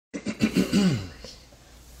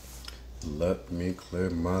Let me clear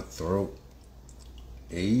my throat.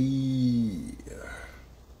 Hey.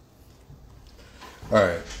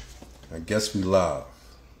 Alright. I guess we live.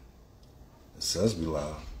 It says we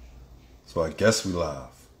live. So I guess we live.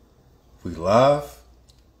 If we live,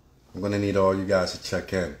 I'm going to need all you guys to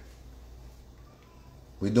check in.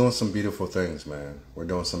 We're doing some beautiful things, man. We're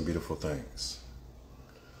doing some beautiful things.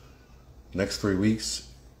 Next 3 weeks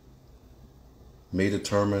may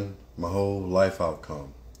determine my whole life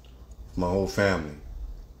outcome, my whole family,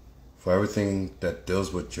 for everything that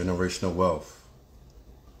deals with generational wealth.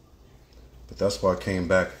 But that's why I came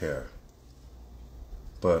back here.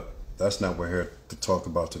 But that's not what we're here to talk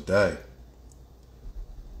about today.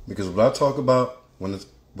 Because what I talk about when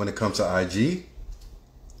it comes to IG,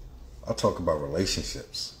 I talk about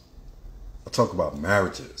relationships. I talk about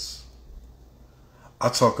marriages. I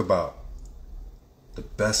talk about the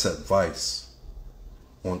best advice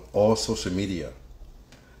on all social media.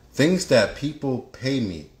 Things that people pay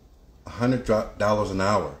me $100 an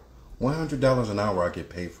hour. $100 an hour I get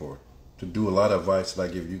paid for to do a lot of advice that I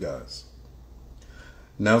give you guys.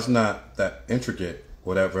 Now it's not that intricate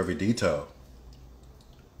or that very detailed,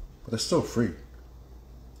 but it's still free.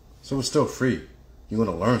 So it's still free. You're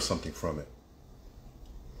going to learn something from it.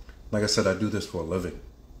 Like I said, I do this for a living.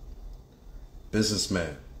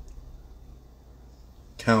 Businessman.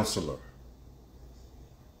 Counselor.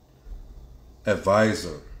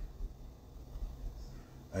 Advisor.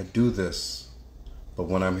 I do this, but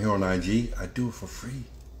when I'm here on IG, I do it for free.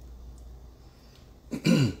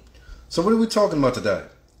 So what are we talking about today?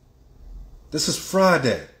 This is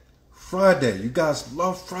Friday. Friday. You guys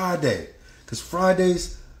love Friday. Because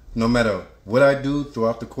Fridays, no matter what I do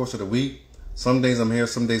throughout the course of the week, some days I'm here,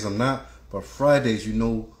 some days I'm not. But Fridays,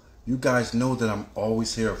 you guys know that I'm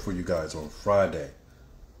always here for you guys on Friday.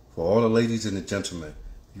 For all the ladies and the gentlemen,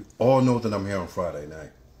 you all know that I'm here on Friday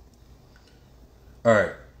night. All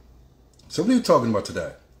right. So what are we talking about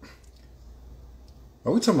today?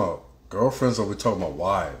 Are we talking about girlfriends or are we talking about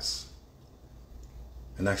wives?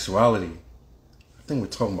 In actuality, I think we're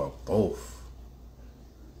talking about both.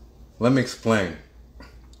 Let me explain.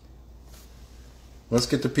 Let's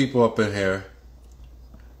get the people up in here.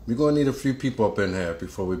 We're going to need a few people up in here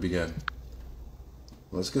before we begin.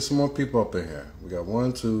 Let's get some more people up in here. We got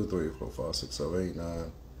 1, 2, 3, 4, 5, 6, 7, 8, 9.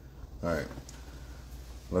 All right.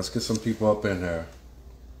 Let's get some people up in here.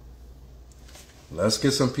 Let's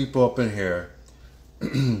get some people up in here.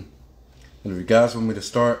 And if you guys want me to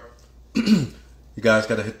start, you guys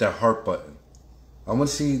got to hit that heart button. I want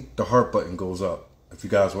to see the heart button goes up if you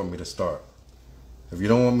guys want me to start. If you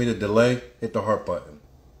don't want me to delay, hit the heart button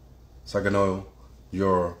so I can know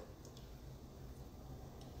you're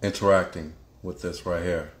interacting with this right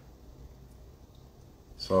here.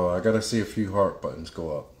 So I got to see a few heart buttons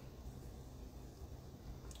go up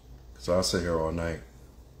because I'll sit here all night.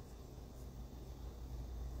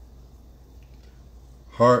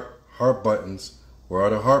 Heart buttons. Where are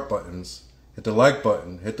the heart buttons? Hit the like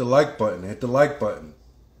button. Hit the like button. Hit the like button.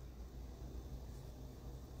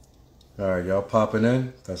 All right, y'all popping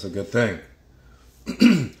in. That's a good thing.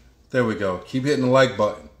 There we go. Keep hitting the like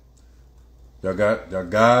button. Y'all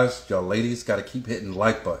guys, y'all ladies got to keep hitting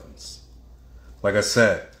like buttons. Like I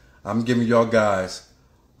said, I'm giving y'all guys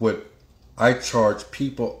what I charge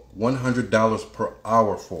people $100 per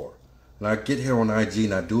hour for. And I get here on IG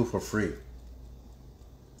and I do it for free.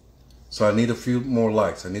 So I need a few more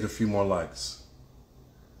likes. I need a few more likes.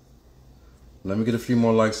 Let me get a few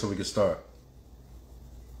more likes so we can start.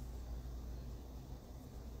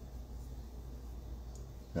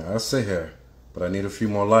 Now I'll sit here, but I need a few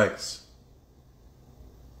more likes.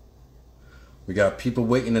 We got people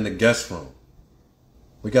waiting in the guest room.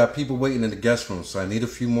 So I need a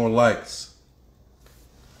few more likes.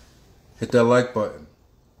 Hit that like button.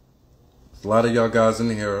 There's a lot of y'all guys in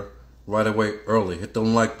here right away early. Hit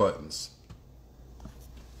them like buttons.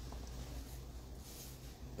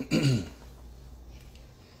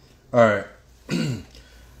 All right.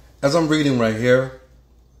 As I'm reading right here,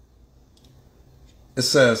 it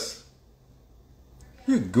says,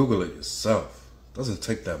 you can Google it yourself. It doesn't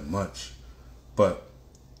take that much. But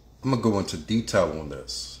I'm going to go into detail on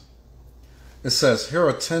this. It says, here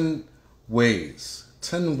are 10 ways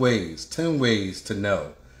to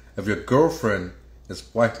know if your girlfriend is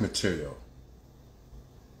wife material,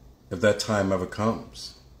 if that time ever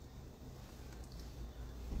comes.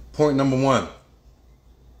 Point number 1,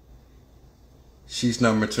 she's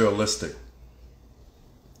not materialistic.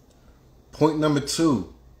 Point number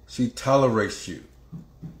 2, she tolerates you.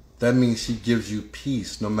 That means she gives you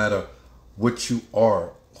peace no matter what you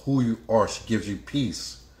are, who you are. She gives you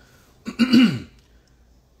peace.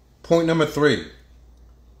 Point number 3,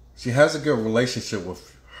 She has a good relationship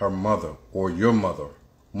with her mother or your mother,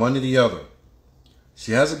 one or the other.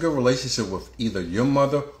 She has a good relationship with either your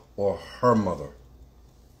mother or her mother.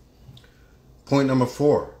 Point number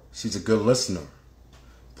 4, she's a good listener.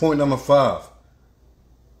 Point number 5,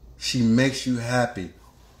 she makes you happy.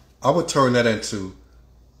 I would turn that into,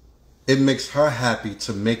 it makes her happy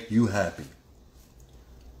to make you happy.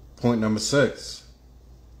 Point number 6,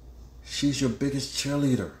 she's your biggest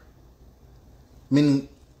cheerleader. Meaning,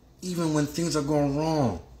 even when things are going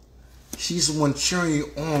wrong, she's the one cheering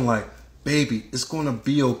you on like, baby, it's going to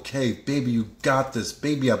be okay. Baby, you got this.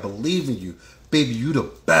 Baby, I believe in you. Baby, you the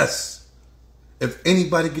best. If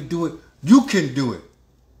anybody could do it, you can do it.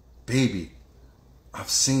 Baby, I've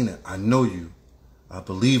seen it. I know you. I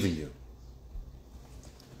believe in you.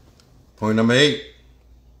 Point number 8,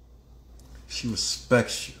 she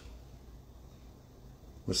respects you.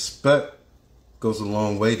 Respect goes a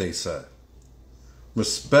long way, they say.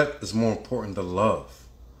 Respect is more important than love.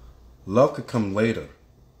 Love could come later,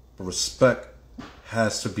 but respect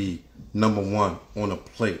has to be number 1 on a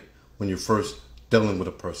plate when you're first dealing with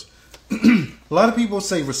a person. A lot of people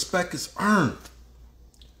say respect is earned.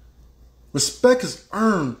 Respect is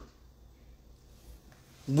earned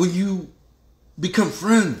when you become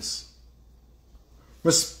friends.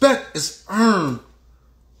 Respect is earned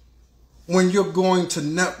when you're going to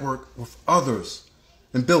network with others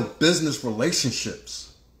and build business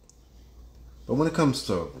relationships. But when it comes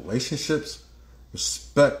to relationships,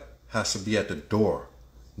 respect has to be at the door,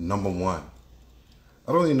 number 1.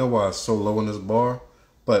 I don't even know why it's so low in this bar,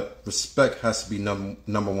 but respect has to be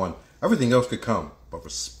number 1. Everything else could come, but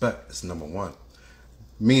respect is number 1.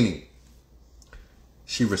 Meaning,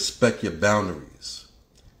 she respects your boundaries.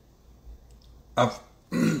 I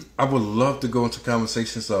would love to go into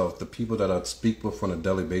conversations of the people that I speak with on a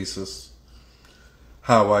daily basis,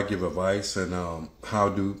 how I give advice, and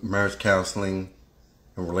how I do marriage counseling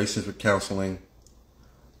and relationship counseling.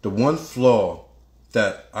 The one flaw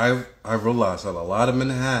that I realized that a lot of men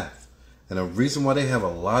have, and the reason why they have a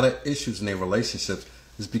lot of issues in their relationships,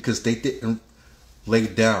 is because they didn't lay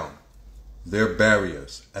down their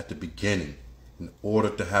barriers at the beginning in order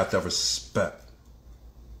to have that respect.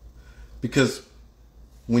 Because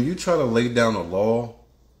when you try to lay down a law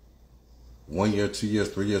 1 year, 2 years,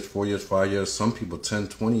 3 years, 4 years, 5 years, some people 10,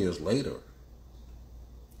 20 years later,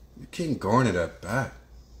 you can't garner that back.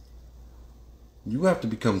 You have to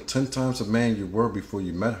become 10 times the man you were before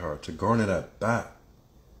you met her to garner that back.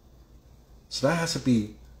 So that has to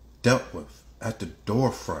be dealt with at the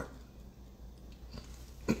door front.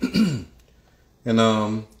 And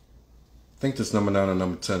I think this number 9 or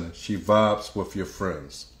number 10, she vibes with your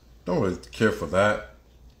friends. Don't really care for that.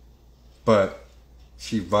 But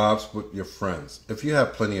she vibes with your friends. If you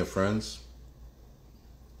have plenty of friends,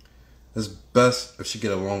 it's best if she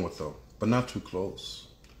get along with them, but not too close.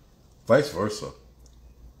 Vice versa.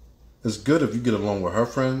 It's good if you get along with her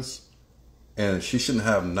friends, and she shouldn't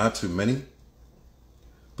have not too many,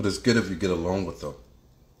 but it's good if you get along with them.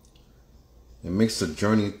 It makes the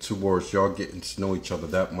journey towards y'all getting to know each other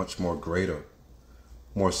that much more greater,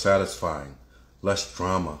 more satisfying, less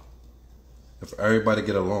drama. If everybody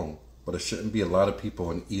get along, but it shouldn't be a lot of people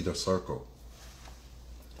in either circle.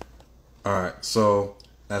 All right, so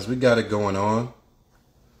as we got it going on,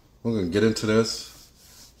 we're going to get into this.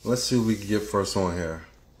 Let's see what we can get first on here.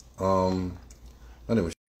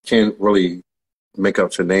 Anyway, can't really make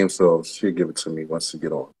out your name, so she'll give it to me once you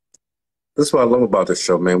get on. This is what I love about this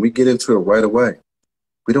show, man. We get into it right away.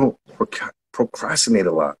 We don't procrastinate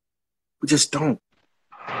a lot. We just don't.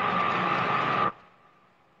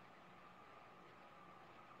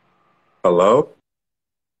 Hello?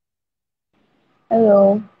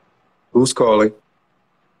 Hello. Who's calling?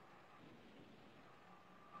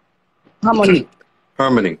 Harmony.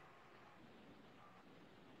 Harmony.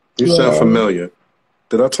 You sound Yeah. familiar.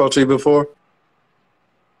 Did I talk to you before?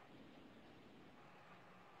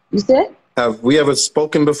 You said? Have we ever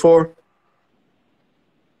spoken before?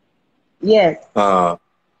 Yes. Do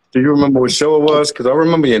you remember what show it was? Because I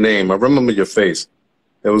remember your name. I remember your face.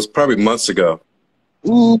 It was probably months ago.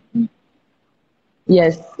 Mm,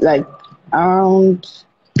 yes, like around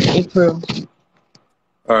April.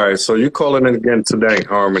 All right, so you calling in again today,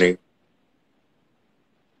 Harmony.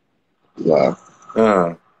 Yes.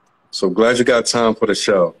 So glad you got time for the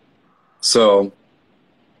show. So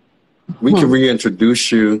we can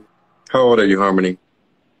reintroduce you. How old are you, Harmony?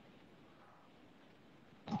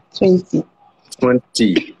 20.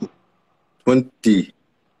 20. 20.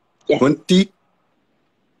 Yes. 20?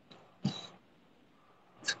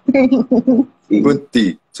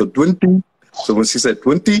 20. So 20. So when she said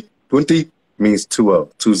 20, 20 means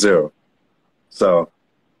 20. So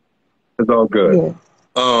It's all good.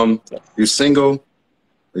 Yes. Yes. You single?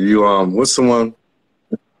 You with someone?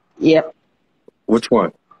 Yep. Which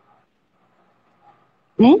one?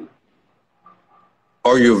 Hmm?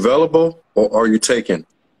 Are you available or are you taken?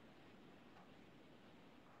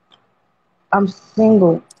 I'm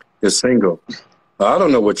single. You're single. I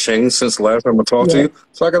don't know what changed since the last time I talked to Yes. you,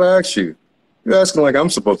 so I gotta ask you. You're asking like I'm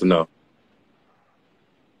supposed to know.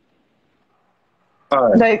 All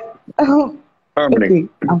right, Like, Harmony. okay,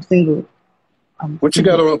 I'm single. I'm What you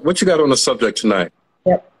got single. on? What you got on the subject tonight?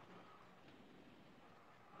 Yep.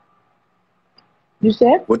 You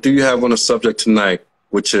said? What do you have on the subject tonight?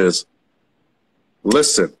 Which is,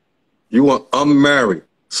 listen, you are unmarried.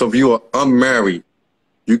 So if you are unmarried,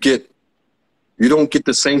 you get you don't get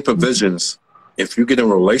the same Mhm. provisions. If you get in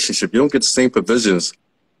a relationship, you don't get the same provisions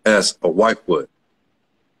as a wife would.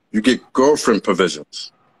 You get girlfriend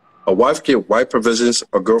provisions. A wife get wife provisions,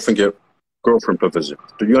 a girlfriend get girlfriend provisions.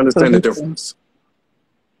 Do you understand the Provision. difference?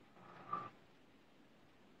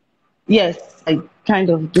 Yes, I kind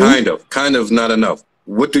of do. Kind of not enough.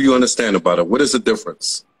 What do you understand about it? What is the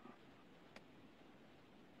difference?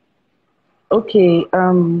 Okay,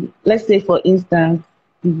 let's say for instance,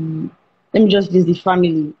 mm, let me just use the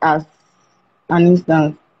family as an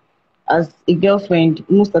instance. As a girlfriend,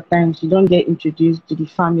 most of the times you don't get introduced to the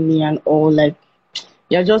family and all. Like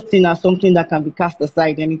you're just seen as something that can be cast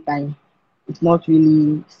aside anytime. It's not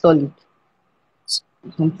really solid,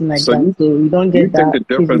 something like So that. you So you don't you get think the that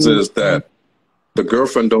difference privilege. is that the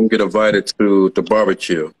girlfriend don't get invited to the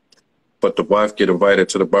barbecue, but the wife get invited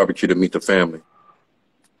to the barbecue to meet the family.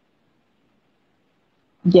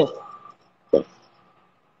 Yes, yes,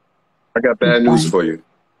 I got bad news sometimes. for you.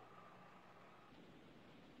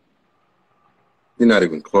 You're not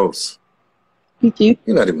even close. Thank you.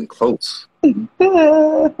 You're not even close.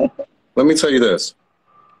 Let me tell you this.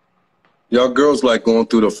 Y'all girls like going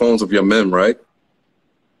through the phones of your men, right?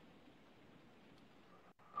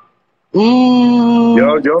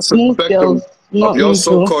 Y'all Most suspect them girls, of not your me too.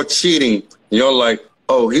 so-called cheating. You're like,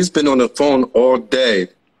 oh, he's been on the phone all day.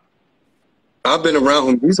 I've been around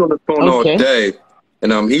him. He's on the phone all Okay. day,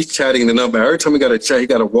 and he's chatting the number. Every time he got to chat, he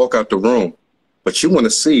got to walk out the room. But you want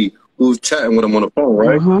to see who's chatting with him on the phone,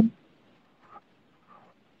 right? Mm-hmm.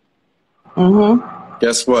 Mm-hmm.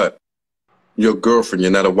 Guess what? You're a girlfriend.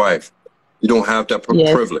 You're not a wife. You don't have that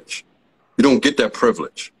Yes. privilege. You don't get that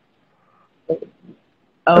privilege.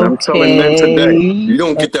 And I'm telling men today, you Okay.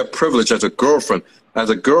 don't get that privilege as a girlfriend. As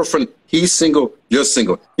a girlfriend, he's single, you're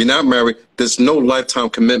single. You're not married. There's no lifetime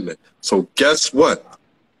commitment. So guess what?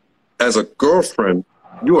 As a girlfriend,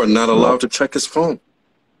 you are not allowed What? to check his phone.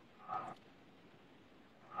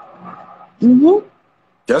 Mm-hmm.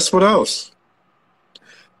 Guess what else?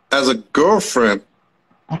 As a girlfriend,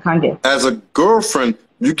 I can't get.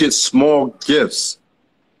 you get small gifts.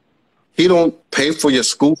 He don't pay for your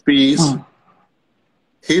school fees. Mm.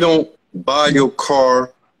 He don't buy Mm. your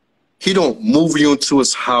car. He don't move you into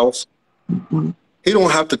his house. Mm. He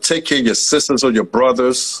don't have to take care of your sisters or your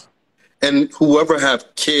brothers. And whoever have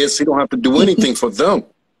kids, he don't have to do anything for them.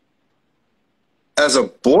 As a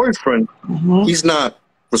boyfriend, Mm-hmm. he's not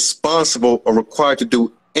responsible or required to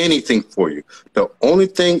do anything for you. The only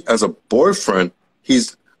thing as a boyfriend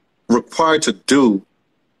he's required to do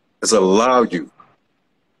is allow you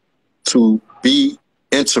to be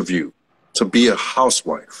interviewed, to be a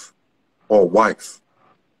housewife or wife.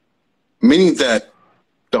 Meaning that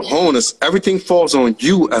the onus, everything falls on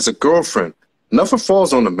you as a girlfriend. Nothing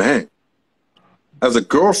falls on the man. As a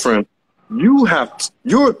girlfriend,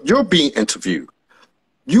 you're being interviewed.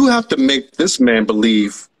 You have to make this man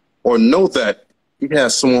believe or know that he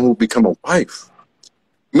has someone who will become a wife.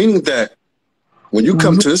 Meaning that when you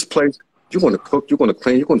come Mm-hmm. to this place, you're going to cook, you're going to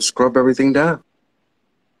clean, you're going to scrub everything down.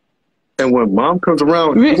 And when mom comes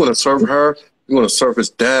around, you're Re- going to serve her, you're going to serve his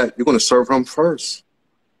dad, you're going to serve him first.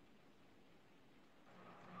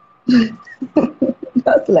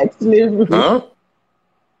 That's like slavery. Huh?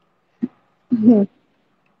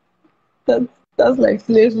 That's that's like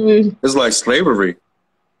slavery. It's like slavery.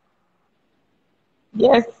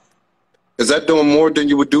 Yes, Is that doing more than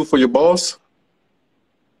you would do for your boss?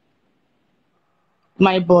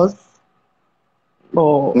 my boss.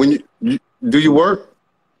 Oh When you do you work?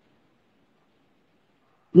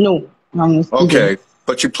 no, I'm a student. Okay,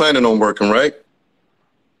 but you're planning on working, right?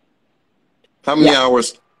 How many Yeah.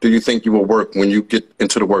 hours do you think you will work when you get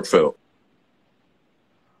into the work field?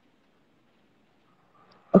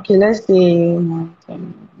 Okay, let's say 9,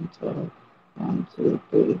 10, 12, 1, 2,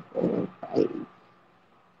 3, 4, 5.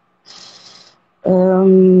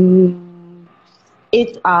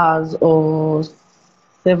 8 hours or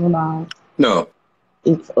 7 hours. No,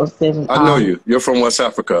 8 or 7 I know hours. you. You're from West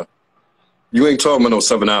Africa. You ain't talking about no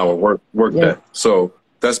 7-hour work Yes. day. So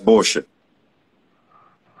that's bullshit.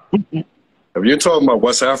 If you're talking about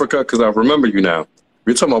West Africa, because I remember you now. If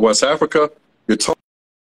you're talking about West Africa, you're talking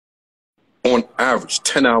on average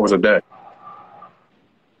 10 hours a day.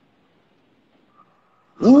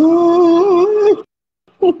 Mm.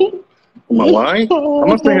 Am I lying? I'm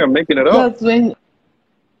not saying I'm making it up. That's when.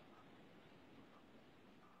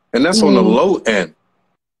 And that's on the low end.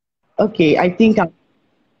 Okay, I think I'm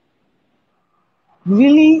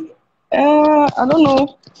really. I don't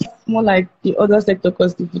know. More like the other sector,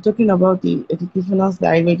 because if you're talking about the educational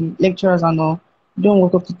side, where the lecturers and all, you don't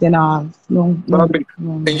work up to 10 hours. No, But I no, mean,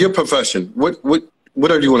 no, in no. your profession, what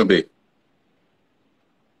do you want to be?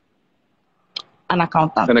 An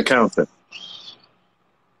accountant. An accountant.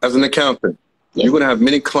 As an accountant, you're Yes. going to have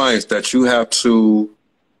many clients that you have to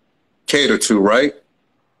cater to, right?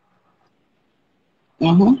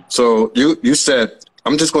 Mm-hmm. So you said,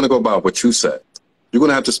 I'm just going to go by what you said. You're going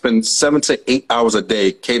to have to spend 7 to 8 hours a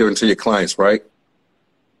day catering to your clients, right?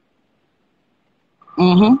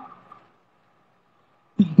 Mm-hmm.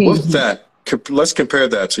 With that, let's compare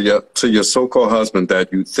that to your so-called husband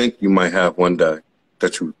that you think you might have one day.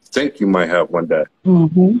 That you think you might have one day.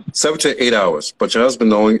 Mm-hmm. 7 to 8 hours, but your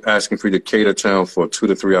husband only asking for you to cater to him for 2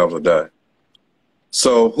 to 3 hours a day.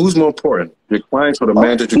 So who's more important, your clients or the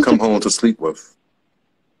man that you come home to sleep with?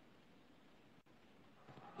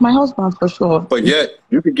 My husband, for sure. But yet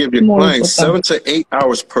you could give your More clients important. 7 to 8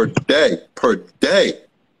 hours per day,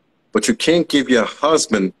 but you can't give your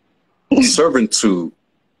husband servitude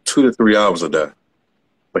 2 to 3 hours a day.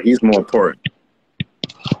 But he's more important.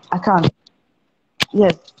 I can't.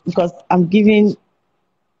 Yes, because I'm giving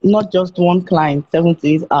not just one client 7 to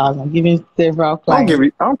 8 hours. I'm giving several clients,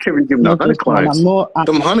 I don't care if you give him not 100 just one. I'm clients. not.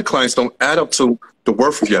 Them 100 clients don't add up to the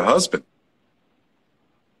worth of your husband.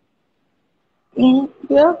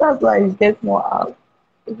 Yeah, that's why it gets more out.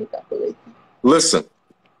 If you calculate it. Listen,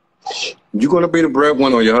 you going to be the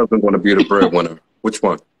breadwinner or your husband going to be the breadwinner? Which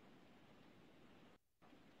one?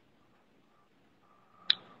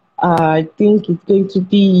 I think it's going to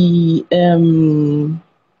be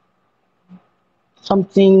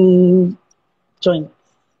something joint.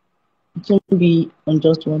 It won't be on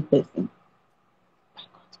just one person.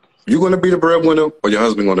 You going to be the breadwinner or your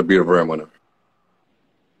husband going to be the breadwinner?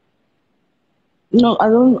 No, I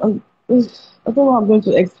don't. I don't know how I'm going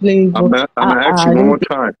to explain it, I'm but going to ask you I one don't more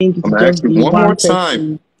time. think I'm it's going to ask just you be one more one time.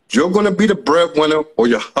 person. You're going to be the breadwinner or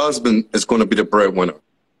your husband is going to be the breadwinner?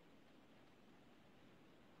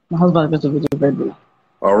 My husband is going to be the breadwinner.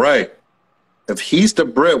 All right. If he's the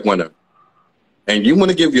breadwinner and you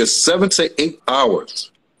want to give your 7 to 8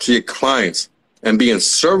 hours to your clients and be in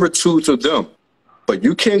servitude to them, but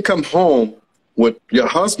you can't come home with your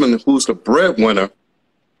husband who's the breadwinner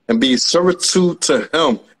and be servitude to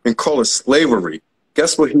him and call it slavery,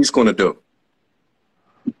 guess what he's going to do?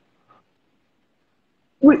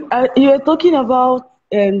 You're talking about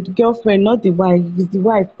the girlfriend, not the wife. If it's the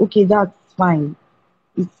wife, okay, that's fine.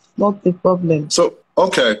 It's not the problem. So,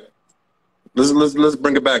 okay, let's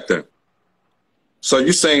bring it back then. So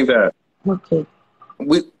you're saying that Okay.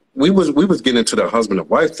 we was getting into the husband and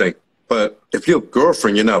wife thing, but if you're a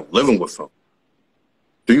girlfriend, you're not living with him.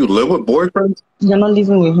 Do you live with boyfriends? You're not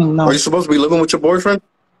living with him Are now. you supposed to be living with your boyfriend?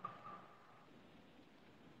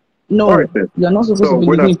 All right No, then. you're not supposed So to be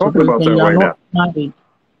we're living not with your talking about boyfriend. that You are right not now. married.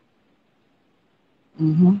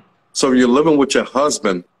 Mm-hmm. So you're living with your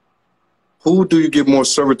husband. Who do you give more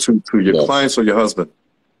servitude to, your Yes. clients or your husband?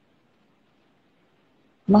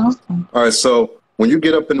 My husband. All right, so when you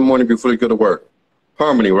get up in the morning before you go to work,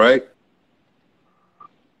 Harmony, right?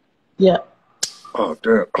 Yeah. Oh,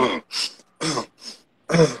 damn.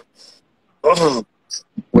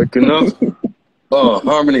 Waking up. Oh,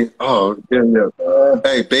 Harmony. Oh, yeah, yeah.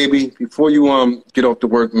 Hey, baby, before you get off to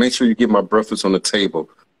work, make sure you get my breakfast on the table.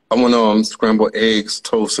 I want scrambled eggs,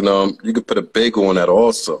 toast, and you can put a bagel on that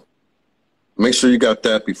also. Make sure you got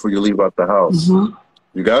that before you leave out the house. Mm-hmm.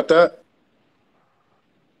 You got that?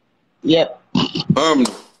 Yep.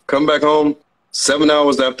 Come back home 7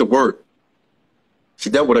 hours after work. She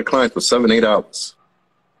dealt with her clients for 7, 8 hours.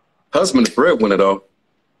 Husband a breadwinner though.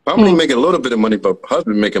 Harmony making a little bit of money, but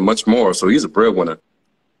husband making much more, so he's a breadwinner.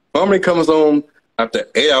 Harmony comes home after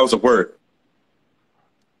 8 hours of work.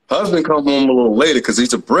 Husband comes home a little later because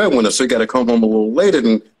he's a breadwinner, so he got to come home a little later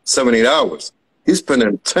than 7, 8 hours. He's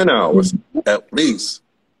spending 10 hours at least.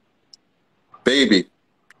 Baby,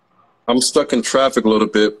 I'm stuck in traffic a little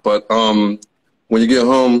bit, but when you get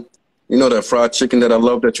home, you know that fried chicken that I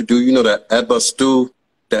love that you do. You know that Eba stew,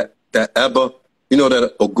 that Eba. You know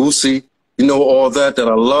that ogusi. You know all that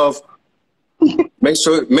I love. Make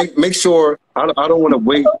sure. I don't want to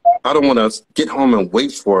wait I don't want to get home and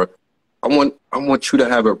wait for it. I want you to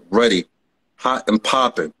have it ready, hot and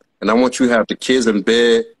popping. And I want you to have the kids in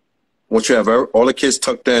bed. I want you to have all the kids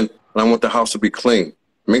tucked in, and I want the house to be clean.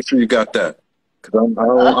 Make sure you got that. Because I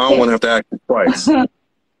don't want to have to ask you twice.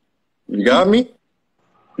 You got me?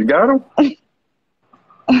 You got him?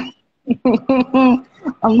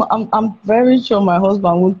 I'm very sure my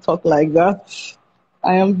husband won't talk like that.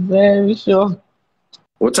 I am very sure.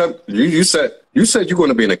 What type? You said you're going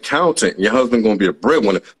to be an accountant. Your husband's going to be a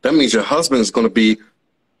breadwinner. That means your husband is going to be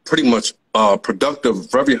pretty much productive,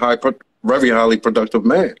 very highly productive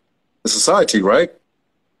man in society, right?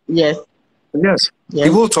 Yes. Yes. Yes. He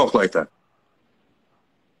will talk like that.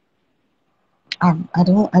 I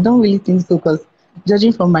don't really think so, because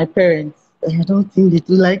judging from my parents, I don't think they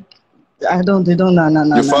do. Like, they don't.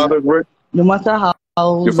 No. Your father's rich. No matter how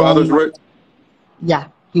Your father's long. rich. Yeah,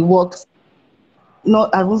 he works.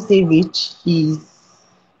 Not, I won't say rich. He's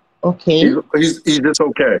okay. He's just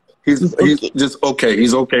okay. He's okay. just okay.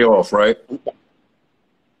 He's okay off, right?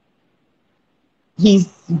 He's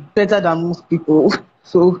better than most people.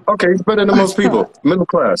 So okay, he's better than most people. Middle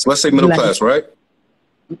class. Let's say middle class, right?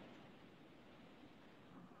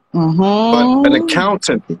 But an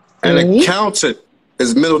accountant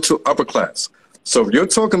is middle to upper class. So if you're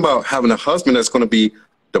talking about having a husband that's going to be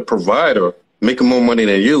the provider, making more money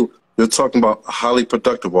than you, you're talking about a highly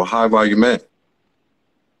productive or high value man.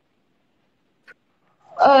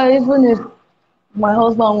 Even if my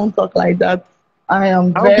husband won't talk like that, I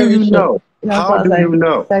am How very do you sure. know? How do you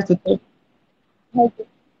know?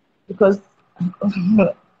 Because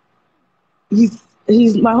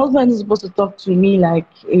he's my husband is supposed to talk to me like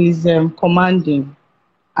he's commanding.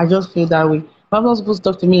 I just feel that way. My husband's supposed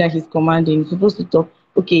to talk to me like he's commanding. He's supposed to talk.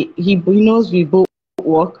 Okay, he knows we both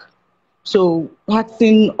work, so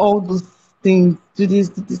passing all those things, do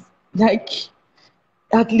this, like,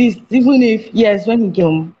 at least, even if, yes, when he get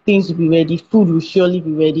home, things will be ready, food will surely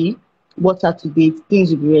be ready, water to bathe,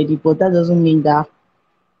 things will be ready, but that doesn't mean that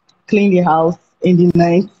clean the house in the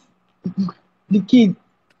night. The kids.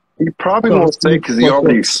 He probably won't say because he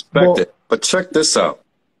already expected. But check this out.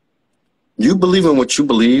 You believe in what you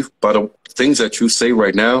believe by the things that you say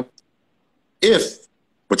right now.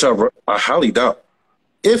 Which I highly doubt,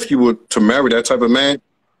 if you were to marry that type of man,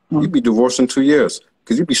 you'd be divorced in 2 years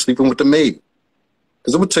because you'd be sleeping with the maid.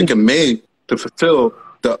 Because it would take a maid to fulfill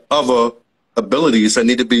the other abilities that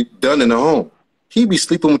need to be done in the home. He'd be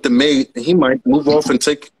sleeping with the maid, and he might move off and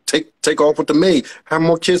take off with the maid, have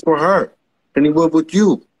more kids with her than he would with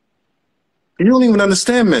you. You don't even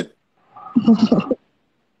understand, man.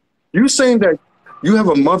 You're saying that you have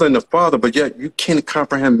a mother and a father, but yet you can't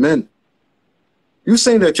comprehend men. You're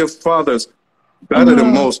saying that your father's better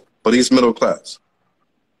than most, but he's middle class.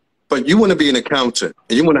 But you want to be an accountant,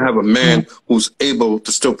 and you want to have a man who's able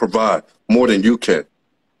to still provide more than you can.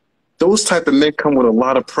 Those type of men come with a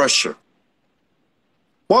lot of pressure.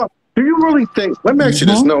 What do you really think? Let me ask you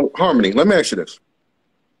this. No, Harmony, let me ask you this.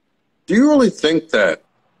 Do you really think that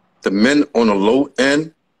the men on the low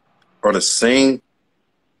end are the same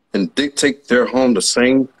and dictate their home the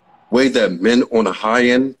same way that men on the high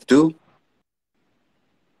end do?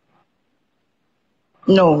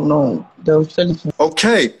 No.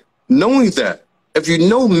 Okay, knowing that, if you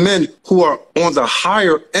know men who are on the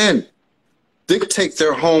higher end dictate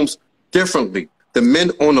their homes differently than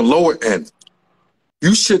men on the lower end,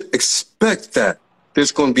 you should expect that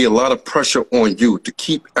there's going to be a lot of pressure on you to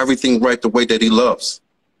keep everything right the way that he loves.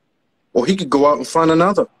 Or he could go out and find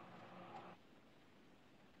another.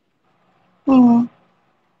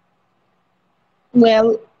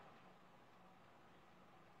 Well,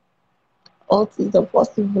 all things are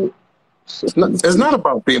possible. It's not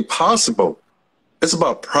about being possible. It's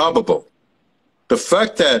about probable. The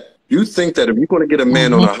fact that you think that if you're going to get a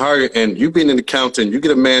man on a higher end, you being an accountant, you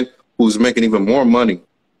get a man who's making even more money,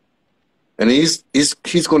 and he's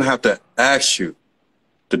going to have to ask you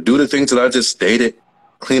to do the things that I just stated: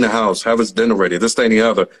 clean the house, have his dinner ready, this, that, and the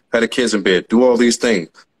other, have the kids in bed, do all these things,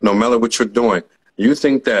 no matter what you're doing. You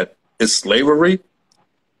think that it's slavery?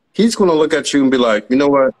 He's going to look at you and be like, you know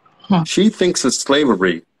what? She thinks it's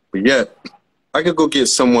slavery, but yet I could go get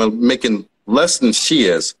someone making less than she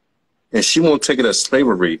is, and she won't take it as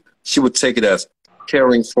slavery. She would take it as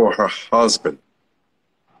caring for her husband.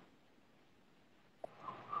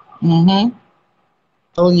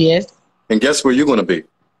 Oh, yes. And guess where you're going to be?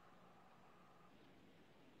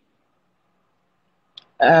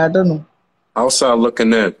 I don't know. Outside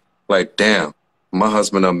looking in, like, damn, my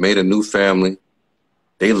husband done made a new family.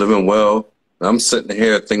 They living well. And I'm sitting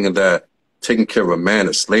here thinking that taking care of a man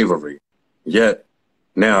is slavery. Yet,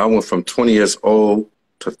 now I went from 20 years old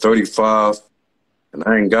to 35, and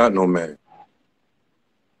I ain't got no man.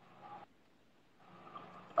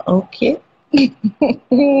 Okay. You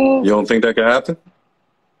don't think that could happen?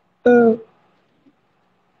 Uh,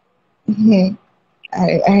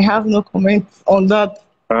 I have no comments on that.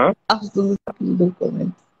 Huh? Absolutely no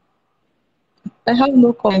comments. I have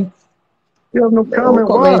no comments. You have no No comment.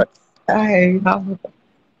 Why? comments. I have no.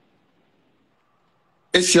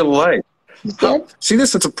 It's your life. You said? See,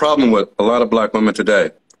 this is a problem with a lot of black women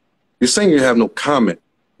today. You're saying you have no comment.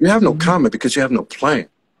 You have no comment because you have no plan.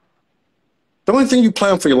 The only thing you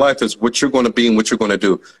plan for your life is what you're going to be and what you're going to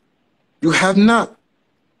do. You have not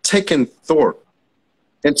taken thought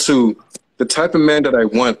into the type of man that I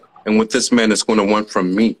want and what this man is going to want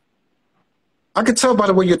from me. I can tell by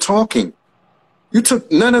the way you're talking. You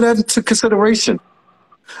took none of that into consideration.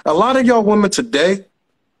 A lot of y'all women today,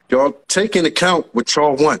 y'all take into account what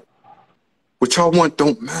y'all want. What y'all want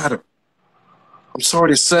don't matter. I'm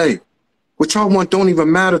sorry to say. What y'all want don't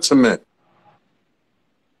even matter to men.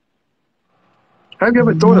 Have you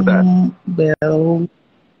ever thought of that?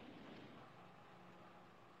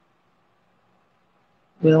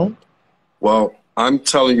 Well, I'm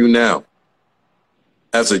telling you now,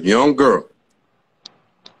 as a young girl,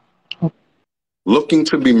 looking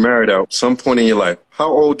to be married at some point in your life, how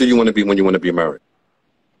old do you want to be when you want to be married?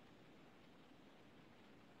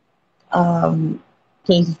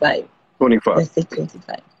 25. 25. Let's say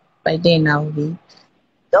 25. By then I'll be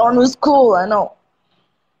done with school. I know.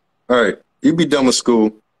 All right. You be done with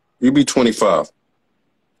school. You be 25.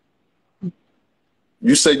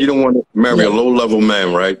 You said you don't want to marry a low-level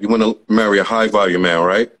man, right? You want to marry a high-value man,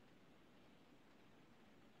 right?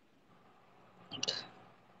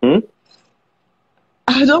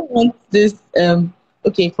 I don't want this.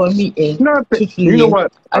 Okay, for me, You know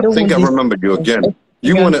what? I don't think want I this. remembered you again.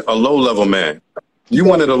 You wanted a low-level man. You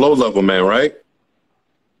wanted a low-level man, right?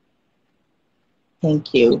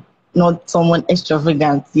 Thank you. Not someone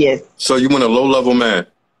extravagant, yes. So you want a low-level man.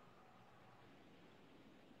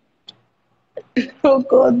 Oh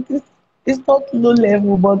God, this is not low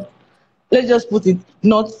level, but let's just put it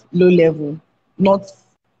not low level, not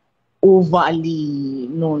overly.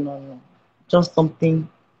 No. Just something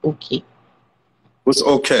okay. What's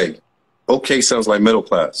okay? Okay sounds like middle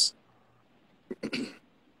class.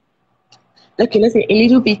 Okay, let's say a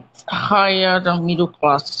little bit higher than middle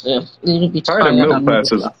class. Yes, a little bit Higher than higher middle than middle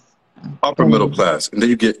class is class. upper middle class, and then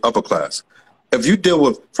you get upper class. If you deal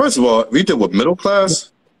with, first of all, if you deal with middle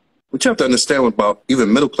class, what you have to understand about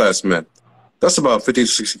even middle class men, that's about 50 to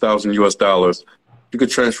 60,000 US dollars. You could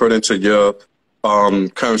transfer it into your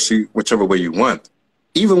currency, whichever way you want.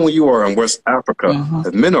 Even when you are in West Africa,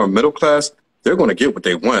 if men are middle class, they're going to get what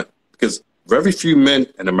they want because very few men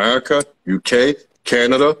in America, UK,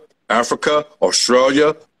 Canada, Africa,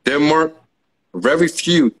 Australia, Denmark, very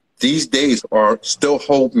few these days are still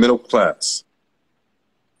hold middle class.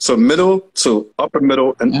 So middle to upper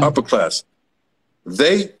middle and upper class,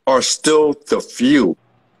 they are still the few.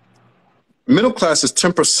 Middle class is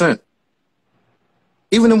 10%.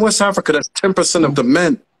 Even in West Africa, that's 10% of the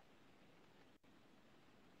men.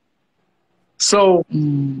 So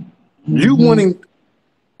you wanting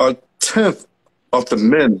a tenth of the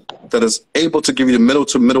men that is able to give you the middle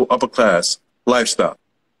to middle upper class lifestyle.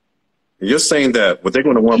 You're saying that what they're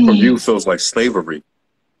going to want from you feels like slavery.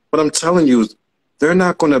 What I'm telling you is they're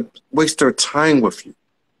not going to waste their time with you.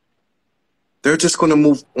 They're just going to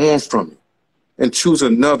move on from you and choose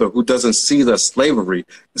another who doesn't see the slavery,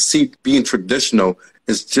 see being traditional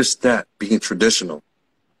is just that, being traditional.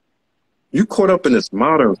 You caught up in this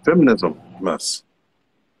modern feminism mess.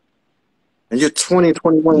 And you're 20,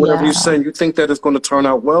 21, whatever you say, you think that it's going to turn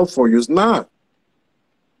out well for you. It's not.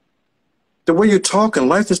 The way you're talking,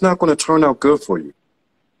 life is not going to turn out good for you.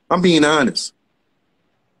 I'm being honest.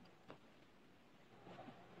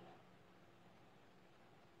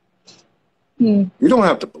 You don't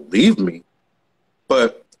have to believe me,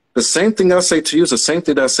 but the same thing I say to you is the same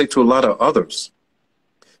thing that I say to a lot of others.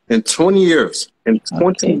 In 20 years,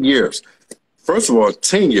 first of all,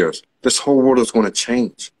 10 years, this whole world is going to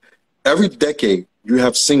change. Every decade, you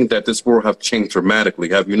have seen that this world have changed dramatically,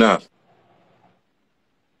 have you not?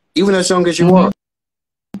 Even as young as you are.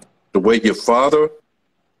 The way your father,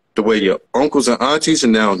 the way your uncles and aunties,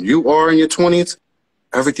 and now you are in your 20s,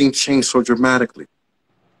 everything changed so dramatically.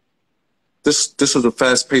 This is a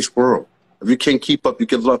fast-paced world. If you can't keep up, you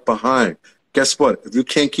get left behind. Guess what? If you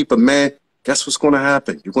can't keep a man, guess what's going to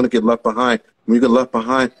happen? You're going to get left behind. When you get left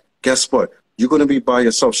behind, guess what? You're going to be by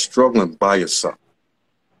yourself, struggling by yourself.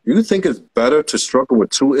 You think it's better to struggle with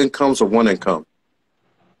 2 incomes or 1 income?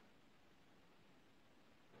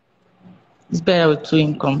 It's better with 2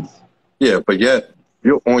 incomes. Yeah, but yet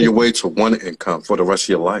You're on your way to one income for the rest of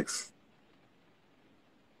your life.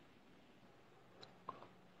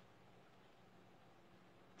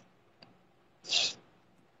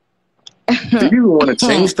 Do you want to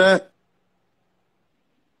change that?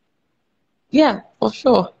 Yeah, for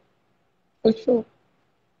sure. For sure.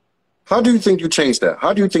 How do you think you change that?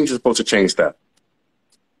 How do you think you're supposed to change that?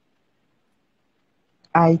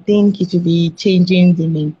 I think it will be changing the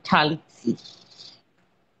mentality.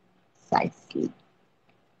 Precisely.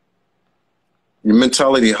 Your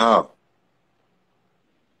mentality, how?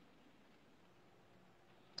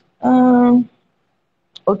 Um,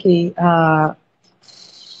 okay, how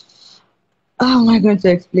am I going to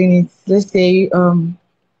explain it? Let's say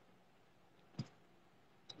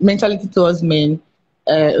mentality towards men.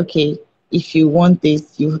 Okay, if you want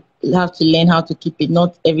this, you have to learn how to keep it.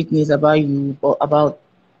 Not everything is about you, but about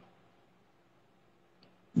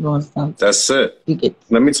you understand. That's it. You get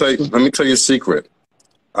Let me tell you a secret.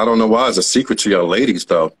 I don't know why it's a secret to y'all ladies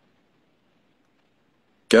though.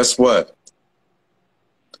 Guess what?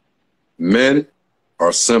 Men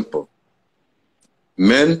are simple.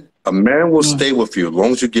 A man will stay with you as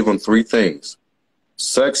long as you give him three things: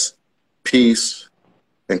 sex, peace,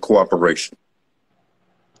 and cooperation.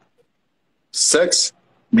 Sex,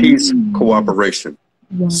 peace, cooperation.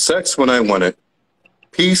 yeah. Sex when I want it.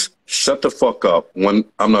 Peace, shut the fuck up when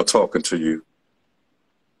I'm not talking to you.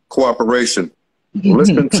 Cooperation,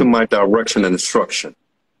 listen to my direction and instruction.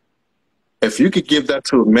 If you could give that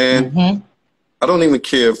to a man, I don't even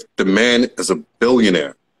care if the man is a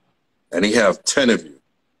billionaire and he have 10 of you.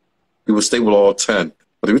 He would stay with all 10.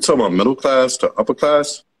 But if you're talking about middle class to upper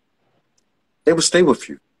class, they would stay with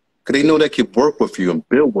you because they know they can work with you and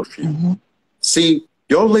build with you. See,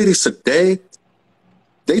 your ladies today,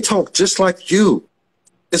 they talk just like you.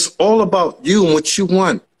 It's all about you and what you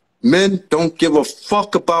want. Men don't give a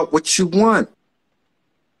fuck about what you want.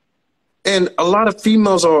 And a lot of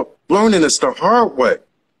females are learning this the hard way.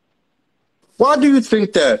 Why do you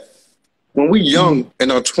think that when we young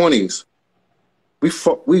in our 20s, we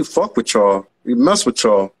fuck with y'all, we mess with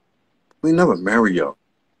y'all, we never marry y'all?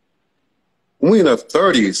 When we in our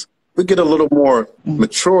 30s, we get a little more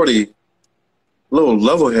maturity, a little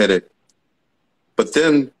level-headed, but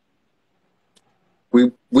then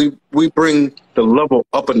we bring the level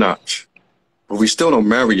up a notch, but we still don't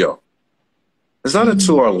marry y'all. It's not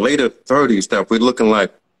until our later 30s that we're looking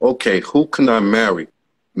like, okay, who can I marry?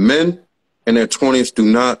 Men in their 20s do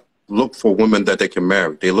not look for women that they can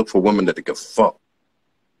marry. They look for women that they can fuck.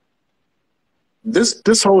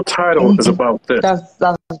 This whole title is about this. That's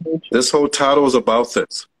very true. This whole title is about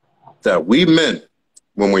this. That we men,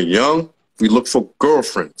 when we're young, we look for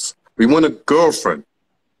girlfriends. We want a girlfriend.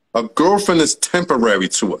 A girlfriend is temporary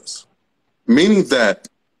to us, meaning that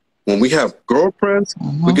when we have girlfriends,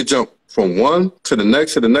 we could jump from one to the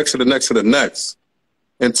next, to the next, to the next, to the next,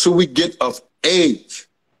 until we get of age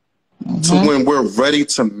to when we're ready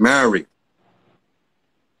to marry.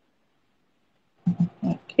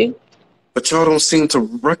 Okay. But y'all don't seem to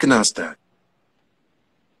recognize that.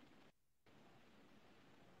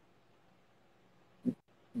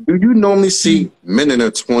 Do you normally see men in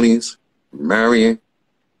their 20s marrying?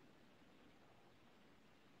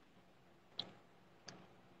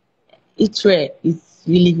 It's rare. It's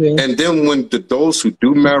really rare. And then when those who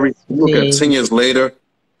do marry, you look at 10 years later,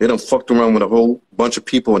 they done fucked around with a whole bunch of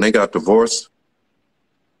people and they got divorced.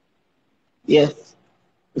 Yes.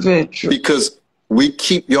 Very true. Because we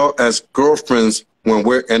keep y'all as girlfriends when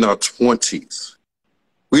we're in our 20s.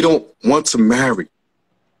 We don't want to marry.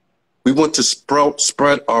 We want to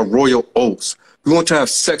spread our royal oats. We want to have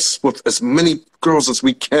sex with as many girls as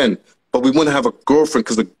we can, but we want to have a girlfriend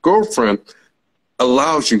because a girlfriend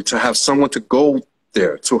allows you to have someone to go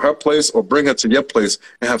there to her place or bring her to your place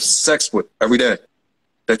and have sex with every day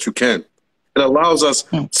that you can. It allows us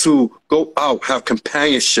to go out, have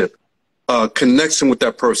companionship, connection with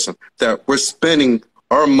that person, that we're spending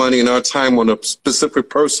our money and our time on a specific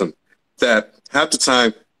person, that half the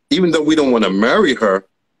time, even though we don't want to marry her,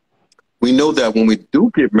 we know that when we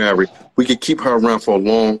do get married, we can keep her around for a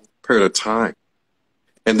long period of time.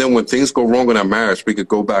 And then when things go wrong in our marriage, we could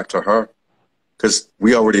go back to her because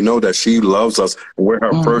we already know that she loves us. And we're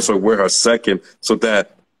her first or we're her second, so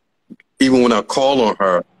that even when I call on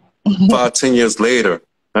her 5, 10 years later,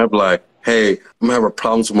 I'm like, hey, I'm having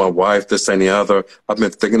problems with my wife, this and the other. I've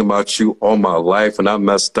been thinking about you all my life and I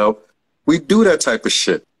messed up. We do that type of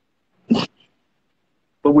shit.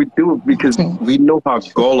 But we do it because we know how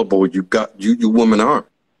gullible you women are.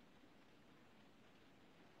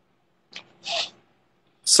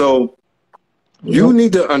 So you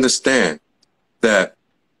need to understand that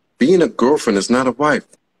being a girlfriend is not a wife.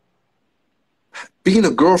 Being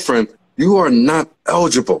a girlfriend, you are not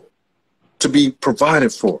eligible to be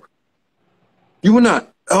provided for. You are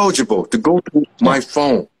not eligible to go through Yeah. my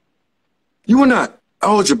phone. You are not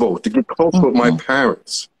eligible to get close with my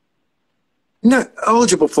parents. You're not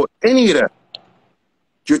eligible for any of that.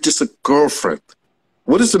 You're just a girlfriend.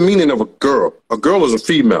 What is the meaning of a girl? A girl is a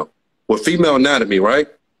female with female anatomy, right?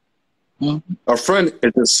 A friend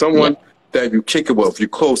is just someone that you kick it with, you're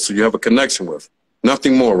close to, you have a connection with.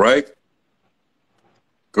 Nothing more, right?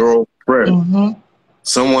 Girlfriend.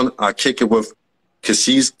 Someone I kick it with because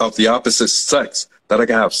she's of the opposite sex, that I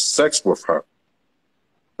can have sex with her.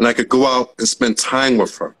 And I could go out and spend time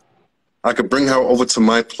with her. I could bring her over to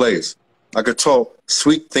my place. I could talk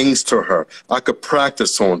sweet things to her. I could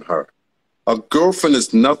practice on her. A girlfriend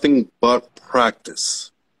is nothing but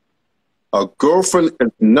practice. A girlfriend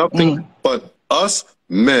is nothing but us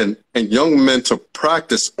men and young men to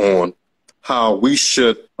practice on how we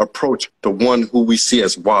should approach the one who we see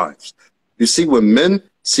as wives. You see, when men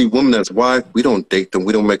see women as wives, we don't date them.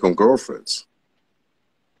 We don't make them girlfriends.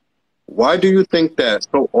 Why do you think that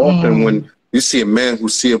so often when you see a man who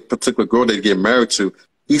see a particular girl they get married to,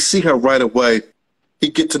 he see her right away, he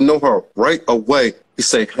get to know her right away, he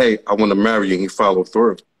say, hey, I want to marry you, and he follow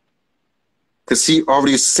through. Because he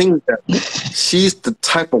already seen that she's the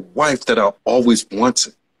type of wife that I always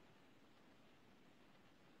wanted.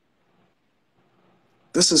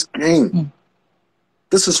 This is game.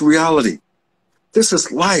 This is reality. This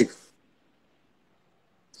is life.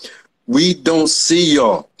 We don't see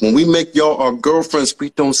y'all. When we make y'all our girlfriends, we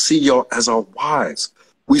don't see y'all as our wives.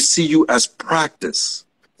 We see you as practice.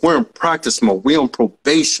 We're in practice mode. We're on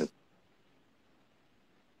probation.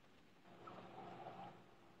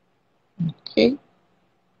 Okay.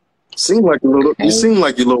 Seem like a little. You seem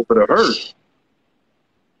like you're a little bit of hurt.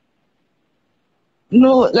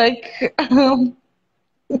 No, like I'm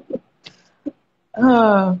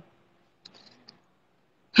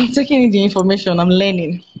taking in the information. I'm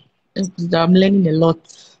learning. I'm learning a lot,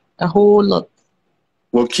 a whole lot.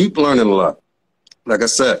 Well, keep learning a lot. Like I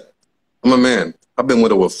said, I'm a man. I've been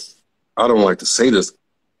with over, I don't like to say this,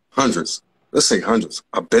 hundreds. Let's say hundreds.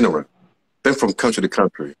 I've been around. Been from country to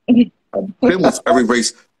country. I've been with every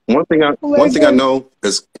race. One thing I know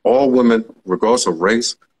is all women, regardless of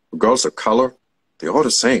race, regardless of color, they're all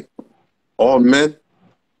the same. All men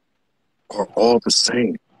are all the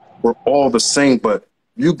same. We're all the same, but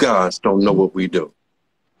you guys don't know what we do.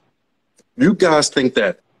 You guys think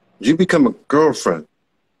that you become a girlfriend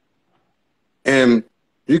and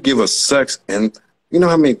you give us sex, and you know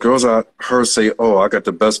how many girls I heard say, oh, I got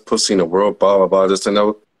the best pussy in the world, blah, blah, blah, this and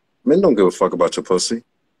that. Men don't give a fuck about your pussy.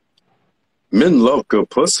 Men love good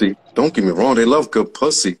pussy. Don't get me wrong, they love good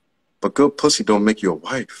pussy, but good pussy don't make you a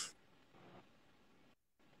wife.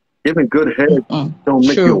 Giving good head don't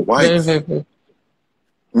make you a wife. Very.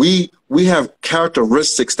 We have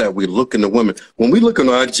characteristics that we look in the women. When we look on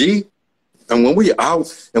IG, and when we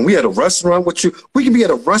out and we at a restaurant with you, we can be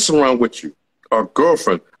at a restaurant with you, our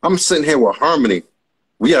girlfriend. I'm sitting here with Harmony.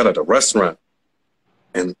 We out at a restaurant,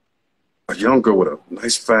 and a young girl with a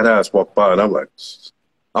nice fat ass walked by, and I'm like,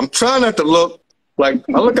 I'm trying not to look. Like,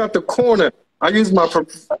 I look out the corner. I use my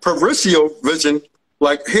peripheral vision.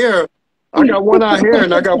 Like, here, I got one eye here,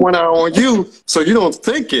 and I got one eye on you, so you don't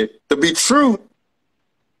think it to be true.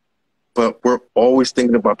 But we're always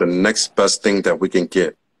thinking about the next best thing that we can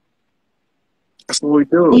get. That's what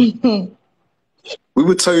we do. We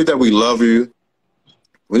would tell you that we love you.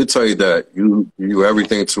 We would tell you that you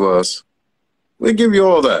everything to us. We give you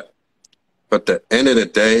all that. But at the end of the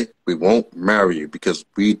day, we won't marry you because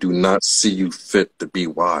we do not see you fit to be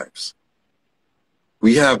wives.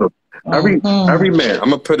 We have every man, I'm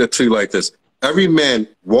gonna put it to you like this. Every man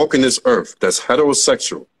walking this earth that's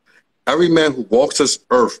heterosexual, every man who walks this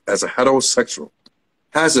earth as a heterosexual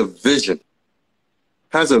has a vision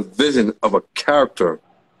of a character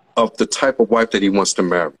of the type of wife that he wants to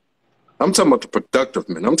marry. I'm talking about the productive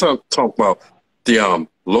men. I'm talking about the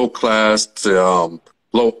low class, the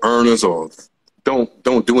low earners, or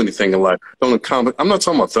don't do anything in life. Don't accomplish. I'm not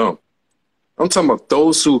talking about them. I'm talking about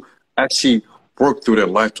those who actually work through their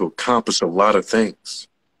life to accomplish a lot of things.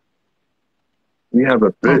 We have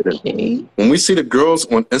a vision. Okay. When we see the girls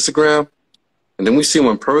on Instagram, and then we see them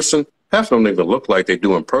in person, half of them don't even look like they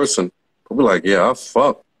do in person. But we're like, yeah, I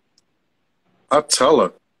fuck. I tell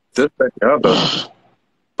her this, that, the other.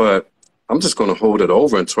 But I'm just going to hold it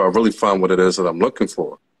over until I really find what it is that I'm looking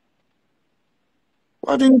for.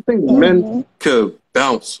 Why do you think men could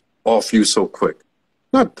bounce off you so quick?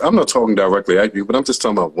 I'm not talking directly at you, but I'm just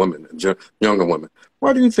talking about women, younger women.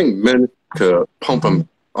 Why do you think men could pump them,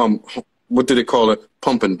 what do they call it?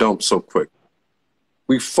 Pump and dump so quick.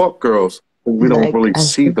 We fuck girls We don't Like really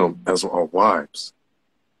as see if, them as our wives.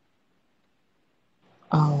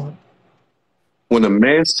 oh, When a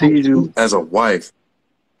man I sees you see. as a wife,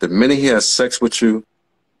 the minute he has sex with you,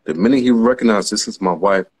 the minute he recognizes this is my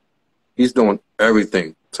wife, he's doing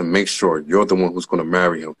everything to make sure you're the one who's going to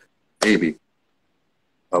marry him. Baby,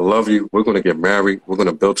 I love you. We're going to get married. We're going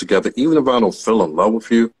to build together. Even if I don't feel in love with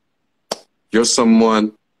you, you're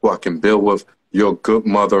someone who I can build with. You're a good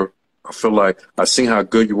mother. I feel like I seen how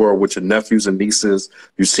good you were with your nephews and nieces.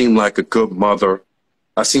 You seem like a good mother.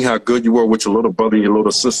 I seen how good you were with your little brother and your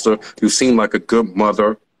little sister. You seem like a good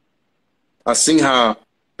mother. I seen how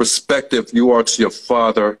respective you are to your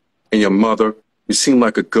father and your mother. You seem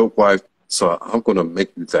like a good wife. So I'm going to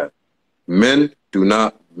make you that. Men do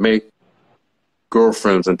not make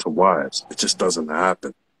girlfriends into wives. It just doesn't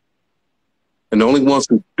happen. And the only ones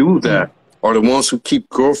who do Mm. that are the ones who keep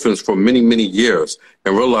girlfriends for many, many years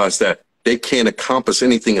and realize that they can't accomplish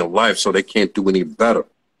anything in life, so they can't do any better.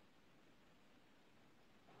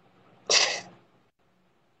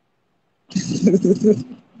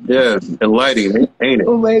 Yeah, enlightening, ain't it?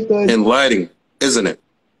 Oh my God. Enlightening, isn't it?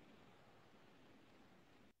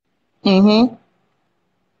 Mm-hmm.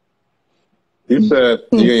 You said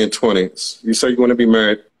you're in your 20s. You said you want to be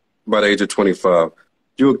married by the age of 25.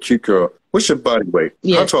 You're a cute girl. What's your body weight? How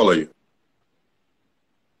Yes. tall are you?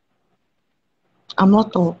 I'm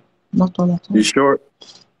not tall. Not tall at You all. short?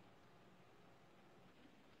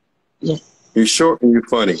 Yes. You short and you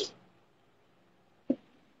funny.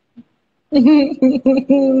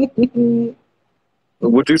 Don't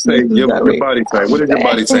Would you say do that your way. body type? What I'm is your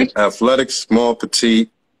body bad. type? Athletic, small, petite,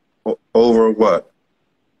 over what?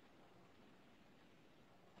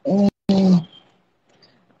 Mm,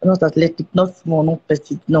 not athletic, not small, not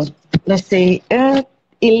petite. No. Let's say a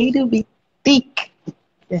little bit thick.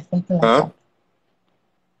 Yeah, something like Huh?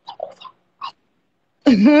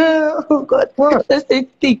 that. Oh God. What? Let's say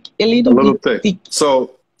thick. A A little little bit thick. thick.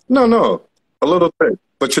 So, no, a little thick.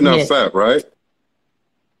 But you're not Yes. fat, right?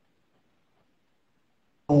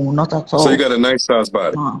 Oh, not at So you all. got a nice size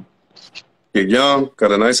body. No. You're young,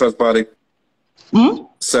 got a nice size body. Hmm?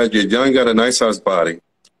 Said you're young, got a nice size body.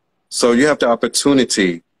 So you have the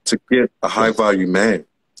opportunity to get a high Yes. value man.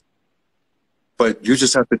 But you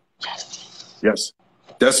just have to, yes.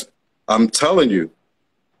 That's, I'm telling you,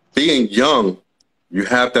 being young, you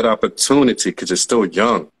have that opportunity because you're still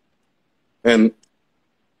young. And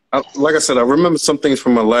like I said, I remember some things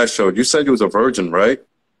from my last show. You said you was a virgin, right?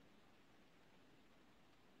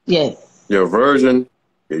 Yes. You're a virgin,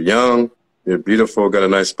 you're young, you're beautiful, got a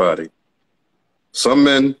nice body. Some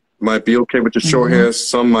men might be okay with your short Mm-hmm. hair.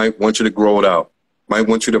 Some might want you to grow it out, might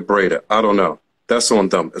want you to braid it. I don't know. That's on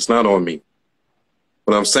them. It's not on me.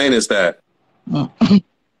 What I'm saying is that Mm.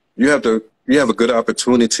 you have a good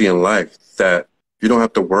opportunity in life that you don't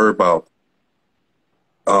have to worry about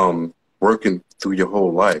working through your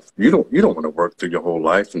whole life. You don't want to work through your whole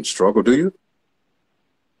life and struggle, do you?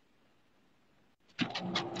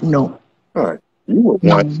 No. All right. You would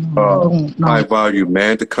No. want No. I a don't. high No. value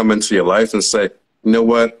man to come into your life and say, you know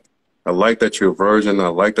what? I like that you're a virgin. I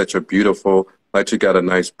like that you're beautiful. I like you got a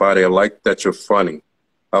nice body. I like that you're funny.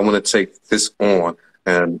 I want to take this on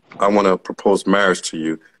and I want to propose marriage to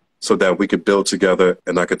you so that we could build together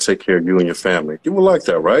and I could take care of you and your family. You would like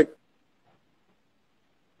that, right?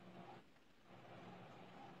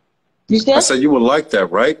 You I said? said you would like that,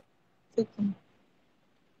 right?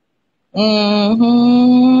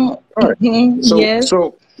 Mm-hmm. All right. Yes.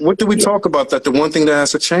 So what did we Yes. talk about that the one thing that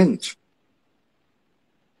has to change?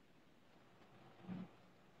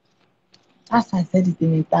 As I said, it's the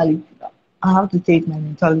mentality. I have to take my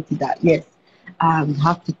mentality that yes, I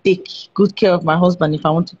have to take good care of my husband if I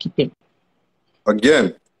want to keep him.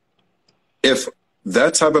 Again, if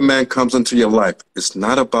that type of man comes into your life, it's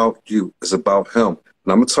not about you, it's about him.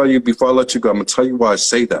 And I'm going to tell you before I let you go, I'm going to tell you why I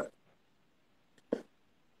say that.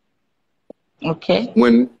 Okay.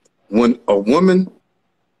 When a woman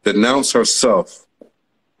denounces herself,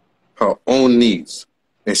 her own needs,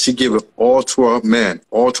 and she give it all to her man,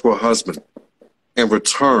 all to her husband, in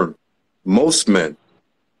return, most men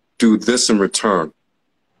do this in return.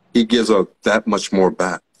 He gives her that much more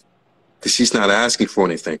back because she's not asking for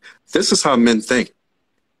anything. This is how men think.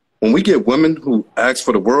 When we get women who ask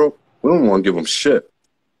for the world, we don't want to give them shit.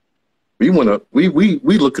 We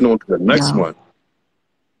looking on to the next No. one.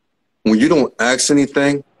 When you don't ask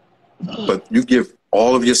anything, but you give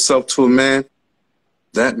all of yourself to a man,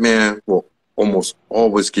 that man will almost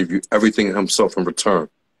always give you everything himself in return.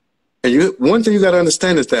 And one thing you got to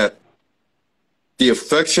understand is that the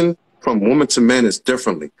affection from woman to man is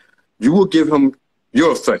differently. You will give him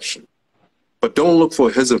your affection, but don't look for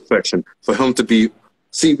his affection, for him to be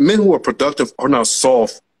See, men who are productive are not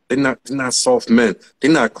soft. They're not soft men.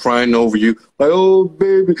 They're not crying over you like, oh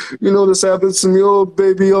baby, you know this happens to me. Oh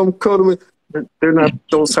baby, I'm cuddling. They're not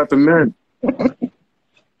those type of men.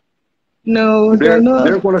 No, they're They're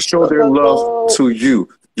not. going to show Not their at love all. to you.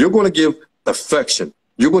 You're going to give affection.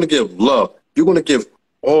 You're going to give love. You're going to give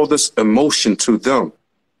all this emotion to them.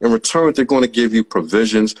 In return, they're going to give you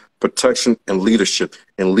provisions, protection, and leadership,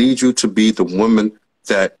 and lead you to be the woman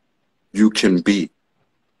that you can be.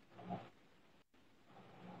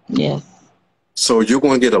 Yes. So you're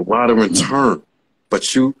going to get a lot in return.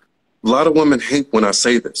 But a lot of women hate when I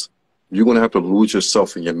say this. You're going to have to lose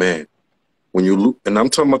yourself in your man. When you and I'm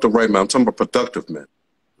talking about the right man. I'm talking about productive men.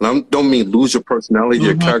 And I don't mean lose your personality,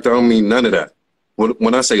 your character. I don't mean none of that.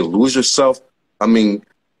 When I say lose yourself, I mean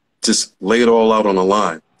just lay it all out on the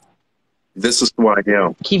line. This is who I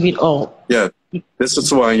am. Give it all. Yeah, this is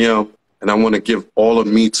who I am, and I want to give all of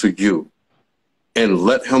me to you. And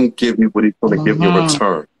let him give you what he's going to give you in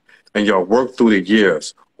return. And y'all work through the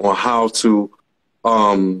years on how to,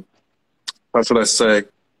 how should I say,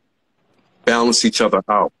 balance each other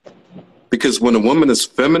out. Because when a woman is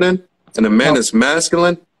feminine and a man is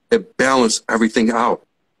masculine, it balances everything out.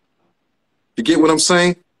 You get what I'm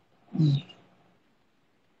saying?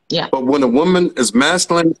 Yeah. But when a woman is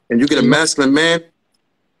masculine and you get a masculine man,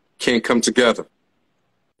 can't come together.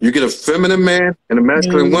 You get a feminine man and a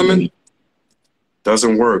masculine woman,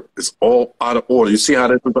 doesn't work. It's all out of order. You see how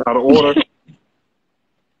this is out of order?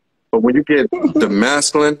 But when you get the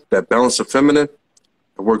masculine, that balance of feminine,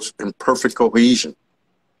 it works in perfect cohesion.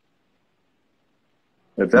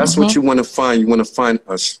 If that's what you want to find, you want to find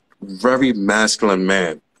a very masculine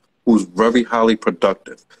man who's very highly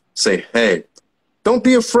productive. Say, hey, don't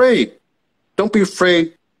be afraid. Don't be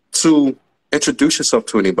afraid to introduce yourself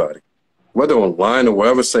to anybody, whether online or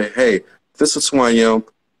wherever. Say, hey, this is who I am.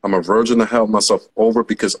 I'm a virgin to help myself over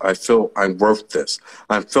because I feel I'm worth this.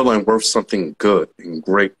 I feel I'm worth something good and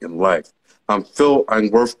great in life. I feel I'm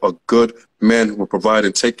worth a good man who will provide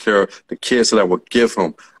and take care of the kids that I will give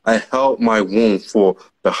him. I held my womb for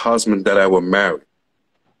the husband that I will marry.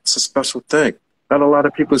 It's a special thing. Not a lot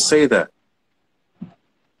of people say that.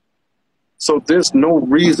 So there's no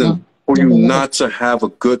reason for you not to have a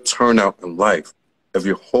good turnout in life if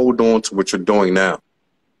you hold on to what you're doing now.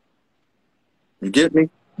 You get me?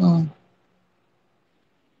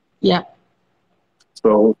 Yeah.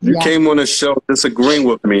 So you came on the show disagreeing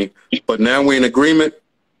with me, but now we're in agreement.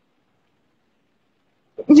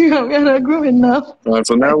 Yeah, we're in agreement now.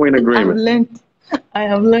 So now we're in agreement. I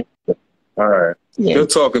have learned. All right. Yes. Good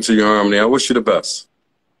talking to you, Harmony. I wish you the best.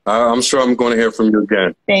 I'm sure I'm going to hear from you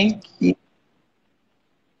again. Thank you.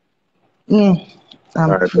 I'm All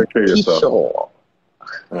right. Take care of yourself. sure. All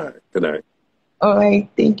right. Good night. All right.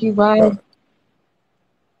 Thank you. Bye. Bye.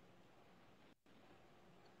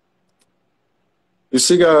 You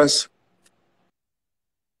see, guys,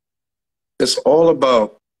 it's all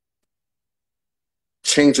about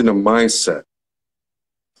changing the mindset.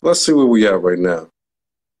 Let's see where we are right now.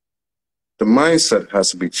 The mindset has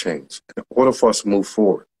to be changed in order for us to move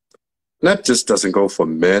forward. And that just doesn't go for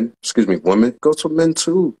women, it goes for men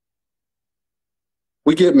too.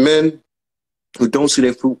 We get men who don't see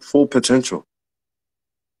their full potential.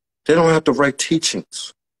 They don't have the right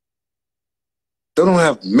teachings. They don't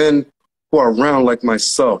have men who are around like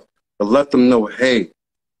myself to let them know, hey,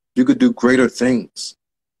 you could do greater things.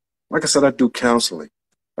 Like I said, I do counseling.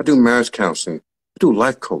 I do marriage counseling. I do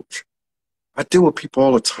life coach. I deal with people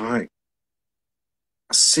all the time.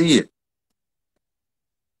 I see it.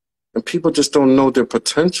 And people just don't know their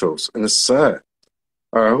potentials, and it's sad.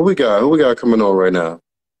 All right, who we got? Who we got coming on right now?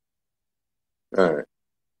 All right.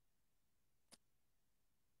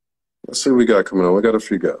 Let's see what we got coming on. We got a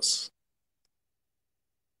few guests.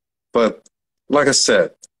 But like I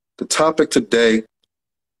said, the topic today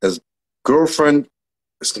is girlfriend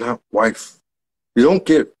is not wife. You don't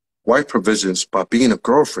get wife provisions by being a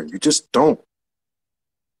girlfriend. You just don't.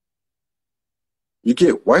 You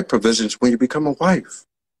get wife provisions when you become a wife.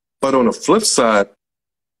 But on the flip side,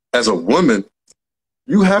 as a woman,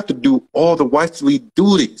 you have to do all the wifely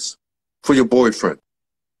duties for your boyfriend.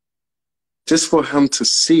 Just for him to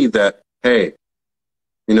see that, hey,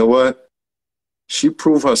 you know what? She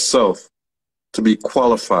proved herself to be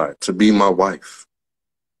qualified to be my wife.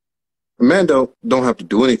 A man don't have to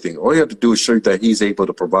do anything. All you have to do is show you that he's able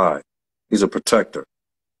to provide. He's a protector.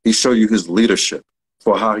 He show you his leadership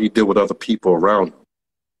for how he deal with other people around him.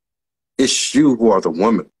 It's you who are the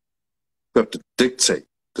woman. You have to dictate,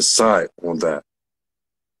 decide on that.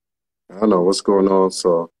 I don't know what's going on,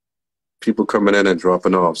 so people coming in and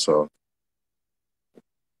dropping off, so.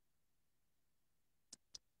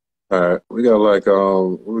 All right, we got like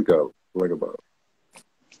what we got like about.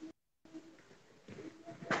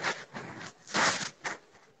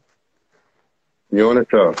 You on the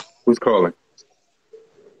show? Who's calling?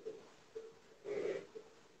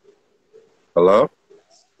 Hello?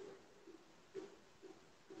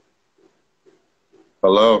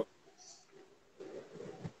 Hello?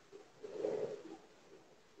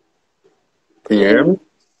 Can you hear me?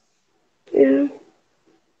 Hello? Yeah,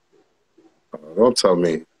 Don't tell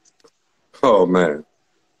me. Oh man,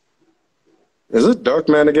 is it Dark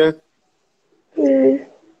Man again? yeah,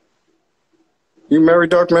 You married,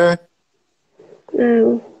 Dark Man?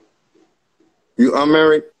 no, You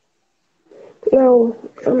unmarried? no,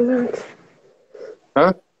 I'm not.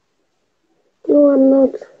 Huh? No, I'm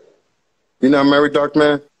not. You not married, Dark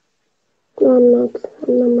Man? No, I'm not.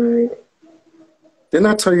 I'm not married. Didn't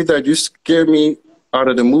I tell you that you scared me out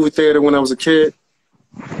of the movie theater when I was a kid?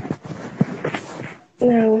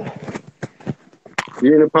 No, You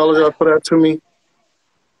didn't apologize for that to me?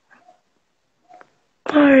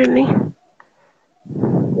 not really.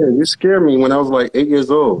 Yeah, you scared me when I was like 8 years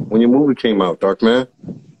old when your movie came out, Dark Man.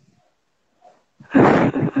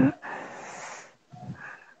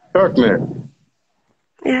 Dark Man.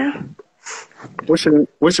 Yeah, What's your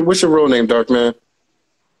real name, Dark Man?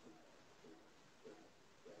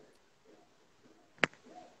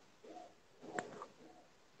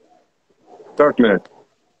 Dark Man.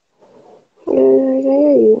 yeah, I can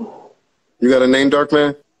hear you. You got a name, Dark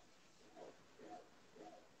Man?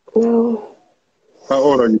 No, How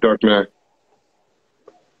old are you, Dark Man?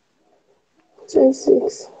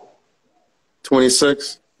 26.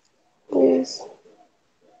 26. Yes.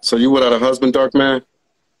 So you without a husband, Dark Man?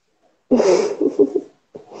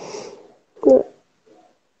 No,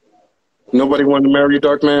 Nobody wanted to marry you,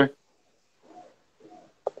 Dark Man?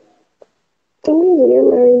 I'm going to get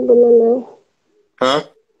married, but not now. Huh?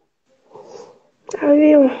 I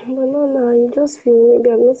will, but not now. You just feel maybe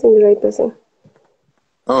I'm not seeing the right person.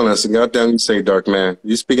 Oh, that's a goddamn you say, Dark Man.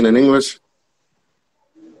 You speaking in English?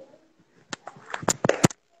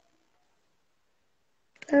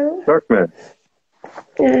 Hello? Dark Man.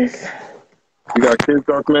 Yes. You got kids,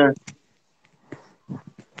 Dark Man?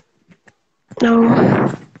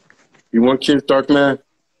 No, You want kids, Dark Man?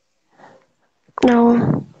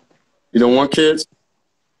 no. You don't want kids?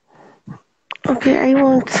 Okay, I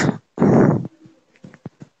won't.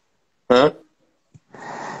 Huh?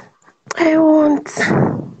 I won't.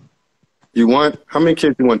 You want? How many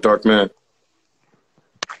kids you want, Dark Man?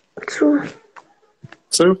 True.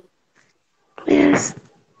 Two? Yes.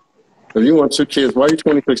 If you want two kids, why are you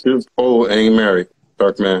 26 years old and ain't married,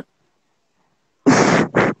 Dark Man?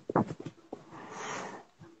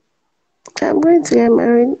 I'm going to get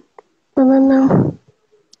married, but not now.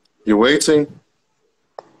 You're waiting?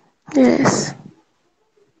 Yes.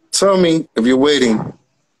 Tell me, if you're waiting,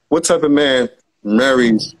 what type of man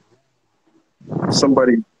marries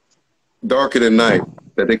somebody darker than night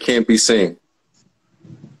that they can't be seen?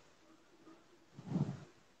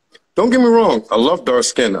 Don't get me wrong. I love dark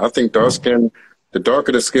skin. I think dark skin, the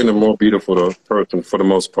darker the skin, the more beautiful the person for the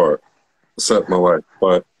most part, except my wife.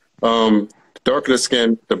 But the darker the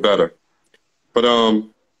skin, the better. But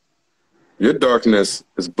your darkness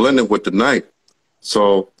is blended with the night.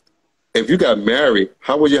 So if you got married,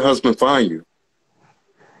 how will your husband find you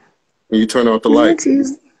when you turn off the He's light? going to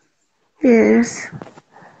use. Yes.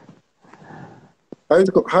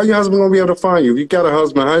 How your husband gonna be able to find you? If you got a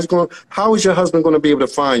husband, how is your husband gonna be able to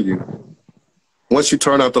find you once you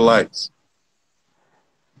turn out the lights?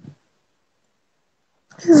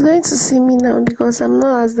 He's going to see me now because I'm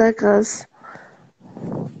not as dark as.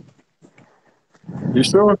 You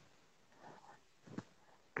sure?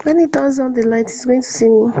 When he turns on the light, he's going to see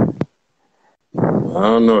me. I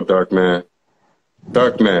don't know, Dark Man.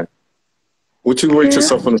 Dark Man, would you rate Yeah.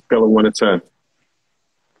 yourself on a scale of 1 to 10?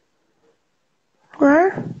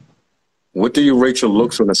 What? What do you rate your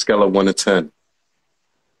looks on a scale of 1 to 10?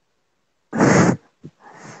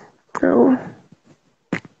 No.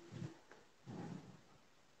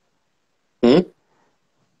 Hmm?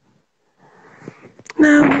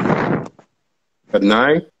 No. A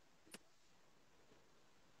 9?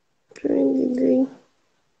 During the day.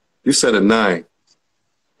 You said a 9.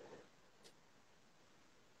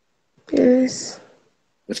 Yes.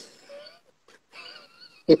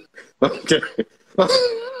 Okay.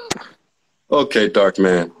 Okay, Dark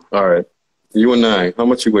Man. All right. You a 9. How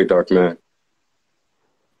much you weigh, Dark Man?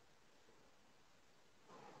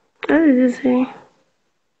 What did you say?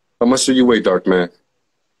 How much do you weigh, Dark Man?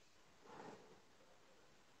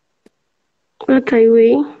 What I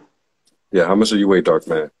weigh? Yeah, how much do you weigh, Dark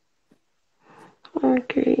Man?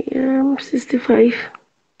 Okay, 65.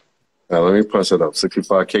 Now, let me punch it up.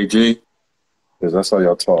 65 kg? Because that's how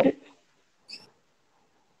y'all talk.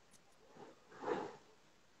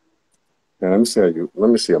 Now, let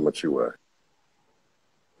me see how much you weigh.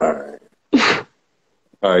 All right.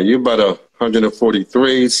 All right, you're about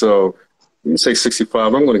 143, so you say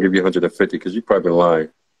 65. I'm going to give you 150 because you've probably been lying.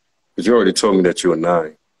 Because you already told me that you're a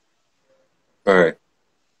 9. All right.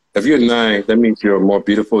 If you're a 9, that means you're more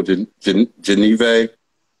beautiful than Geneve,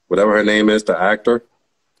 whatever her name is, the actor.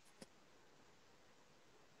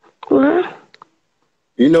 What?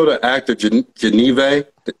 You know the actor Geneve,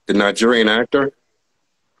 the Nigerian actor?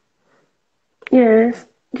 Yes.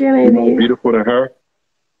 You're more Genevieve. beautiful than her?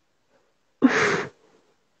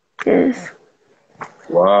 Yes.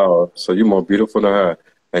 Wow. So you're more beautiful than her.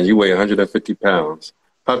 And you weigh 150 pounds.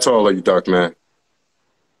 How tall are you, dark man?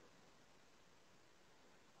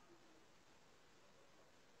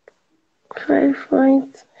 5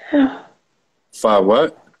 points. Yeah. 5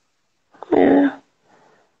 what? Yeah.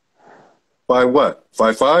 5 what?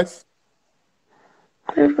 5'5"?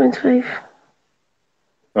 5.5.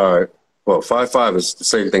 All right. Well, 5'5" is the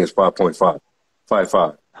same thing as 5.5.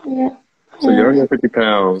 5'5". Yeah. So you're Yes. 150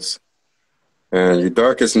 pounds and you're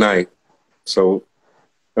dark as night. So,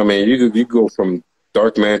 I mean, you go from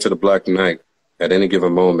dark man to the black knight at any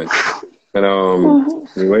given moment. And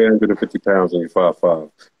Mm-hmm. you weigh 150 pounds and you're 5'5".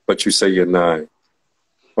 But you say you're 9.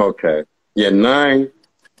 Okay. You're 9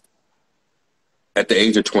 at the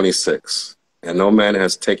age of 26. And no man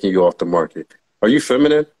has taken you off the market. Are you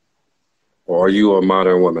feminine or are you a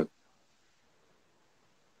modern woman?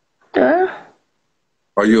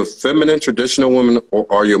 Are you a feminine, traditional woman, or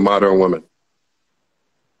are you a modern woman?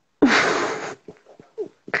 I'm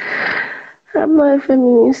not a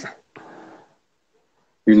feminist.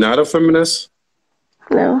 You're not a feminist?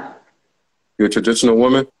 No. You're a traditional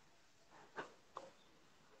woman?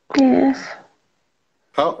 Yes.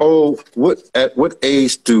 How old, at what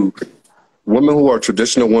age do women who are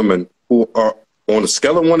traditional women, who are on a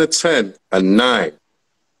scale of 1 to 10, a 9,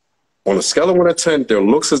 on a scale of 1 to 10, their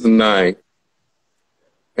looks is a 9,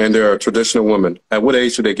 and they're a traditional woman, at what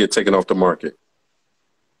age do they get taken off the market?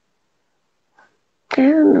 I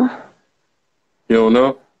don't know. You don't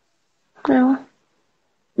know? No.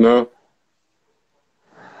 No?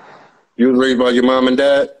 You was raised by your mom and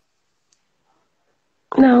dad?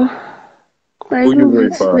 No. I Who you go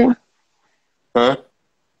raised visit by? them. Huh?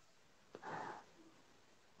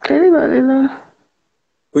 I live alone.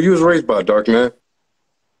 Who you was raised by, dark man?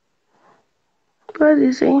 What do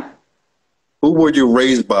you say? Who were you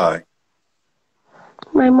raised by?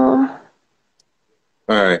 My mom.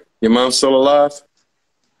 All right. Your mom's still alive?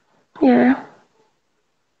 Yeah.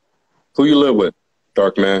 Who you live with,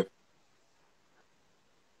 dark man?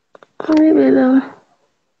 I live alone.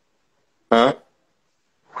 Huh?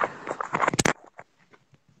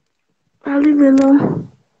 I live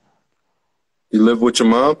alone. You live with your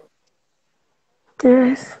mom?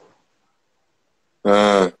 Yes.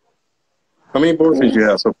 How many boyfriends you Yes.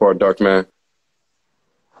 have so far, dark man?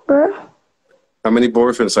 What? How many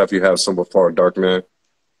boyfriends have you had so far, dark man?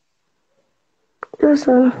 Just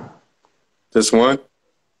one. Just one?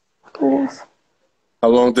 Yes. How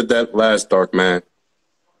long did that last, dark man?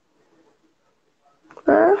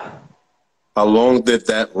 What? How long did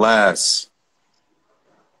that last?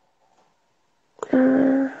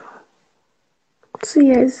 Uh, 2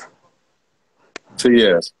 years. 2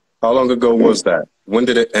 years. How long ago was Yes. that? When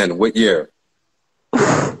did it end? What year?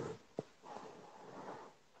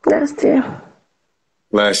 Last year.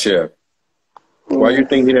 Last year. Why do you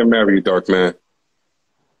think Yes. he didn't marry you, dark man?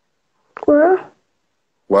 What?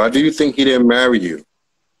 Why do you think he didn't marry you?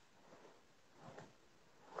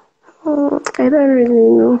 I don't really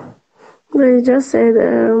know. But he just said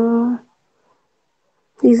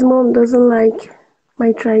his mom doesn't like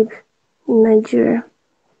my tribe in Nigeria.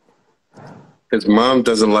 His mom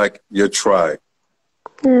doesn't like your tribe.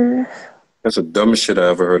 Yes. That's the dumbest shit I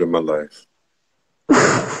ever heard in my life.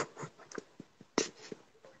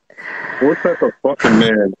 What type of fucking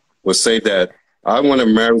man would say that I want to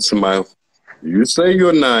marry somebody? You say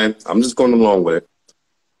you're a 9. I'm just going along with it.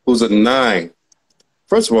 Who's a 9?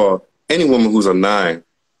 First of all, any woman who's a 9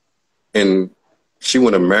 and she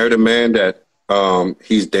want to marry the man that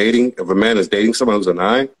he's dating, if a man is dating someone who's a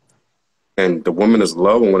 9 and the woman is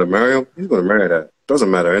low and want to marry him, he's going to marry that.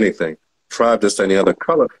 Doesn't matter anything. Tribe, this, any other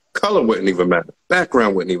color. Color wouldn't even matter.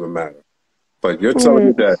 Background wouldn't even matter. But you're telling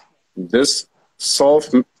me that Yes. this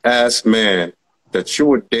soft ass man that you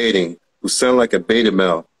were dating, who sounded like a beta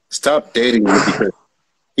male, stopped dating you because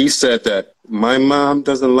he said that my mom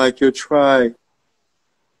doesn't like your tribe.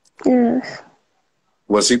 Yes.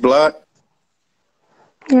 Was he black?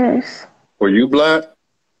 Yes. Were you black?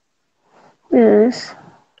 Yes.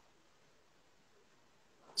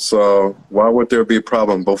 So why would there be a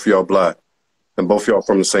problem? Both of y'all black and both of y'all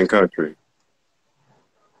from the same country.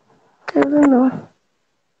 I don't know.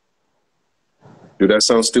 Do that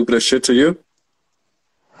sound stupid as shit to you?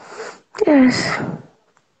 Yes.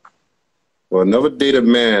 Well, never date a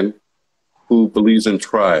man who believes in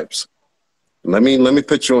tribes. Let me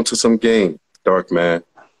put you onto some game, dark man.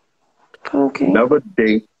 Okay. Never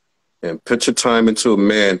date and put your time into a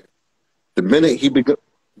man. The minute he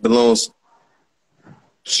belongs,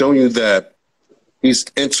 showing you that he's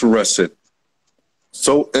interested,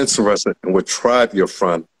 so interested in what tribe you're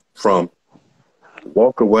from,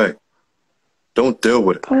 walk away. Don't deal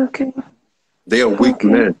with it. Okay. They are weak Okay.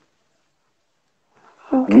 men.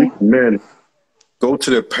 Okay. Weak men go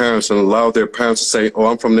to their parents and allow their parents to say, oh,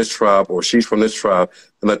 I'm from this tribe or she's from this tribe,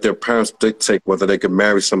 and let their parents dictate whether they can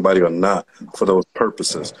marry somebody or not for those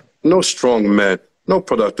purposes. No strong men, no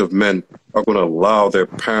productive men are going to allow their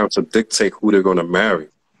parents to dictate who they're going to marry.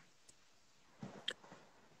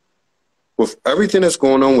 With everything that's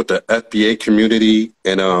going on with the FBA community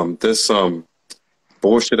and this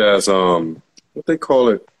bullshit as what they call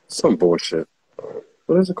it, some bullshit.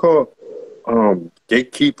 What is it called?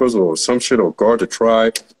 Gatekeepers or some shit, or guard the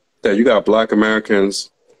tribe, that you got black Americans,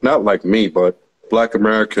 not like me, but black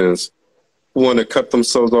Americans who want to cut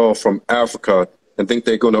themselves off from Africa and think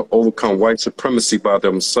they're going to overcome white supremacy by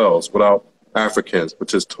themselves without Africans,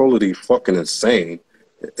 which is totally fucking insane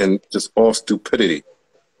and just all stupidity.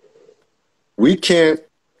 We can't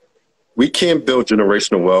build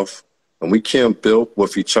generational wealth, and we can't build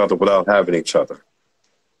with each other without having each other.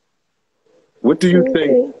 What do you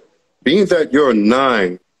think? Being that you're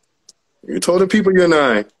 9, you told the people you're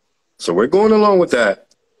 9, so we're going along with that.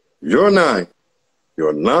 You're 9.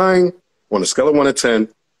 You're 9 on a scale of 1 to 10,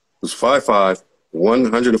 who's 5'5",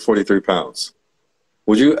 143 pounds.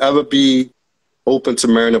 Would you ever be open to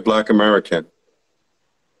marrying a black American?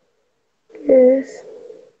 Yes.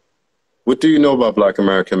 What do you know about black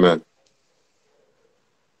American men?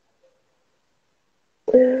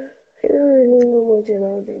 I don't really know much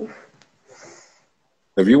about them.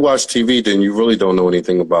 If you watch TV, then you really don't know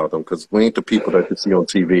anything about them, because we ain't the people that you see on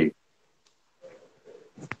TV.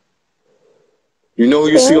 You know who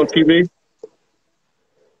you see on TV?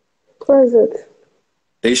 What is it?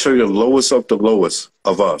 They show you the lowest of the lowest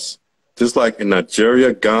of us. Just like in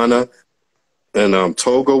Nigeria, Ghana, and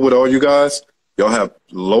Togo with all you guys, y'all have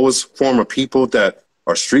lowest form of people that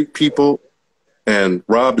are street people and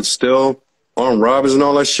rob and steal, armed robbers and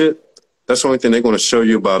all that shit. That's the only thing they're going to show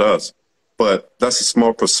you about us. But that's a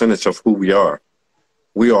small percentage of who we are.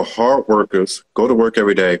 We are hard workers, go to work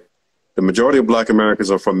every day. The majority of black Americans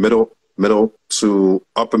are from middle to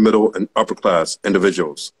upper middle and upper class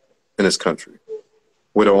individuals in this country.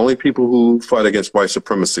 We're the only people who fight against white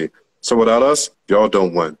supremacy. So without us, y'all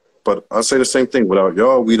don't win. But I say the same thing. Without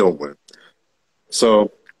y'all, we don't win.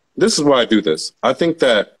 So this is why I do this. I think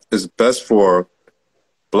that it's best for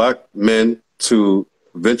black men to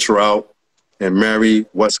venture out and marry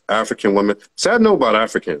West African women. Sad note about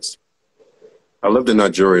Africans. I lived in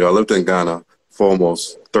Nigeria. I lived in Ghana for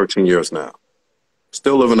almost 13 years now.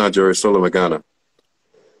 Still live in Nigeria, still live in Ghana.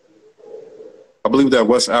 I believe that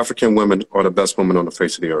West African women are the best women on the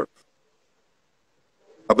face of the earth.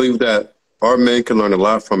 I believe that our men can learn a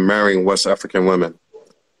lot from marrying West African women,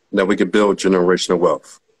 and that we can build generational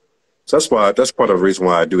wealth. So that's part of the reason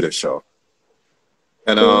why I do this show.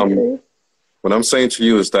 And what I'm saying to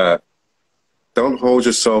you is that don't hold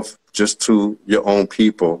yourself just to your own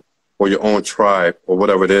people or your own tribe or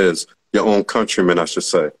whatever it is, your own countrymen, I should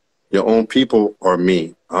say. Your own people are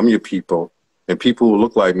me. I'm your people. And people who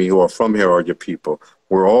look like me who are from here are your people.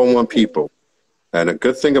 We're all one people. And a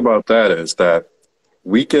good thing about that is that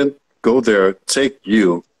we can go there, take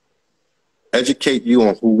you, educate you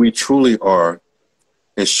on who we truly are,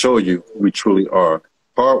 and show you who we truly are.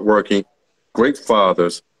 Hardworking, great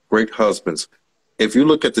fathers, great husbands. If you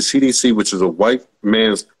look at the CDC, which is a white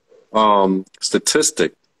man's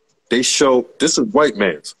statistic, they show, this is white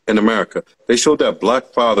man's in America, they show that black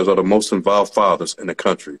fathers are the most involved fathers in the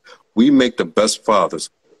country. We make the best fathers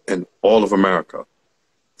in all of America.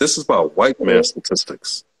 This is about white man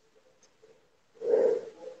statistics.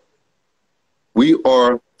 We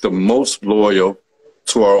are the most loyal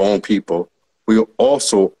to our own people. We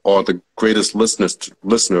also are the greatest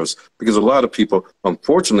listeners because a lot of people,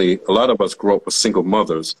 unfortunately, a lot of us grew up with single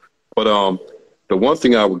mothers. But the one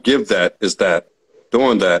thing I would give that is that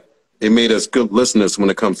doing that, it made us good listeners when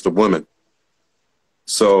it comes to women.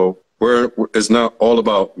 So it's not all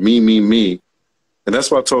about me. And that's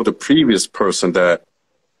why I told the previous person that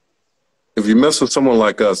if you mess with someone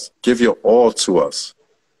like us, give your all to us.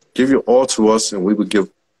 Give your all to us, and we would give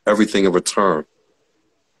everything in return.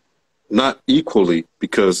 Not equally,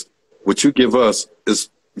 because what you give us is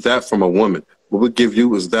that from a woman. What we give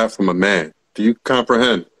you is that from a man. Do you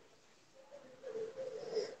comprehend?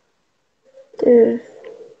 Yes.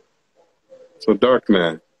 So, dark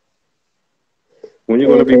man, when you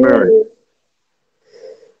going to Yes, I be hear married? you.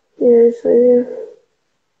 Yes, I hear.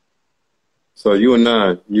 So, you and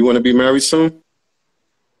I, you want to be married soon?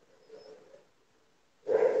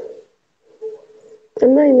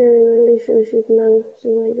 I'm not in a relationship now,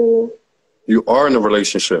 so I don't know. You are in a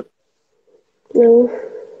relationship. No.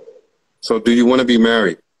 So, do you want to be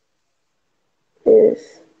married?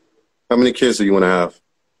 Yes. How many kids do you want to have?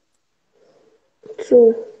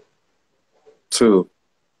 2. 2.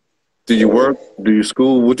 Do you work? Yes. Do you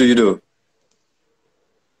school? What do you do?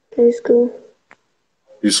 High school.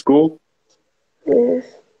 You school? Yes.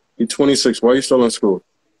 You're 26. Why are you still in school?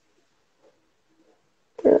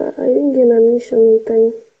 I didn't get admission in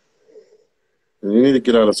time. You need to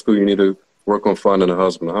get out of school. You need to work on finding a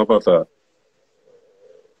husband. How about that?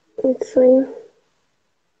 It's fine.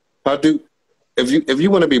 How do if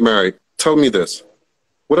you want to be married, tell me this.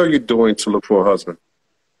 What are you doing to look for a husband?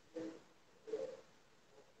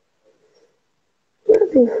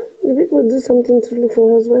 Nothing. The people do something to look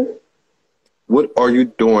for a husband. What are you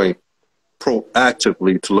doing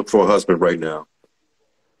proactively to look for a husband right now?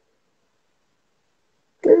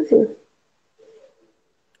 Nothing.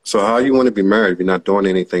 So how you want to be married if you're not doing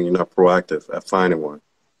anything, you're not proactive at finding one?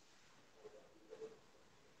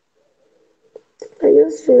 I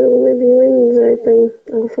just feel maybe when it's the right time,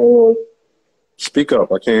 I'll find one. Speak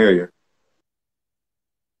up. I can't hear you.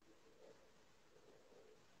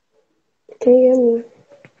 Can you hear me?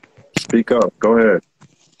 Speak up. Go ahead.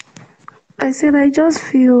 I said I just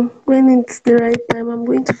feel when it's the right time, I'm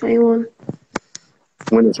going to find one.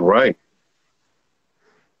 When it's right.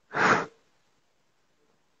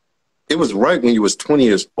 It was right when you was 20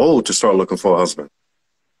 years old to start looking for a husband.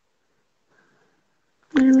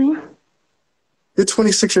 Really? You're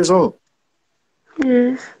 26 years old.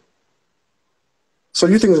 Yes. So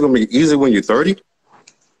you think it's going to be easy when you're 30?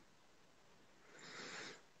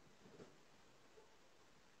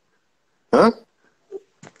 Huh?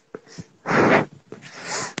 I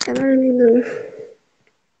don't really know.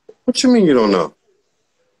 What you mean you don't know?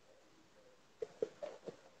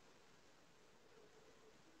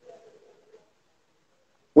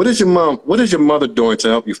 What is your mother doing to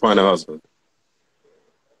help you find a husband?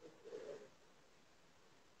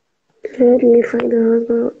 Help me find a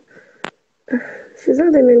husband. She's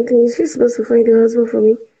not doing anything. She's supposed to find a husband for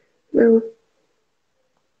me. No.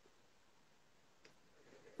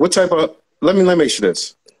 What type of, let me make sure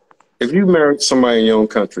this. If you married somebody in your own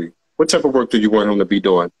country, what type of work do you want him to be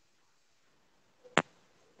doing?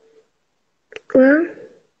 Well,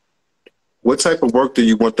 What type of work do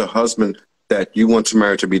you want the husband that you want to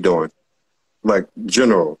marry to be doing? Like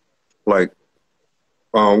general, like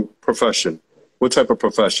profession. What type of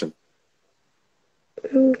profession?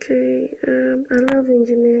 okay. I love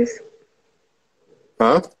engineers.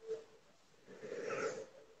 Huh?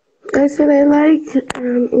 I said I like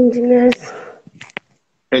engineers.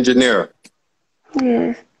 Engineer.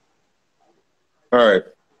 Yes. All right.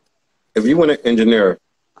 If you want an engineer,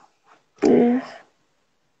 Yes.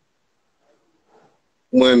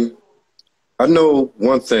 when I know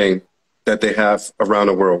one thing that they have around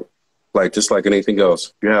the world, like just like anything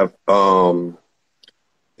else, you have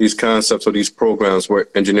these concepts or these programs where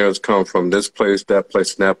engineers come from this place, and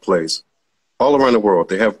that place, all around the world.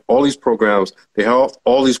 They have all these programs. They have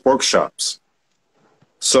all these workshops.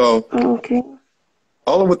 So Okay.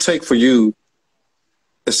 all it would take for you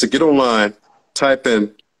is to get online, type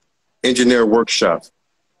in engineer workshop,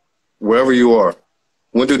 wherever you are.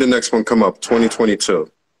 When do the next one come up?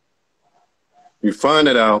 2022. You find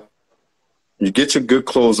it out. You get your good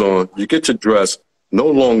clothes on. You get your dress. No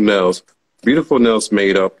long nails. Beautiful nails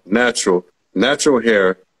made up. Natural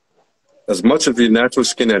hair. As much of your natural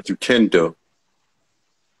skin as you can do.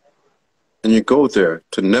 And you go there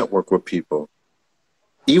to network with people.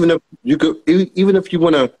 Even if you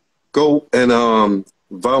want to go and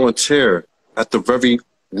volunteer at the very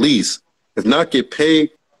least, if not get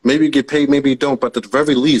paid, maybe you get paid, maybe you don't, but at the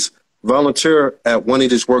very least, volunteer at one of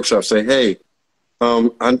these workshops. Say, hey,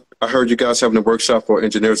 I heard you guys having a workshop for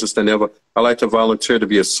engineers this and ever. I like to volunteer to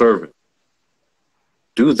be a servant.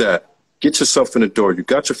 Do that. Get yourself in the door. You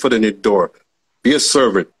got your foot in the door. Be a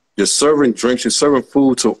servant. You're serving drinks. You're serving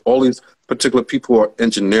food to all these particular people who are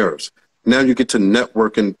engineers. Now you get to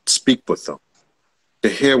network and speak with them. To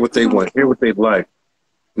hear what they want, hear what they like.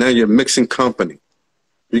 Now you're mixing company.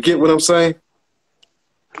 You get what I'm saying?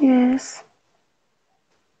 Yes.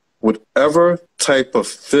 whatever type of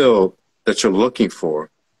field that you're looking for,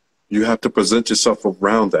 you have to present yourself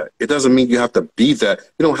around that. It doesn't mean you have to be that.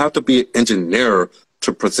 You don't have to be an engineer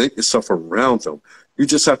to present yourself around them. You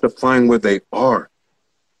just have to find where they are.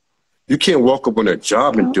 You can't walk up on their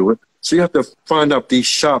job and do it. So you have to find out these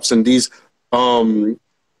shops and these, what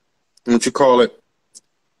you call it,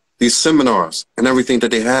 these seminars and everything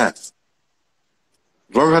that they have.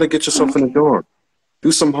 Learn how to get yourself in the door.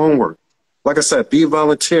 Do some homework. Like I said, be a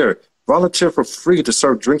volunteer. Volunteer for free to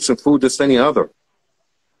serve drinks and food just any other.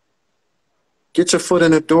 Get your foot in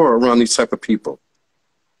the door around these type of people.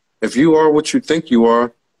 If you are what you think you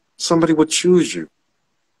are, somebody will choose you.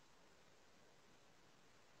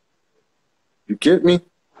 You get me?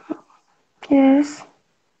 Yes.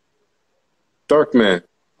 Dark man,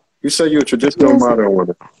 you say you're a traditional modern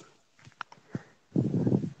woman.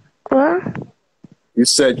 What? You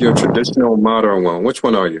said you're a traditional modern one. Which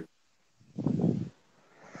one are you?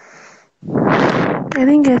 I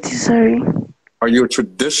didn't get you, sorry. Are you a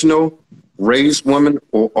traditional raised woman,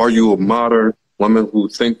 or are you a modern woman who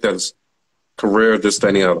think that's career, this, that,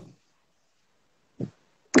 and the other?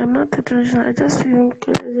 I'm not a traditional. I just feel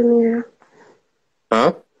engineer.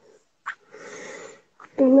 Huh?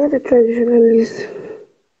 I'm not a traditionalist.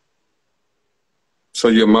 So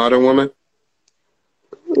you're a modern woman?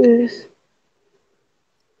 Yes.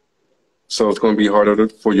 So it's going to be harder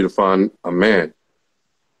for you to find a man.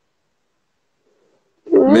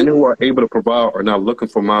 What? Men who are able to provide are not looking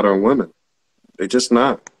for modern women. They're just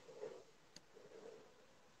not.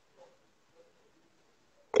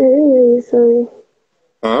 I didn't hear you, sorry.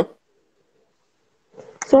 Huh?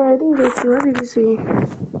 Sorry, I didn't get you. What did you say?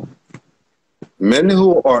 Men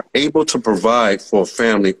who are able to provide for a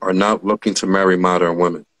family are not looking to marry modern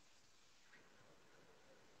women.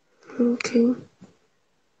 Okay.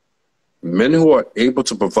 Men who are able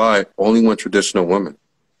to provide only want traditional women.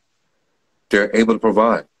 They're able to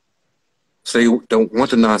provide. So they don't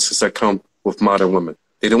want the nonsense that come with modern women.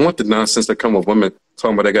 They don't want the nonsense that come with women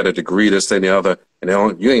talking about they got a degree, this, that, and the other, and they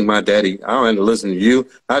don't, you ain't my daddy. I don't have to listen to you.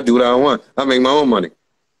 I do what I want. I make my own money.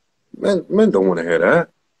 Men don't want to hear that.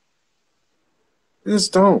 They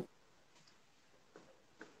just don't.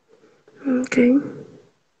 Okay.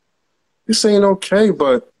 You're saying okay,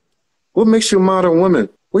 but what makes you a modern woman?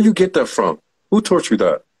 Where you get that from? Who taught you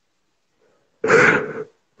that?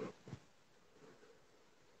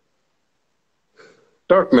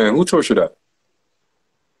 Dark man, who taught you that?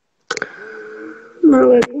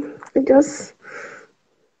 Nobody. I just...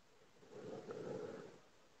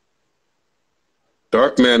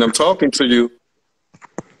 Dark man, I'm talking to you.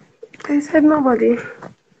 I said nobody.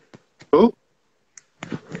 Who?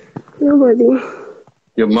 Nobody.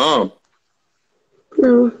 Your mom.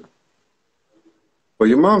 No. Well,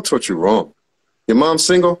 your mom taught you wrong. Your mom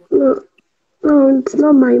single? No. No, it's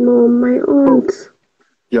not my mom. My aunt.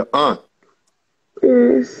 Your aunt.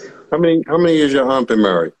 Yes. How many years your aunt been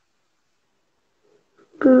married?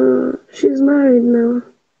 She's married now.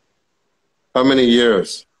 How many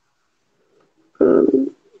years?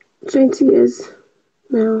 20 years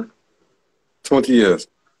now. 20 years.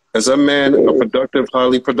 Is that man a productive,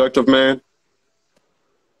 highly productive man?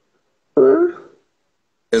 What?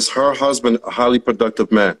 Is her husband a highly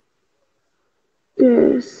productive man?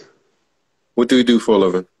 Yes. What do he do for a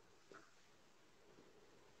living?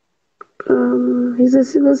 He's a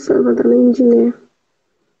civil servant, an engineer.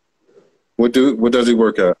 What does he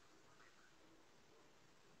work at?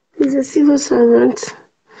 He's a civil servant.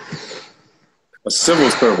 A civil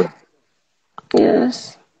servant.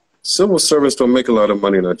 Yes. Civil servants don't make a lot of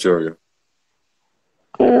money in Nigeria.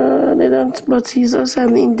 They don't, but he's also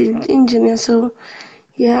an engineer, so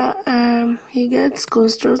yeah, he gets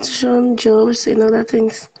construction jobs and other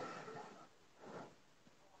things.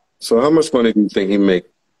 So how much money do you think he make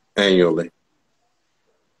annually?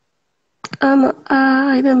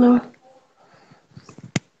 I don't know.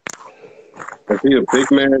 Is he a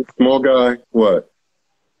big man, small guy? What?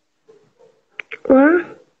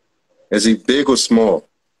 What? Is he big or small?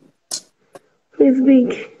 He's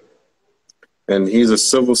big. And he's a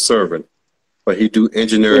civil servant, but he do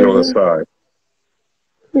engineering on the side.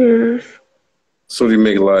 Yes. So he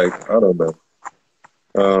make like, I don't know.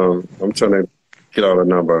 I'm trying to get out a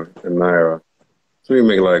number in Naira. So he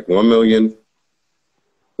make like 1 million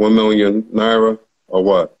Naira or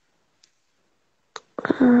what?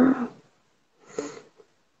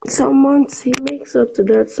 Some months he makes up to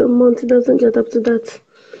that, some months he doesn't get up to that,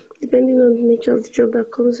 depending on the nature of the job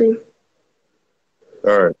that comes in.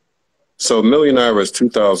 All right. So a million Naira is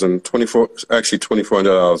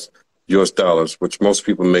 $2,400 US dollars, which most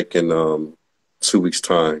people make in 2 weeks'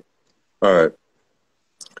 time. All right.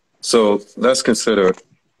 So let's consider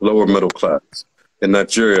lower middle class. In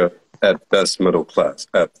Nigeria, at best middle class.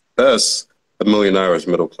 At best, a millionaire is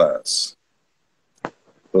middle class.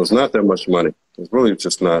 So it's not that much money. It's really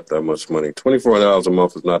just not that much money. $2,400 a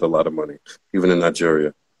month is not a lot of money, even in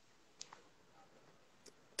Nigeria.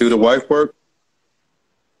 Do the wife work?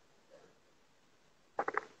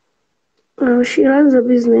 She runs a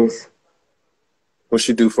business. What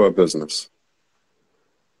she do for her business?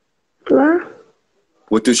 What?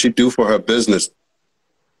 What does she do for her business?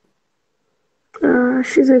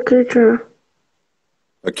 She's a caterer.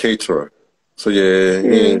 A caterer. So yeah,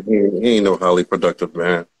 he ain't no highly productive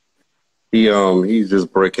man. He's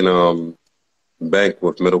just breaking bank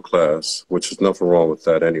with middle class, which is nothing wrong with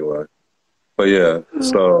that anyway. But yeah,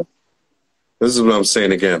 so this is what I'm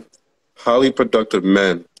saying again. Highly productive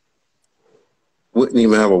men wouldn't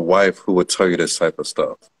even have a wife who would tell you this type of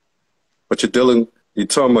stuff. But you're talking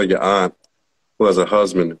about your aunt who has a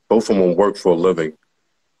husband, both of them work for a living.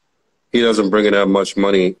 He doesn't bring in that much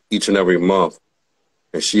money each and every month,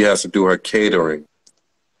 and she has to do her catering.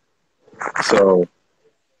 So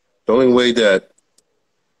the only way that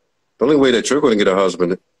you're going to get a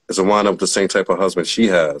husband is to wind up with the same type of husband she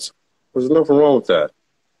has. There's nothing wrong with that.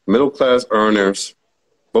 Middle class earners,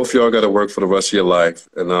 both of y'all got to work for the rest of your life,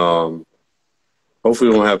 and hopefully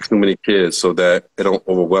you don't have too many kids so that it don't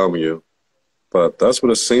overwhelm you. But that's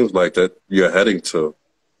what it seems like that you're heading to,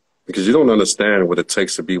 because you don't understand what it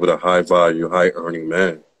takes to be with a high value, high earning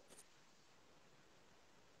man.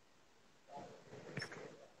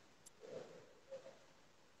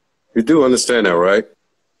 You do understand that, right?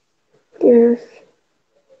 Yes.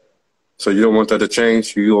 So you don't want that to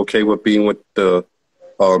change? You okay with being with the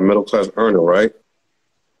middle class earner, right?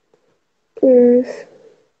 Yes.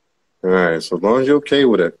 All right. So as long as you're okay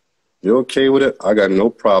with it, I got no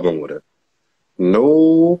problem with it.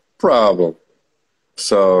 No problem.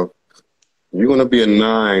 So you're going to be a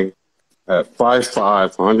 9 at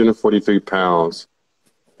 5'5", 143 pounds,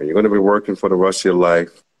 and you're going to be working for the rest of your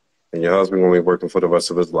life, and your husband going to be working for the rest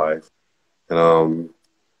of his life. And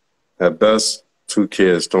at best, 2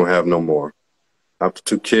 kids, don't have no more. After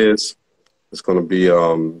 2 kids, it's going to be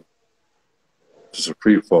just a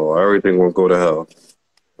free fall. Everything will go to hell.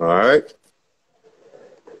 All right?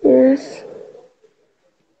 Yes.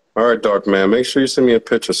 All right, Dark Man. Make sure you send me a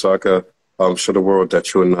picture so I can show the world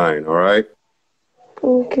that you're a 9, all right?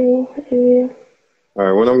 Okay, I will. All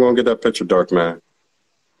right, when I'm going to get that picture, Dark Man?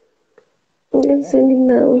 I'm going to send it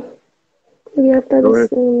now. Maybe after Go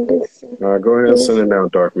this ahead. All right, go ahead and Yes. send it now,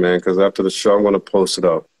 Dark Man, because after the show, I'm going to post it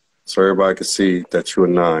up so everybody can see that you're a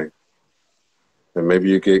 9. And maybe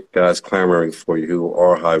you get guys clamoring for you who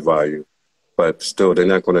are high value, but still, they're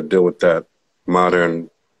not going to deal with that modern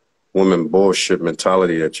woman bullshit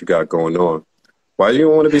mentality that you got going on. Why do you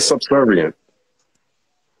want to be subservient?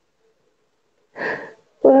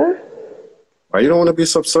 What? Why you don't want to be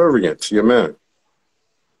subservient to your man?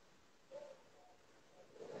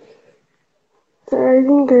 I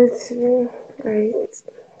didn't get you right.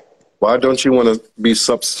 Why don't you want to be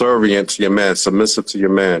subservient to your man, submissive to your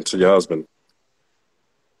man, to your husband?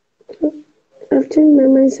 I've changed my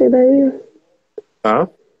mindset. I will. Huh?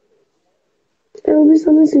 I will be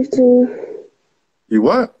submissive to you. You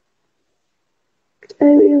what? I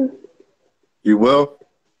will. You will?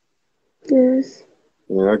 Yes.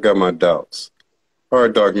 Yeah, I got my doubts. All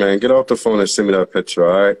right, Dark Man, get off the phone and send me that picture,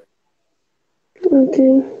 all right?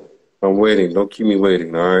 Okay. I'm waiting. Don't keep me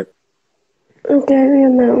waiting, all right? Okay, I will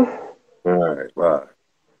now. All right, bye.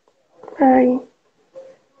 Bye.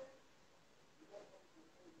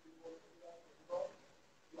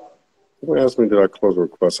 Someone asked me, did I close a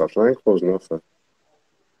request? I ain't closed nothing.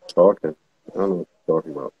 Talking. I don't know what you're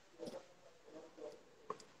talking about.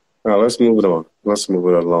 All right, let's move it on. Let's move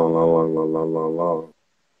it along.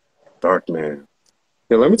 Dark Man.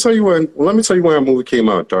 Yeah, let me tell you when a movie came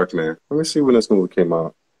out, Dark Man. Let me see when this movie came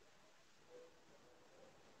out.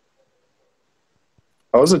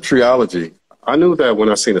 Oh, it was a trilogy. I knew that when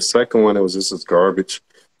I seen the second one, it was just as garbage.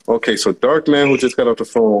 Okay, so Dark Man, who just got off the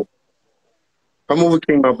phone, her movie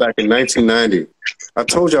came out back in 1990. I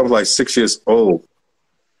told you I was like 6 years old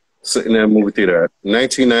sitting in that movie theater.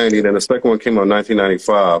 1990, then the second one came out in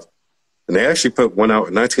 1995. And they actually put one out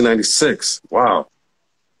in 1996. Wow.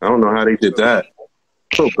 I don't know how they did that.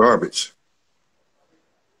 So garbage.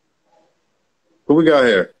 Who we got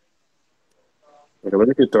here? Okay, let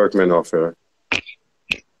me get Dark Man off here.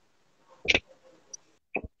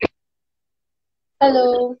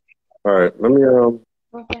 Hello. All right, let me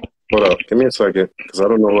Okay. hold up. Give me a second, because I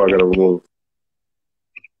don't know who I gotta remove.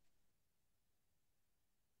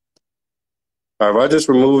 All right, if I just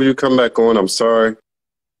remove you, come back on. I'm sorry.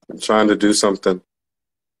 I'm trying to do something.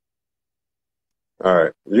 All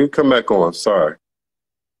right. You can come back on. Sorry.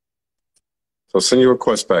 So send your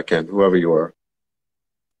request back in, whoever you are.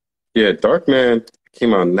 Yeah, Dark Man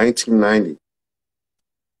came out in 1990.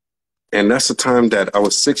 And that's the time that I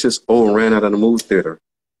was 6 years old and ran out of the movie theater.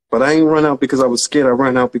 But I ain't run out because I was scared. I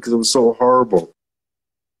ran out because it was so horrible.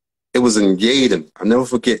 It was in Yaden. I'll never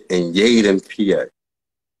forget, in Yaden, PA.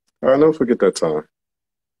 I'll never forget that time.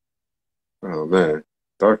 Oh, man.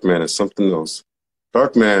 Dark Man is something else.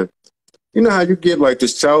 Dark Man, you know how you get like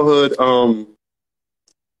this childhood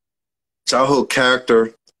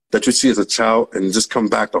character that you see as a child and just come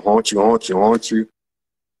back to haunt you.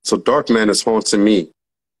 So Dark Man is haunting me.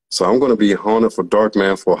 So I'm going to be haunted for Dark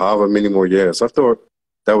Man for however many more years. I thought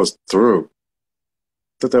that was through.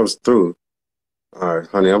 All right,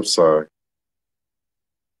 honey, I'm sorry.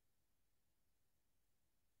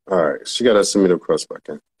 All right, she got to send me the request back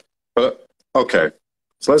in. But, okay,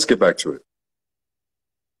 so let's get back to it.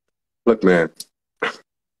 Look, man,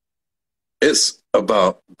 it's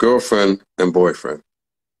about girlfriend and boyfriend,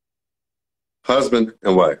 husband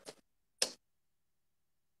and wife.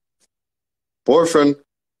 Boyfriend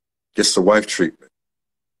gets the wife treatment.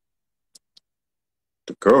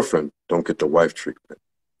 The girlfriend don't get the wife treatment.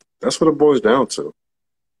 That's what it boils down to.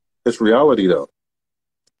 It's reality, though.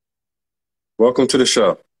 Welcome to the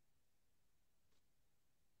show.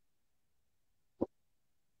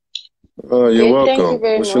 You're Okay, welcome. thank you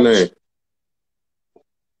very What's your much. name?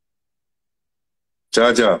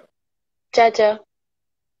 Jaja. Jaja.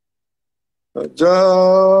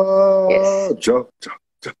 Yes.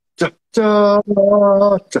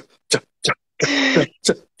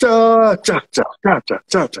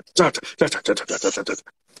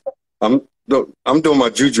 I'm doing my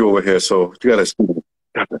juju over here, so you gotta.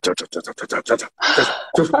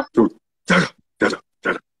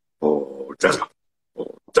 Oh,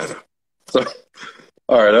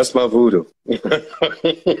 all right, that's my voodoo.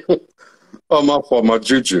 Oh, my fault, my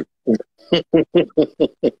juju.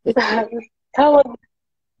 That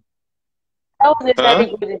was a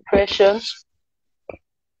very good impression.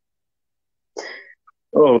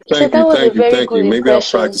 Oh, So thank that you, was a thank you, very thank you. good Maybe I'll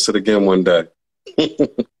impression. practice it again one day.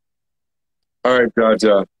 All right,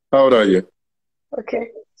 Jaja. How old are you?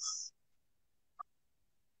 Okay.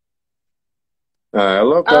 I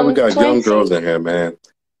love that we got 20. young girls in here, man.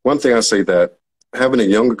 One thing I say that having the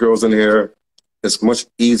younger girls in here is much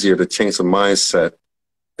easier to change the mindset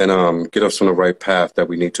and get us on the right path that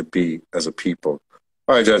we need to be as a people.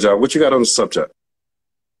 All right, Jaja, what you got on the subject?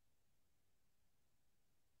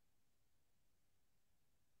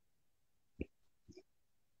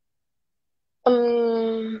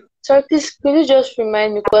 Sorry, please, could you just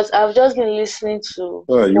remind me because I've just been listening to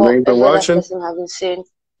You what ain't been every other watching? person have been saying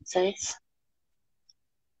since.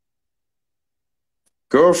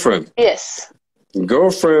 Girlfriend. Yes.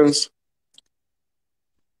 Girlfriends,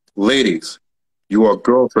 ladies, you are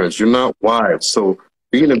girlfriends. You're not wives. So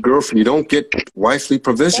being a girlfriend, you don't get wifely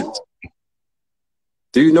provisions.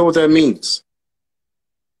 Do you know what that means?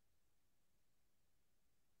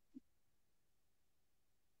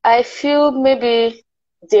 I feel maybe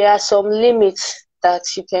there are some limits that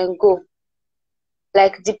you can go.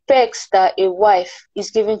 Like the perks that a wife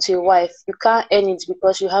is giving to a wife, you can't earn it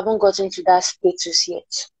because you haven't gotten to that status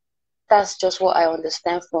yet. That's just what I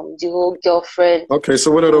understand from the whole girlfriend Okay,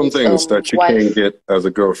 so what are those and things that you can't wife get as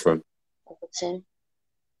a girlfriend? thing.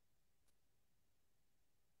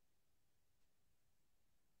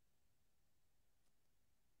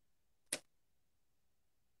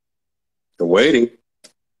 The waiting.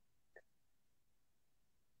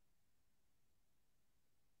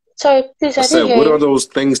 Sorry, please, I I said, didn't hear what are you. those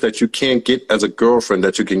things that you can't get as a girlfriend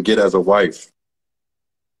that you can get as a wife?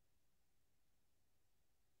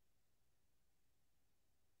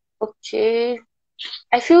 Okay.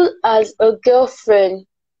 I feel as a girlfriend,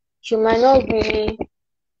 you might not really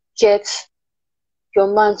get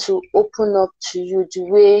your man to open up to you the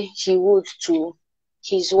way he would to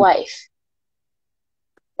his wife.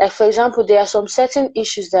 Like, for example, there are some certain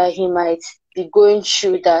issues that he might be going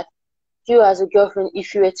through that you as a girlfriend,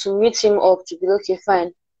 if you were to meet him up to be okay,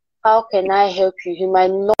 fine, how can I help you? He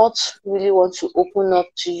might not really want to open up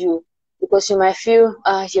to you because you might feel,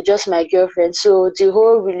 you're just my girlfriend. So the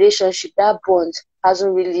whole relationship, that bond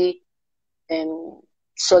hasn't really um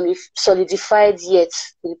solidified yet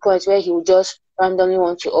to the point where he will just randomly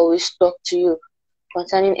want to always talk to you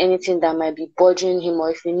concerning anything that might be bothering him,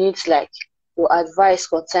 or if he needs like your advice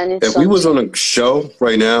concerning If we was something. on a show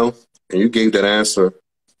right now and you gave that answer,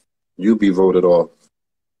 you'd be voted off.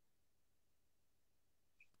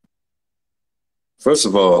 First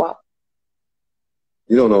of all, Wow.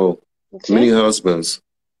 you don't know Okay. many husbands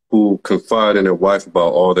who confide in their wife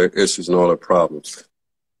about all their issues and all their problems.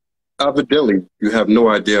 Evidently, you have no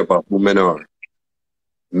idea about who men are.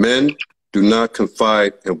 Men do not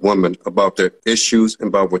confide in women about their issues and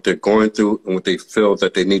about what they're going through and what they feel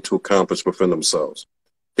that they need to accomplish within themselves.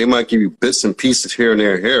 They might give you bits and pieces here and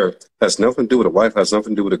there and here. Has nothing to do with a wife, has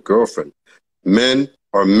nothing to do with a girlfriend. Men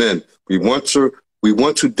are men. We want to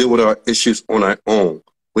deal with our issues on our own.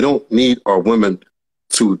 We don't need our women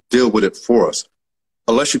to deal with it for us.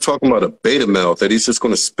 Unless you're talking about a beta male that he's just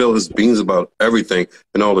going to spill his beans about everything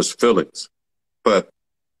and all his feelings. But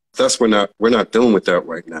we're not dealing with that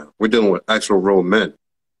right now. We're dealing with actual real men.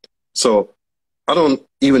 So I don't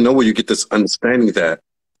even know where you get this understanding that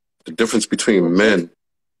the difference between men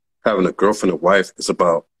having a girlfriend and wife is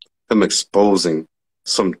about him exposing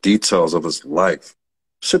some details of his life.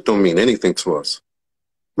 Shit don't mean anything to us.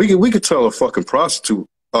 We could tell a fucking prostitute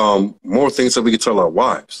more things than we could tell our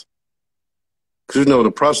wives. Because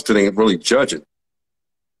the prostitute ain't really judging.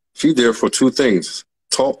 She's there for two things,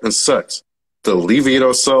 talk and sex. To alleviate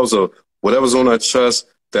ourselves of whatever's on our chest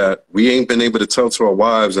that we ain't been able to tell to our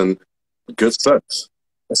wives, and good sex.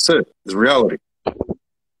 That's it. It's reality.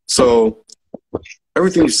 So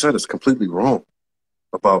everything you said is completely wrong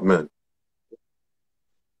about men.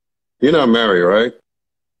 You're not married, right?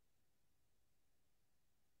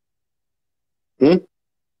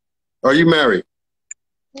 Are you married?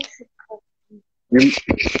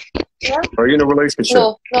 Yeah? Are you in a relationship?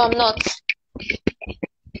 No, I'm not.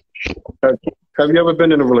 Have you ever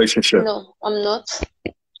been in a relationship? No, I'm not.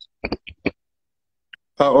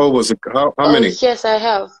 How old was it? How many? Yes, I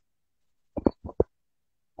have.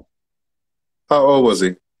 How old was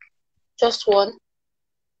he? Just one.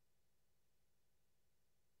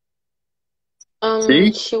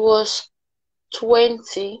 See? She was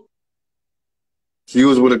 20. She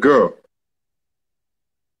was with a girl.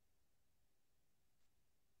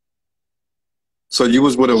 So you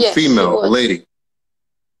was with a Yes, female, a lady.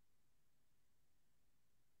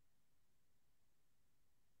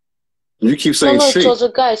 You keep saying No, she. it was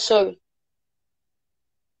a guy, sorry.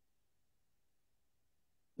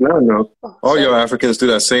 No. Oh, All sorry. y'all Africans do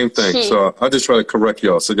that same thing. She. So I just try to correct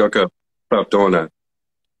y'all so y'all can stop doing that.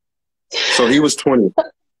 So he was 20.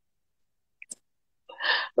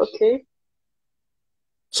 Okay.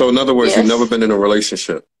 So in other words, Yes. you've never been in a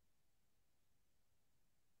relationship.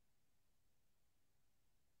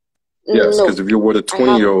 Yes, No, because if you're with a I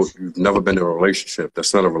 20-year-old, haven't. you've never been in a relationship.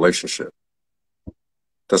 That's not a relationship.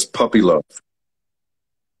 That's puppy love.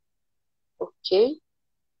 Okay.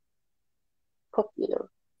 Popular.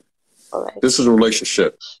 All right. This is a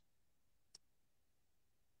relationship.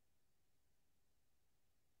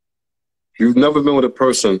 You've never been with a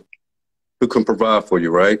person who can provide for you,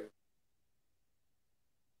 right?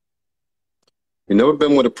 You've never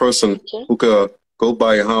been with a person who could go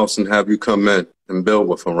buy a house and have you come in and build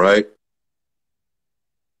with them, right?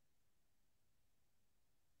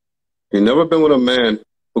 You've never been with a man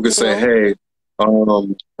who could say, hey,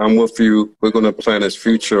 I'm with you. We're going to plan this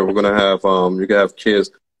future. We're going to have, you can have kids.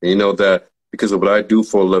 And you know that because of what I do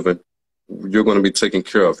for a living, you're going to be taken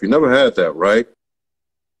care of. You never had that, right?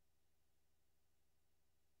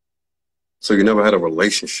 So you never had a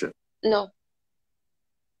relationship. No.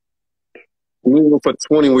 Being with a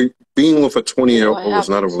 20-year-old No, is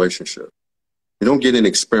not a relationship. You don't get any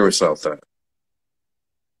experience out that.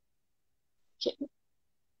 Okay.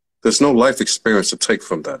 There's no life experience to take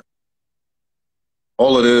from that.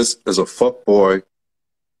 All it is a fuck boy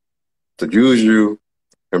to use you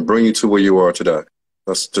and bring you to where you are today.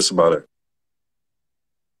 That's just about it.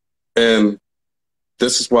 And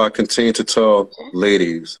this is why I continue to tell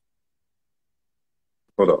ladies,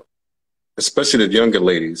 especially the younger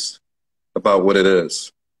ladies, about what it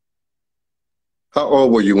is. How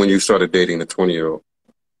old were you when you started dating a 20-year-old?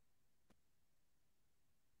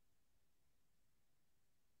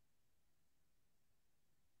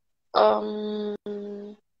 Um,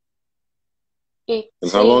 18.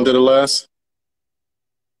 And how long did it last?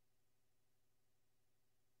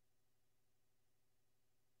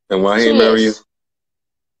 And why he didn't marry you?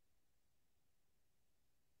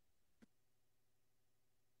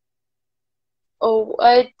 Oh,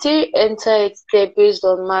 I did enter it there based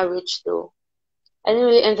on marriage, though. I didn't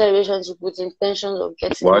really enter a relationship with intentions of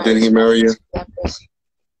getting Why married. didn't he marry you? That person.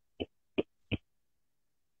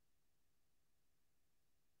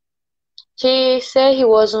 He said he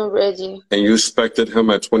wasn't ready. And you expected him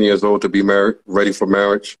at 20 years old to be married, ready for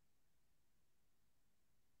marriage?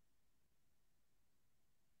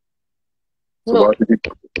 So No. why did you,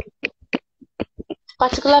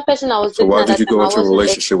 Particular person I was so dating why at did that you time, go I into a wasn't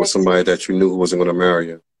relationship with somebody expecting. that you knew who wasn't going to marry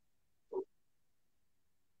you?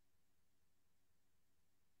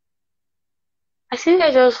 I think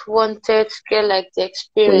I just wanted to get like the So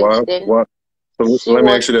experience, then so see let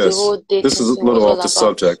me what ask you the this. whole This dating is a thing little was off all the about.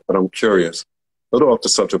 subject, but I'm curious. A little off the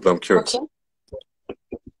subject, but I'm curious. Okay.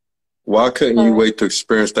 Why couldn't All you right. wait to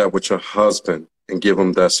experience that with your husband and give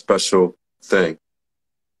him that special thing?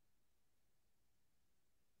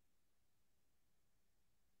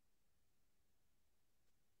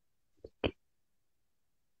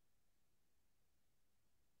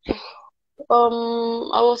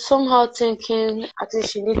 I was somehow thinking at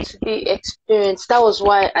least you need to be experienced. That was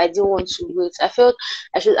why I didn't want to wait. I felt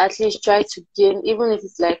I should at least try to gain, even if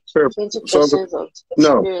it's like Sure. So, 20% of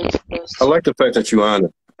no, experience I first. like the fact that you're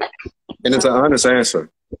honest. And it's an honest answer.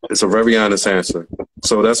 It's a very honest answer.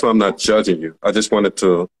 So that's why I'm not judging you. I just wanted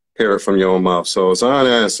to hear it from your own mouth. So it's an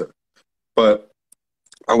honest answer. But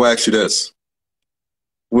I will ask you this.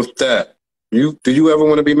 With that, do you ever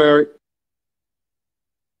want to be married?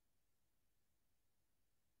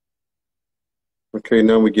 Okay,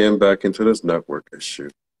 now we're getting back into this network issue.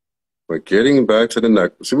 We're getting back to the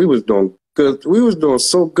network. See, we was doing good. We was doing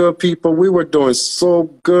so good, people. We were doing so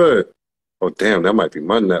good. Oh, damn, that might be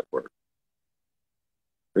my network.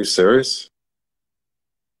 Are you serious? Is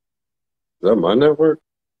that my network?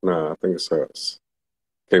 Nah, I think it's hers.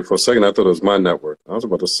 Okay, for a second, I thought it was my network. I was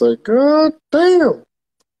about to say, God damn.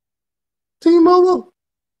 T-Mobile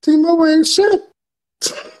ain't shit.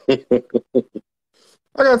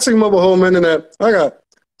 I got T-Mobile home internet. I got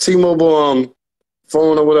T-Mobile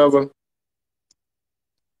phone or whatever.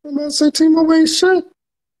 I'm about to say T-Mobile ain't shit.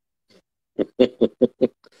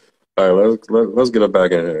 All right, let's get it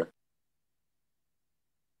back in here.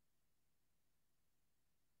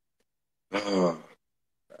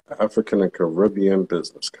 African and Caribbean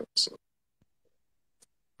Business Council.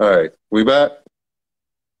 All right, we back?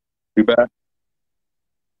 We back?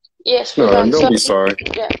 Yes, we No, can. don't So be sorry.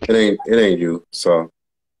 yeah. It ain't you. So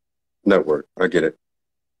network, I get it.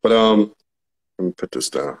 But let me put this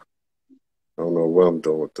down. I don't know what I'm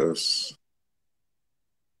doing with this.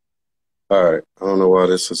 All right, I don't know why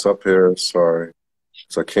this is up here. Sorry,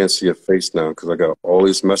 so I can't see your face now because I got all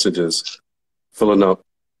these messages filling up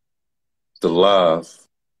the live.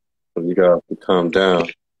 So you got to calm down.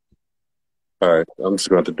 All right, I'm just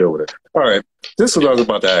going to have to deal with it. All right, this is what I was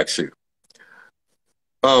about to ask you.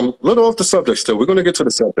 Little off the subject still. We're going to get to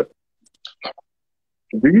the subject.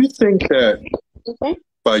 Do you think that Okay.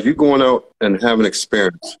 by you going out and having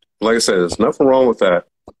experience, like I said, there's nothing wrong with that.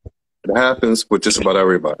 It happens with just about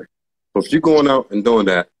everybody. But if you're going out and doing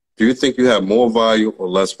that, do you think you have more value or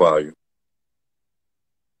less value?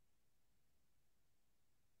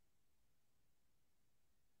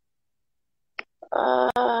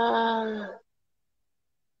 Um,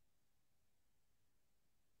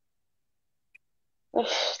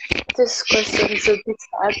 this question is a bit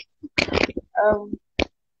hard. Um,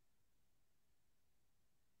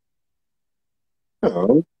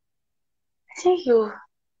 No, I think you.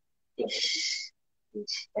 Ish,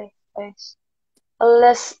 ish, ish, ish.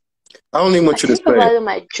 Unless I don't even I want you to think I say it. value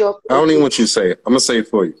my job I a don't even bit. want you to say it. I'm going to say it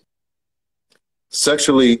for you.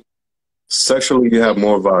 Sexually, you have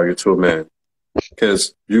more value to a man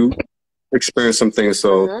because you experience some things.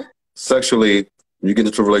 So Mm-hmm. sexually, you get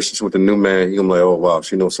into a relationship with a new man, you're like, oh, wow,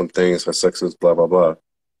 she knows some things. Her sex is blah, blah, blah.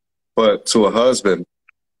 But to a husband,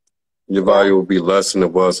 your Yeah, value will be less than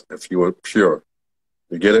it was if you were pure.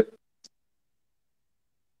 You get it?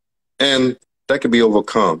 And that can be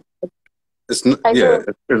overcome. I do.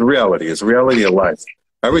 It's reality. It's reality of life.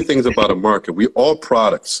 Everything's about a market. We all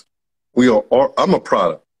products. I'm a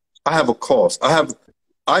product. I have a cost.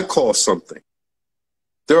 I cost something.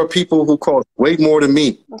 There are people who cost way more than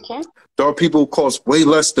me. Okay. There are people who cost way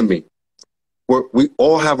less than me. We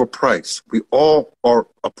all have a price. We all are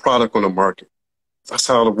a product on the market. That's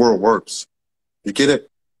how the world works. You get it?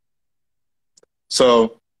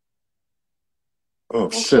 So, oh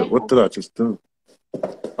shit, Okay. what did I just do?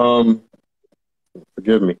 Um,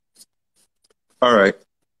 Forgive me. All right.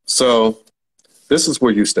 So this is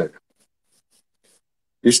where you stand.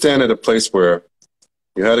 You stand at a place where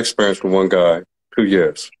you had experience with one guy, 2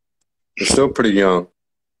 years. You're still pretty young.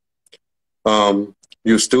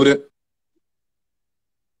 You a student?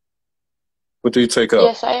 What do you take up?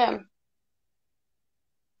 Yes, I am.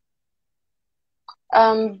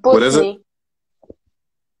 What is it? Botany,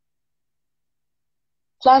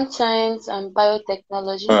 plant science, and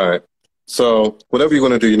biotechnology. All right. So whatever you're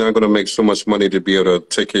going to do, you're not going to make so much money to be able to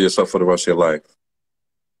take care of yourself for the rest of your life.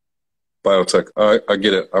 Biotech. I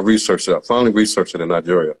get it. I researched it. I finally researched it in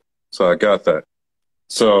Nigeria. So I got that.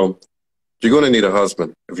 So you're going to need a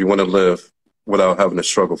husband if you want to live without having to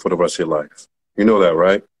struggle for the rest of your life. You know that,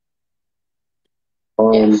 right?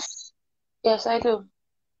 Yes. Yes, I do.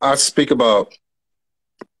 I speak about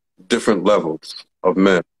different levels of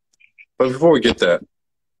men. But before we get that,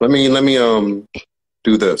 let me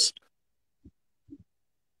do this.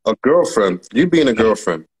 A girlfriend, you being a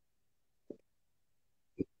girlfriend,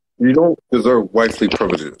 you don't deserve wifely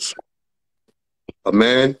privileges. A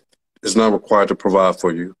man is not required to provide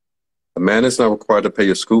for you. A man is not required to pay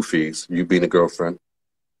your school fees, you being a girlfriend.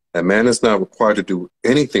 A man is not required to do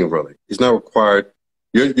anything really. He's not required.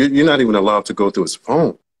 You're not even allowed to go through his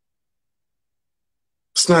phone.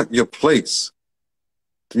 It's not your place.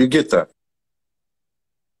 Do you get that?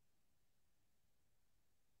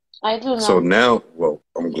 I do So know. now, well,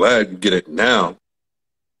 I'm glad you get it now.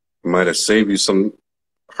 It might have saved you some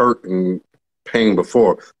hurt and pain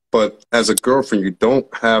before. But as a girlfriend, you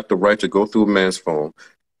don't have the right to go through a man's phone.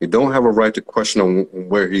 You don't have a right to question on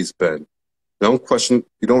where he's been. You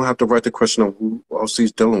don't have the right to question on who else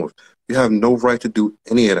he's dealing with. You have no right to do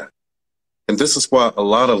any of that. And this is why a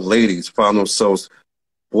lot of ladies find themselves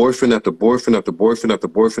boyfriend after boyfriend after boyfriend after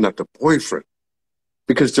boyfriend after boyfriend.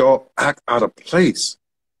 Because y'all act out of place.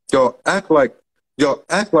 Y'all act like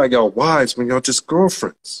y'all wives when y'all just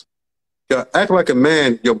girlfriends. Y'all act like a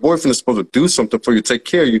man, your boyfriend is supposed to do something for you, take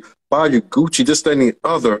care of you, buy you Gucci, this, that, and the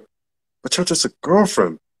other, but you're just a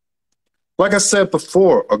girlfriend. Like I said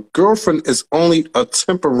before, a girlfriend is only a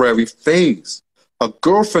temporary phase. A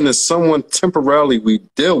girlfriend is someone temporarily we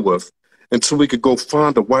deal with until we could go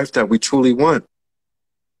find the wife that we truly want.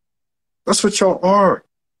 That's what y'all are.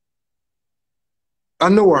 I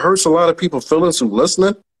know it hurts a lot of people's feelings who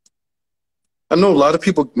listening. I know a lot of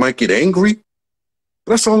people might get angry,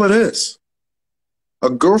 but that's all it is. A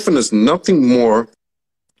girlfriend is nothing more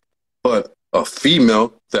but a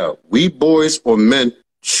female that we boys or men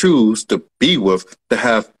choose to be with to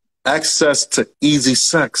have access to easy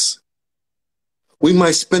sex. We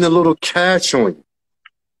might spend a little cash on you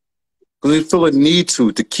because we feel a need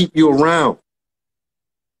to keep you around.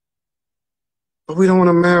 But we don't want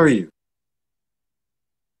to marry you.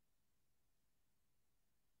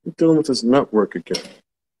 We're dealing with this network again.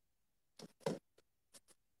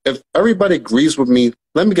 If everybody agrees with me,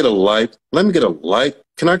 let me get a like. Let me get a like.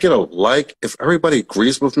 Can I get a like if everybody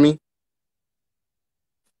agrees with me?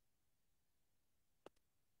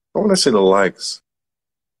 I want to say the likes.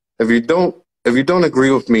 If you don't agree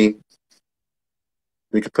with me,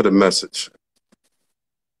 you can put a message.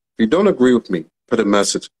 If you don't agree with me, put a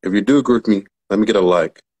message. If you do agree with me, let me get a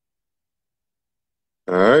like.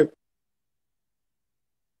 All right?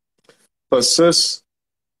 But sis,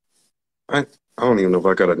 I don't even know if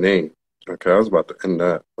I got a name. Okay, I was about to end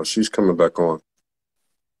that, but she's coming back on.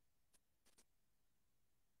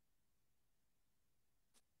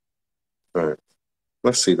 All right,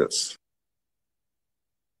 let's see this.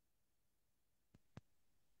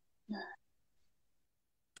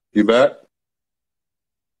 You back?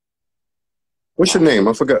 What's your name?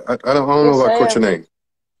 I forgot. I don't know Yes, if I I caught your am. name.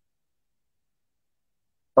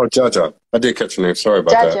 Oh, Jaja. I did catch your name. Sorry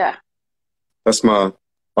about that. Jaja. That's my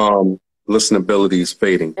listenability is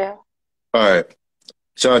fading. Yeah. All right,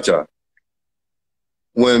 Jaja.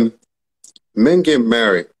 When men get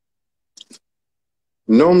married,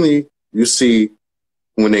 normally you see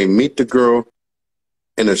when they meet the girl,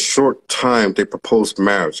 in a short time they propose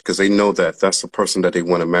marriage because they know that that's the person that they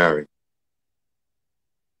want to marry.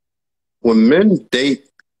 When men date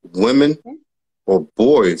women, or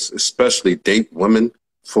boys especially date women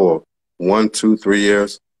for 1, 2, 3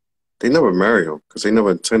 years, they never marry them because they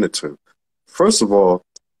never intended to. First of all,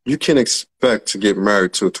 you can't expect to get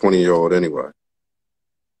married to a 20-year-old anyway.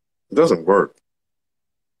 It doesn't work.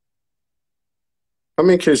 How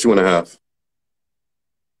many kids you want to have?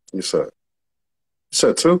 You said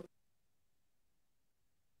 2?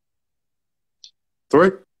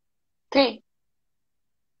 3? 3.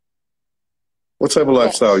 What type of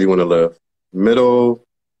lifestyle Yes. you want to live? Middle,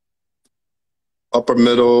 upper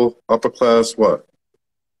class, what?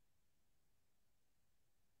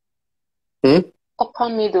 Upper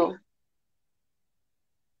middle.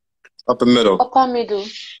 Upper middle. Upper middle.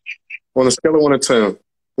 On a scale of 1 to 10,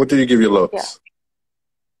 what do you give your looks? Yeah.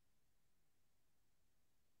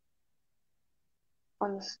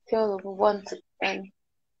 On a scale of 1 to 10.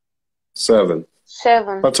 7.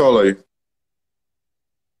 7. How tall are you?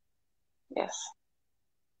 Yes.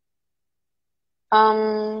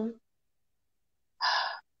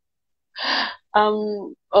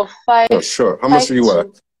 Of 5. Oh, sure. How much are you at?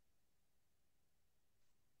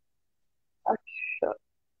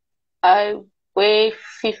 I weigh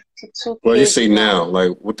 52 Well, you kg say now.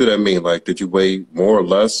 Like, what do that mean? Like, did you weigh more or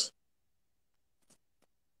less?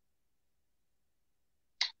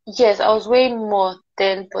 Yes, I was weighing more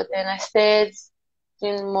then, but then I started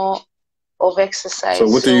doing more of exercise. So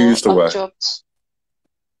what do you used to I've weigh? dropped.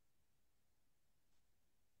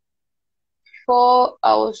 before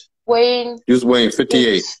I was weighing You was weighing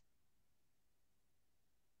 58. 8.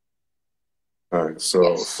 All right, so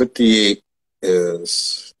Yes. 58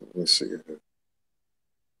 is, let me see here.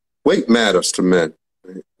 Weight matters to men,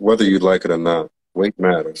 whether you like it or not. Weight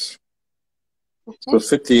matters. So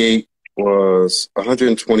 58 was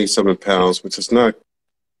 127 pounds, which is not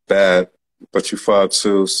bad, but you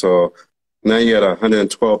 5'2", so now you're at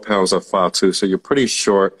 112 pounds at 5'2", so you're pretty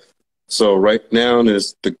short. So right now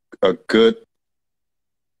is a good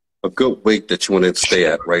weight that you want to stay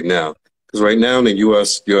at right now. Because right now in the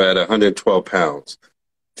U.S., you're at 112 pounds,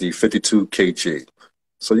 the 52 kg.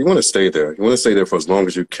 So you want to stay there. You want to stay there for as long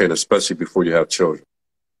as you can, especially before you have children.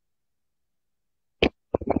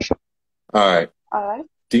 All right. All right.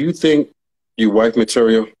 Do you think you wife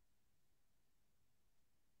material?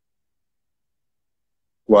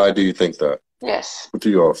 Why do you think that? Yes. What do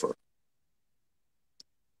you offer?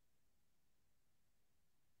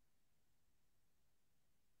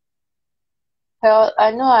 Well,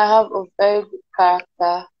 I know I have a very good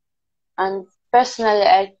character, and personally,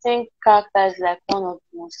 I think character is like one of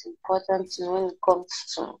the most important things when it comes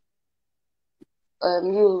to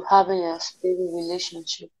you having a stable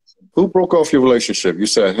relationship. Who broke off your relationship? You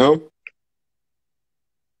said him?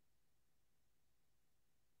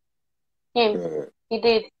 Him, he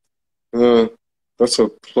did. That's a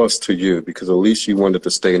plus to you because at least you wanted to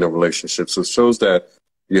stay in a relationship. So it shows that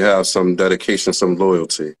you have some dedication, some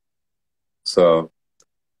loyalty. So,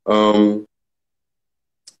 another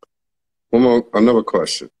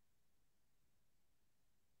question.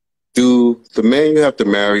 Do the man you have to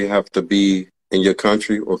marry have to be in your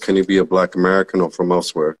country, or can he be a Black American or from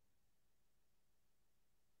elsewhere?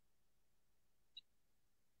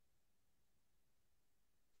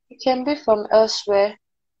 It can be from elsewhere.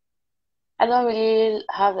 I don't really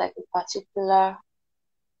have like a particular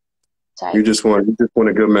type. You just want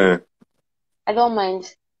a good man. I don't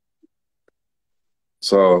mind.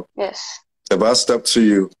 So Yes. if I step to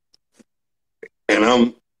you and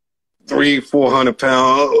I'm 300-400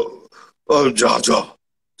 pounds, oh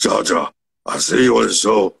Jaja, I see you on the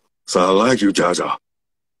show, so I like you, Jaja.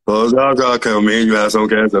 Well, Jaja, come in, you have some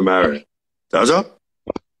cancer married. Jaja?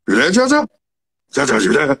 You there, Jaja? Jaja,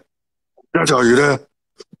 you there? Jaja, you there?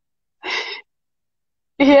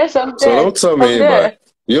 Yes, I'm So there. don't tell me I'm anybody. there.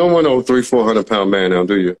 You don't want no 300-400 pound man now,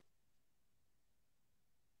 do you?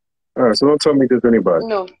 All right, so don't tell me just anybody.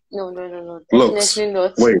 No. Looks. Definitely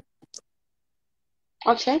not. Wait.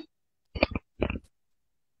 Okay.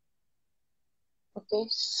 Okay.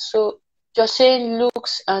 So you're saying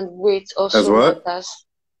looks and weight As also what? matters.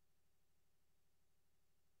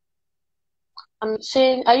 I'm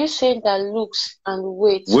saying, are you saying that looks and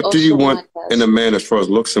weight What do you also want in matters? a man as far as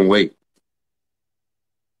looks and weight?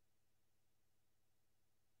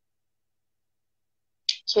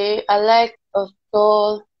 Okay, I like a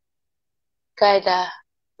tall guy that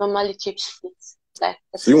normally keeps fit, like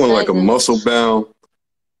So you want like a exercising. muscle bound,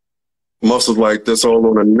 muscles like this all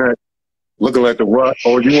on the neck, looking like the Rock,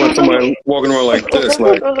 or you want somebody walking around like this,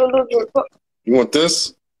 like No. you want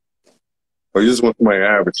this, or you just want somebody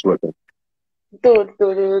average looking? No.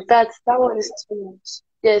 That one is too much.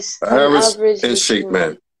 Yes, an Average average in looking shape, man.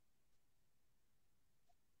 man.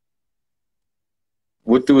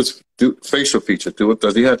 What do his facial features?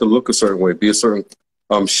 Does he have to look a certain way, be a certain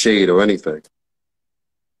shade or anything?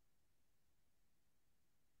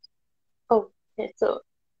 Oh, okay, so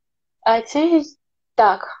I think he's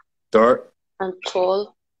dark Dark? and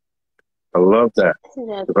tall. I love that. I think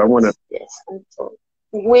that If I want to, yes, and tall.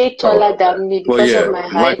 Way taller than me well, because of yeah, my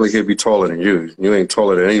height. likely he'd be taller than you. You ain't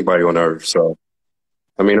taller than anybody on earth, so.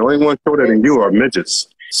 I mean, the only one shorter than you are midgets.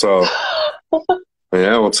 So,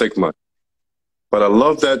 yeah, I won't take much. But I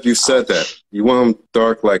love that you said that. You want them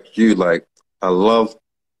dark like you. Like, I love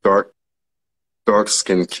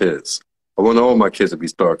dark-skinned kids. I want all my kids to be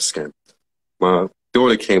dark-skinned. My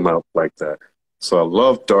daughter came out like that. So I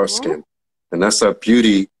love dark skin. And that's that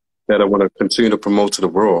beauty that I want to continue to promote to the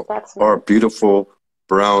world. Our beautiful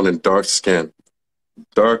brown and dark skin.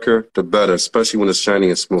 Darker, the better, especially when it's shiny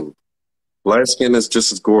and smooth. Light skin is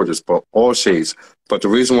just as gorgeous, but all shades. But the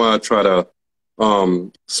reason why I try to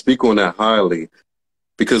speak on that highly,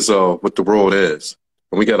 because of what the world is.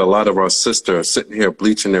 And we got a lot of our sisters sitting here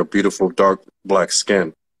bleaching their beautiful dark black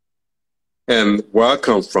skin. And where I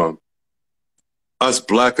come from, us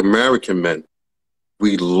Black American men,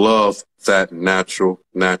 we love that natural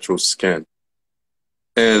skin.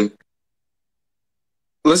 And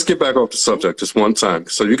let's get back off the subject just one time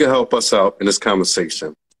so you can help us out in this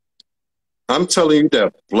conversation. I'm telling you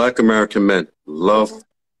that Black American men love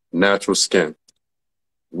natural skin.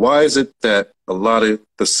 Why is it that a lot of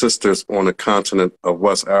the sisters on the continent of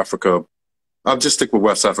West Africa I'll just stick with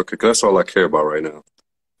West Africa because that's all I care about right now.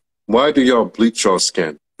 Why do y'all bleach your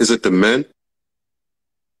skin? Is it the men?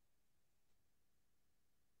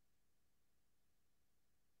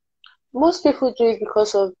 Most people do it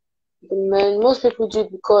because of the men. Most people do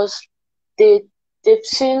it because they they've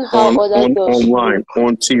seen how other girls Online, look.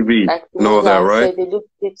 on TV, Like the and all ones that, that I right? said, they look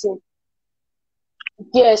pretty.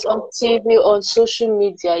 Yes, on TV, on social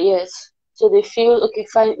media, yes. So they feel, okay,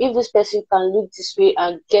 fine, if this person can look this way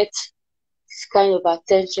and get this kind of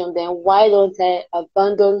attention, then why don't I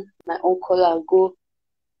abandon my own color and go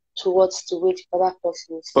towards the way the other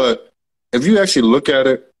person is? But if you actually look at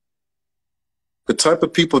it, the type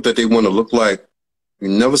of people that they want to look like, you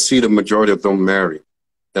never see the majority of them marry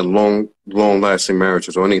in long-lasting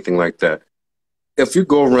marriages or anything like that. If you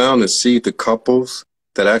go around and see the couples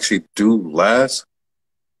that actually do last,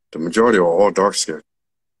 the majority are all dark skinned.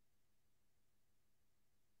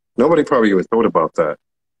 Nobody probably even thought about that.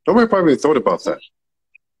 Nobody probably even thought about that.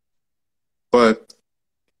 But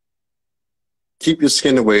keep your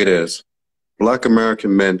skin the way it is. Black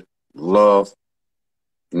American men love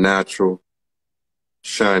natural,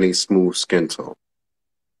 shiny, smooth skin tone.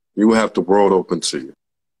 You will have the world open to you.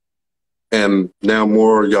 And now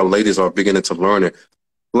more y'all ladies are beginning to learn it.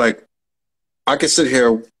 Like, I could sit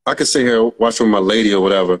here watching my lady or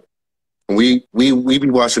whatever, and we be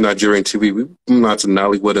watching Nigerian TV. We not to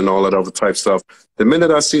Nollywood and all that other type stuff. The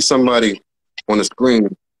minute I see somebody on the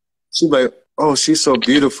screen, she's like, "Oh, she's so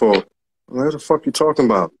beautiful." I'm like, what the fuck you talking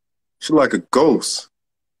about? She's like a ghost.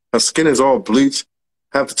 Her skin is all bleached.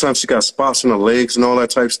 Half the time she got spots on her legs and all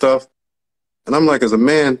that type stuff. And I'm like, as a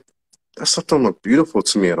man, that stuff don't look beautiful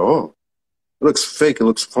to me at all. It looks fake. It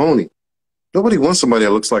looks phony. Nobody wants somebody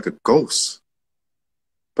that looks like a ghost.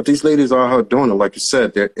 But these ladies are out doing it. Like you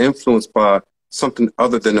said, they're influenced by something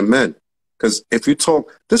other than the men. Because if you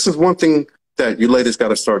talk, this is one thing that you ladies got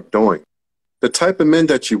to start doing. The type of men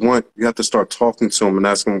that you want, you have to start talking to them and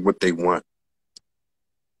asking them what they want.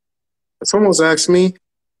 If someone's asked me,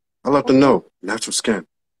 I let them know, natural skin.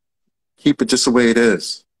 Keep it just the way it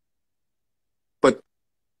is. But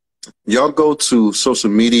y'all go to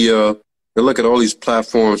social media, you look at all these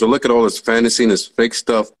platforms, or look at all this fantasy and this fake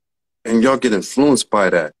stuff, and y'all get influenced by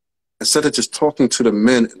that. Instead of just talking to the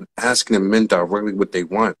men and asking the men directly what they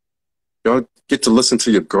want. Y'all get to listen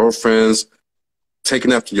to your girlfriends,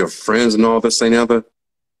 taking after your friends and all this and the other.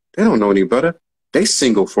 They don't know any better. They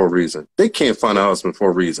single for a reason. They can't find a husband for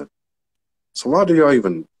a reason. So why do y'all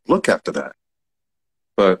even look after that?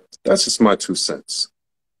 But that's just my 2 cents.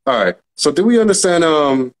 All right. So do we understand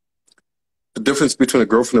the difference between a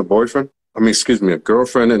girlfriend and a boyfriend? I mean, excuse me, a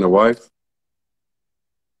girlfriend and a wife?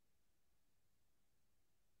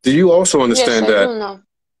 Do you also Yes, understand I do that now.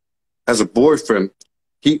 as a boyfriend,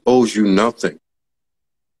 he owes you nothing?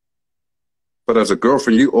 But as a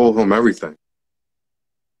girlfriend, you owe him everything.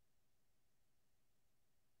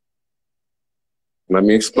 Let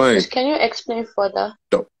me explain. Can you explain further?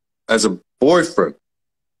 So, as a boyfriend,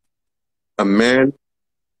 a man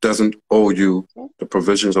doesn't owe you the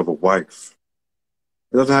provisions of a wife.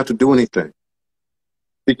 He doesn't have to do anything.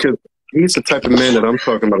 Because he's the type of man that I'm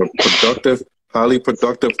talking about, a productive, highly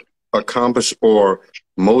productive, accomplished, or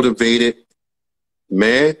motivated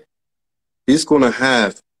man. He's going to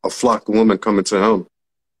have a flock of women coming to him.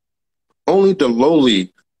 Only the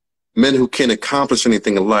lowly men who can't accomplish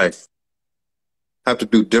anything in life have to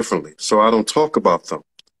do differently. So I don't talk about them.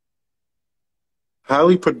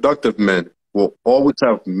 Highly productive men will always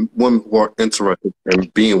have women who are interested in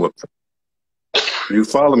being with them. You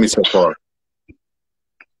follow me so far?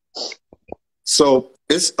 So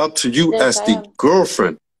it's up to you Yes, as I the am.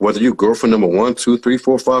 girlfriend, whether you're girlfriend number 1, 2, 3,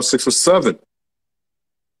 4, 5, 6, or 7.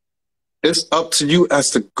 It's up to you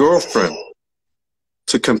as the girlfriend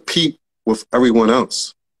to compete with everyone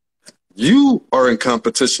else. You are in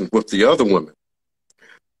competition with the other women.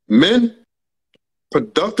 Men,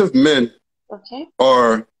 productive men Okay.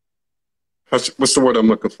 are, what's the word I'm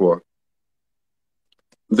looking for?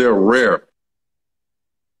 They're rare.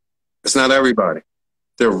 It's not everybody.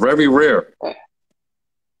 They're very rare.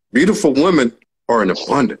 Beautiful women are in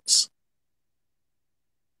abundance.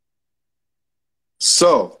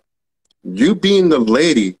 So, you being the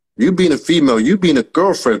lady, you being a female, you being a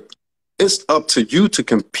girlfriend, it's up to you to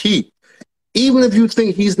compete. Even if you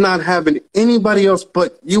think he's not having anybody else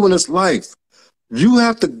but you in his life, you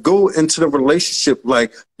have to go into the relationship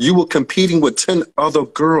like you were competing with 10 other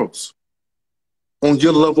girls on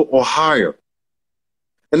your level or higher.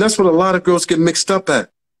 And that's what a lot of girls get mixed up at.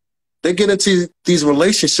 They get into these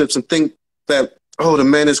relationships and think that, oh, the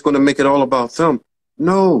man is going to make it all about them.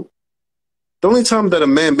 No. The only time that a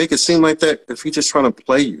man make it seem like that if he's just trying to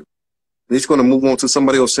play you. And he's going to move on to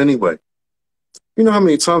somebody else anyway. You know how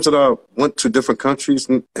many times that I went to different countries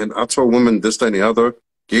and I told women this, that, and the other,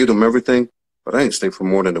 gave them everything, but I ain't stay for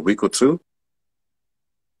more than a week or two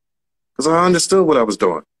because I understood what I was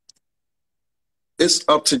doing. It's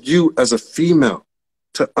up to you as a female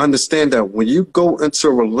to understand that when you go into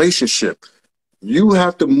a relationship, you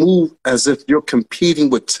have to move as if you're competing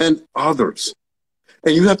with 10 others.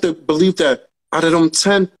 And you have to believe that out of them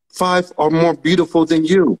 10, 5 are more beautiful than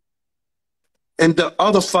you. And the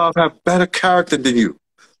other 5 have better character than you.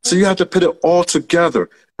 So you have to put it all together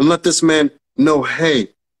and let this man know, hey,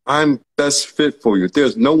 I'm best fit for you.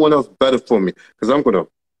 There's no one else better for me because I'm going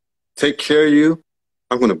to take care of you.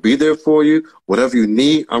 I'm going to be there for you. Whatever you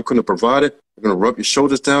need, I'm going to provide it. I'm going to rub your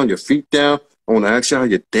shoulders down, your feet down. I want to ask you how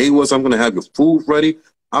your day was. I'm going to have your food ready.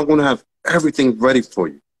 I'm going to have everything ready for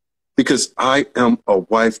you because I am a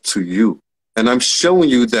wife to you. And I'm showing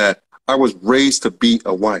you that I was raised to be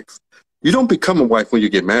a wife. You don't become a wife when you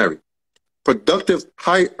get married. Productive,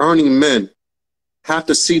 high-earning men have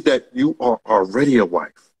to see that you are already a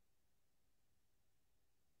wife.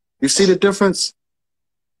 You see the difference?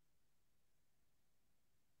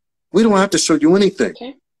 We don't have to show you anything.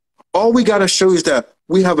 Okay. All we got to show you is that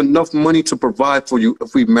we have enough money to provide for you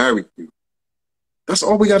if we marry you. That's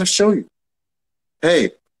all we got to show you.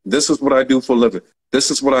 Hey, this is what I do for a living.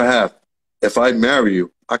 This is what I have. If I marry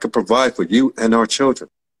you, I can provide for you and our children.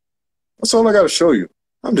 That's all I got to show you.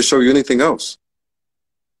 I'm to show you anything else.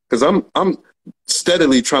 Because I'm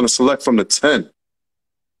steadily trying to select from the 10.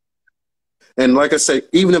 And like I say,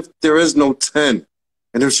 even if there is no 10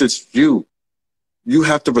 and there's just you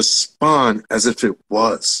have to respond as if it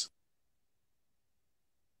was.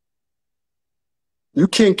 You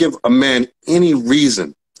can't give a man any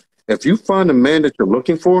reason. If you find a man that you're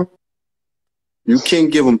looking for, you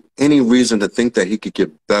can't give him any reason to think that he could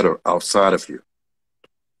get better outside of you.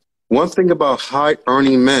 One thing about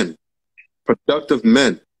high-earning men, productive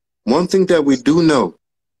men, one thing that we do know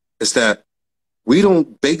is that we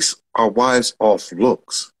don't base our wives off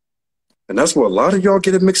looks. And that's where a lot of y'all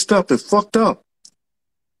get it mixed up and fucked up.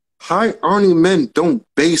 High-earning men don't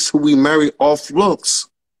base who we marry off looks.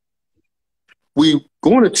 We're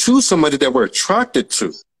going to choose somebody that we're attracted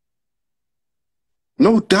to.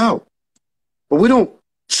 No doubt. But we don't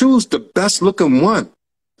choose the best-looking one.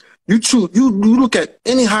 You look at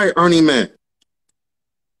any high-earning man.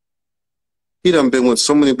 He done been with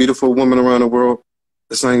so many beautiful women around the world,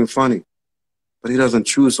 it's not even funny. But he doesn't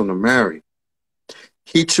choose them to marry.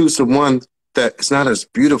 He chooses the one that is not as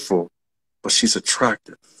beautiful, but she's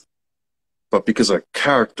attractive. But because of her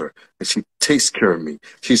character, and she takes care of me.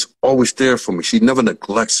 She's always there for me. She never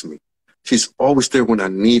neglects me. She's always there when I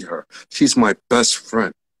need her. She's my best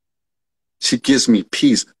friend. She gives me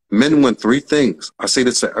peace. Men want 3 things. I say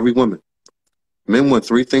this to every woman. Men want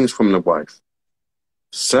 3 things from the wife.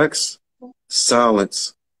 Sex,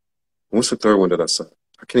 silence. What's the third one that I said?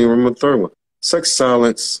 I can't even remember the third one. Sex,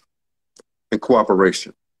 silence, and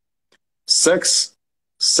cooperation. Sex,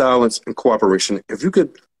 silence, and cooperation. If you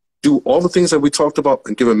could do all the things that we talked about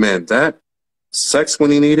and give a man that, sex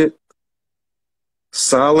when he need it,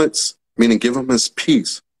 silence, meaning give him his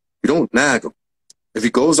peace. You don't nag him. If he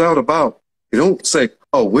goes out about, you don't say,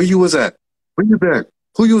 oh, where you was at? Where you been?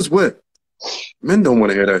 Who you was with? Men don't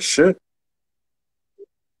want to hear that shit.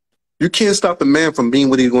 You can't stop a man from being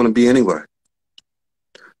what he's going to be anyway.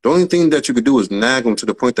 The only thing that you could do is nag him to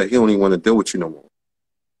the point that he don't even want to deal with you no more.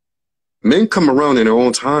 Men come around in their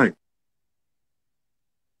own time.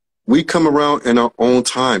 We come around in our own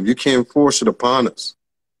time. You can't force it upon us.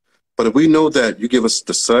 But if we know that you give us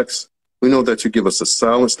the sex, we know that you give us the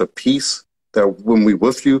silence, the peace, that when we're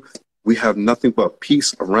with you, we have nothing but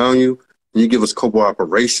peace around you, and you give us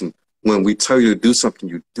cooperation. When we tell you to do something,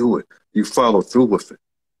 you do it. You follow through with it.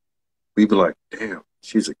 We be like, damn,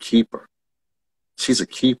 she's a keeper. She's a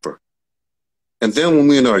keeper. And then when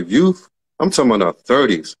we're in our youth, I'm talking about our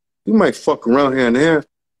 30s, we might fuck around here and there.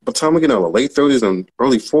 By the time we get in our late 30s and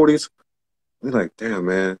early 40s, we're like, damn,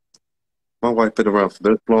 man, my wife been around for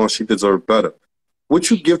this long. She deserves better. What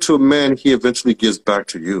you give to a man, he eventually gives back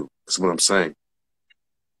to you, is what I'm saying.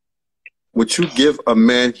 What you give a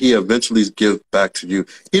man, he eventually gives back to you.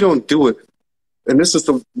 He don't do it. And this is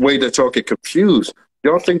the way that y'all get confused.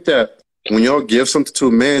 Y'all think that when y'all give something to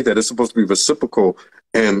a man that it's supposed to be reciprocal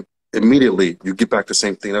and immediately you get back the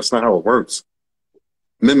same thing. That's not how it works.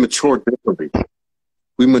 Men mature differently.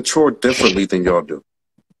 We mature differently than y'all do.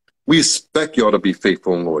 We expect y'all to be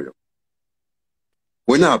faithful and loyal.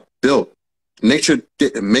 We're not built. Nature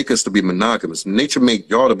didn't make us to be monogamous. Nature made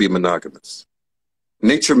y'all to be monogamous.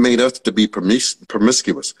 Nature made us to be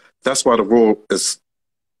promiscuous. That's why the world is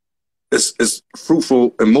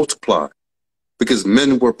fruitful and multiplied. Because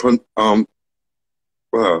men were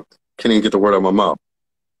Can't even get the word out of my mouth.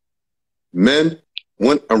 Men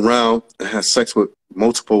went around and had sex with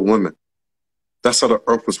multiple women. That's how the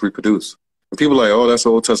earth was reproduced. And people are like, oh, that's the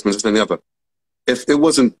Old Testament, this and the other. If it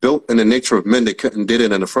wasn't built in the nature of men, they couldn't did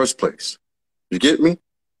it in the first place. You get me?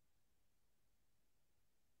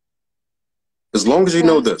 As long as you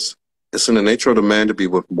know this, it's in the nature of the man to be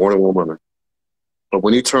with more than one woman. But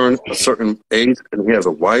when he turns a certain age and he has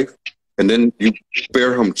a wife, and then you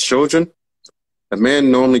bear him children, a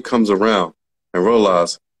man normally comes around and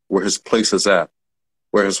realizes where his place is at,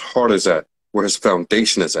 where his heart is at, where his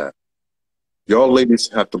foundation is at. Y'all ladies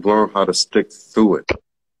have to learn how to stick through it.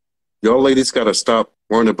 Y'all ladies got to stop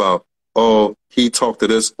worrying about, oh, he talked to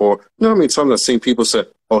this, or, you know what I mean? Sometimes I've seen people say,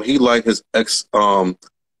 oh, he liked his ex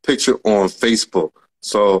picture on Facebook,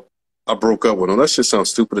 so I broke up with him. That shit sounds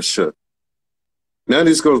stupid as shit. Now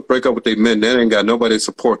these girls break up with their men, they ain't got nobody to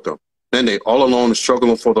support them. Then they all alone and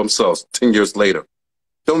struggling for themselves 10 years later.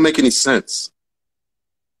 Don't make any sense.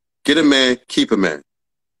 Get a man, keep a man.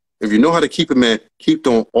 If you know how to keep a man, keep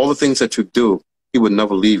doing all the things that you do, he would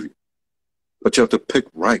never leave you. But you have to pick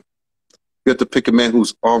right. You have to pick a man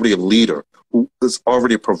who's already a leader, who is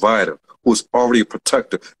already a provider, who is already a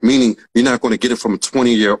protector, meaning you're not going to get it from a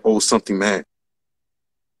 20-year-old something man.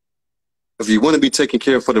 If you want to be taken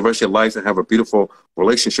care of for the rest of your life and have a beautiful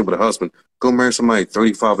relationship with a husband, go marry somebody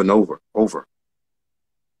 35 and over. All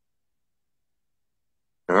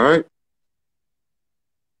right?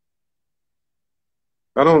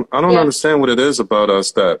 I don't understand what it is about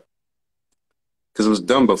us that, because it was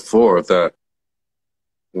done before, that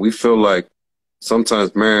we feel like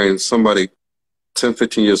sometimes marrying somebody 10,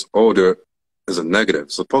 15 years older is a negative.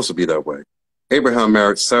 It's supposed to be that way. Abraham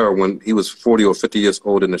married Sarah when he was 40 or 50 years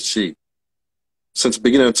older than she. Since the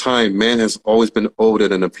beginning of time, man has always been older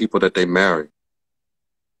than the people that they marry.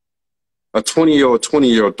 A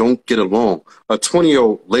 20-year-old don't get along. A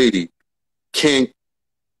 20-year-old lady can't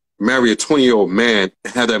marry a 20-year-old man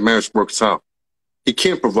and have that marriage works out. He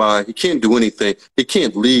can't provide. He can't do anything. He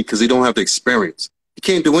can't lead because he don't have the experience. He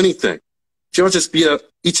can't do anything. Y'all just be at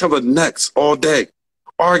each other's necks all day,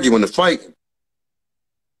 arguing and fighting.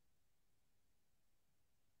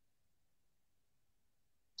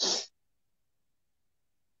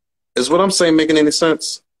 Is what I'm saying making any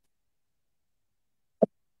sense?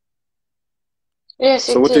 Yes,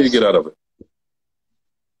 so what do you get out of it?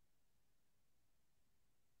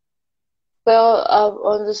 Well,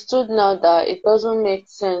 I've understood now that it doesn't make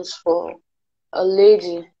sense for a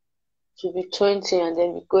lady to be 20 and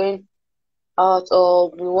then be going out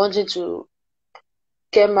or be wanting to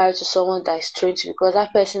get married to someone that is 20 because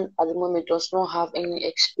that person at the moment does not have any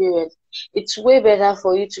experience. It's way better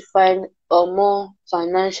for you to find a more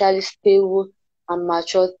financially stable and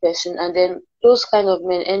matured person, and then those kind of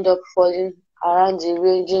men end up falling around the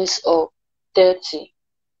ranges of 30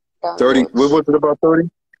 downwards. 30, what was it about 30?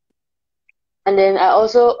 And then I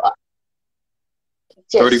also...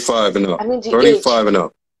 yes, 35 and up. I mean the 35 age. and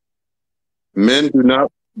up.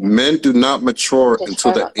 Men do not mature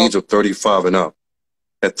until the age of 35 and up.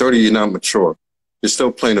 At 30, you're not mature. You're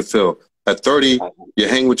still playing the field. At 30, you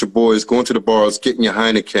hang with your boys, going to the bars, getting your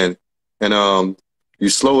Heineken, and you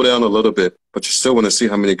slow down a little bit, but you still want to see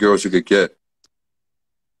how many girls you could get.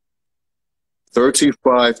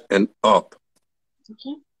 35 and up.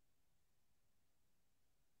 Okay.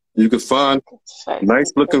 You can find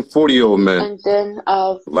nice-looking 40-year-old men, and then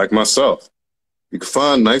like myself. You can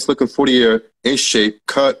find nice-looking 40-year, in shape,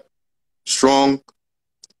 cut, strong,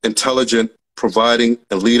 intelligent, providing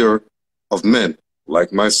a leader of men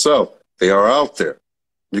like myself. They are out there.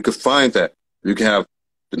 You can find that. You can have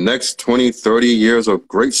the next 20, 30 years of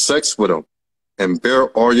great sex with them and bear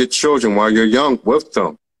all your children while you're young with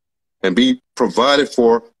them and be provided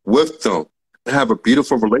for with them and have a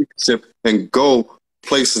beautiful relationship and go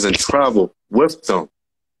places and travel with them.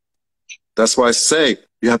 That's why I say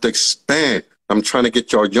you have to expand. I'm trying to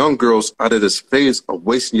get y'all young girls out of this phase of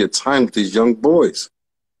wasting your time with these young boys.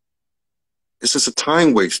 It's just a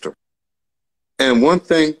time waster. And one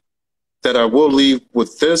thing that I will leave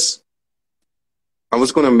with this,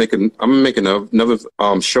 I'm making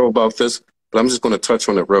another show about this, but I'm just going to touch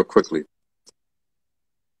on it real quickly.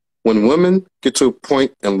 When women get to a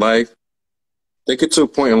point in life, they get to a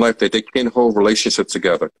point in life that they can't hold relationships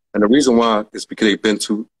together. And the reason why is because they've been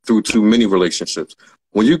through too many relationships.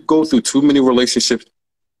 When you go through too many relationships,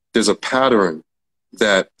 there's a pattern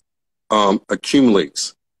that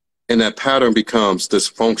accumulates. And that pattern becomes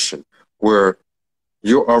dysfunction, where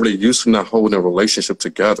you're already used to not holding a relationship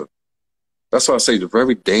together. That's why I say it's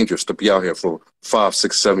very dangerous to be out here for 5,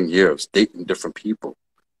 6, 7 years dating different people.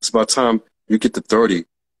 It's about time you get to 30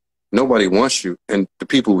 Nobody wants you. And the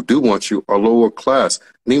people who do want you are lower class.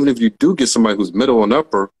 And even if you do get somebody who's middle and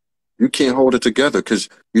upper, you can't hold it together because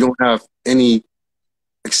you don't have any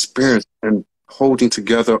experience in holding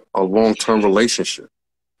together a long-term relationship.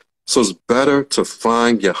 So it's better to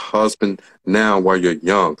find your husband now while you're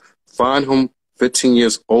young. Find him 15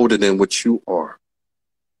 years older than what you are.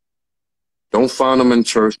 Don't find them in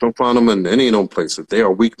church. Don't find them in any of those places. They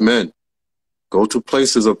are weak men. Go to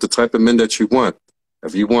places of the type of men that you want.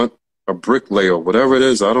 If you want a bricklayer, whatever it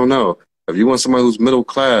is, I don't know. If you want somebody who's middle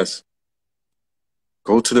class,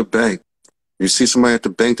 go to the bank. You see somebody at the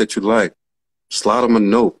bank that you like, slide them a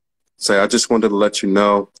note. Say, I just wanted to let you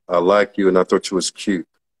know I like you and I thought you was cute.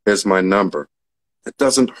 Here's my number. It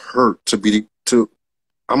doesn't hurt to be,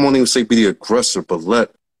 I won't even say be the aggressor, but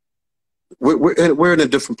we're in a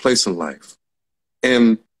different place in life.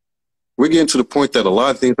 And we're getting to the point that a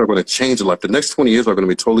lot of things are going to change in life. The next 20 years are going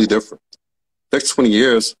to be totally different. Next 20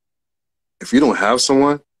 years, if you don't have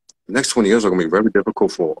someone, the next 20 years are going to be very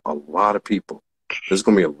difficult for a lot of people. There's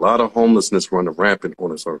going to be a lot of homelessness running rampant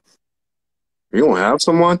on this earth. If you don't have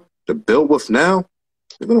someone to build with now,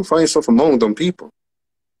 you're going to find yourself among them people.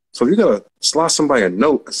 So you got to slide somebody a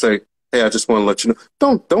note and say, hey, I just want to let you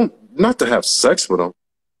know. Not to have sex with them.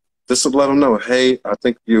 Just to let them know, hey, I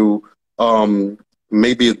think you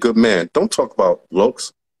may be a good man. Don't talk about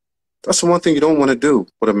looks. That's the one thing you don't want to do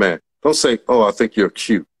with a man. Don't say, oh, I think you're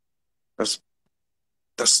cute. That's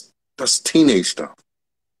teenage stuff.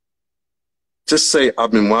 Just say,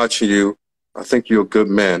 I've been watching you. I think you're a good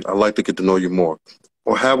man. I'd like to get to know you more.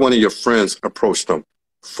 Or have one of your friends approach them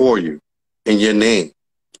for you in your name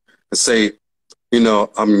and say, you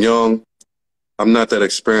know, I'm young. I'm not that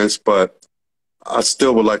experienced, but I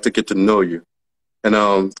still would like to get to know you.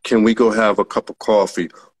 And can we go have a cup of coffee?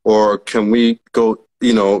 Or can we go,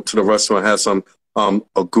 you know, to the restaurant, have some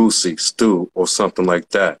a goosey stew or something like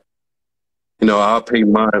that? You know, I'll pay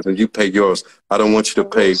mine and you pay yours. I don't want you to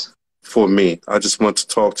pay for me. I just want to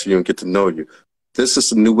talk to you and get to know you. This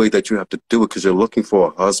is a new way that you have to do it because you're looking for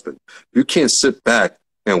a husband. You can't sit back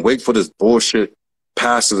and wait for this bullshit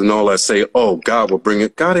pastors and all that say, oh, God will bring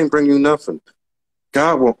it. God ain't bring you nothing.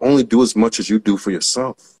 God will only do as much as you do for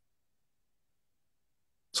yourself.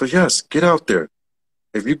 So yes, get out there.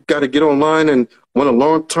 If you got to get online and want a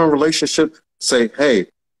long-term relationship, say, hey,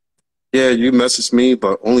 yeah, you message me,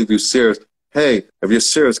 but only if you're serious. Hey, if you're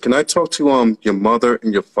serious, can I talk to your mother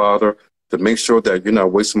and your father to make sure that you're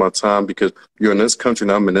not wasting my time because you're in this country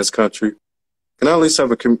and I'm in this country? Can I at least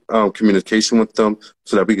have a communication with them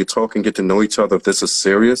so that we can talk and get to know each other if this is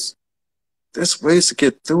serious? There's ways to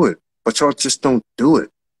get through it, but y'all just don't do it.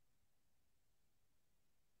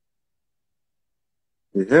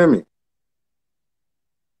 You hear me?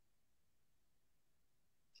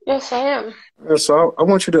 Yes, I am. Yeah, so I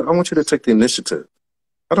want you to take the initiative.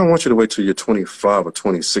 I don't want you to wait till you're 25 or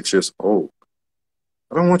 26 years old.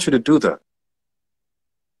 I don't want you to do that.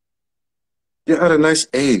 You're at a nice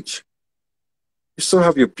age. You still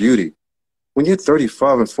have your beauty. When you're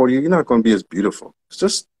 35 and 40, you're not going to be as beautiful. It's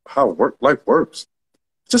just how life works.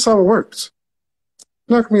 It's just how it works.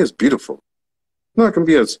 You're not going to be as beautiful. You're not going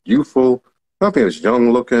to be as youthful. You're not be as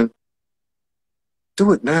young looking.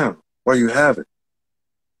 Do it now while you have it.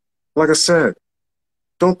 Like I said,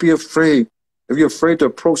 don't be afraid. If you're afraid to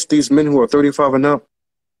approach these men who are 35 and up,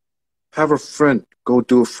 have a friend go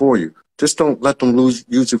do it for you. Just don't let them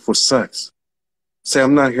use you for sex. Say,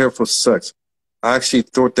 I'm not here for sex. I actually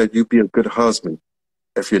thought that you'd be a good husband.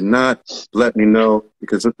 If you're not, let me know,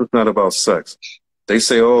 because this is not about sex. They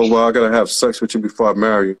say, oh, well, I got to have sex with you before I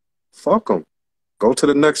marry you. Fuck them. Go to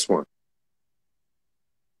the next one.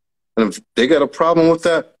 And if they got a problem with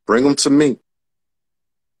that, bring them to me.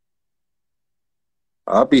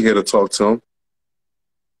 I'll be here to talk to them.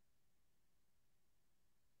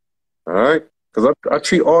 All right? Because I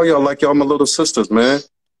treat all y'all like y'all my little sisters, man.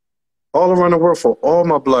 All around the world, for all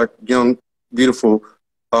my black, young, beautiful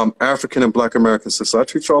African and black American sisters, I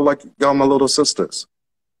treat y'all like y'all my little sisters.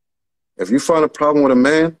 If you find a problem with a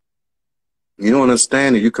man, you don't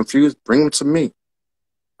understand and you're confused, bring them to me.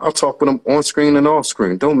 I'll talk with them on screen and off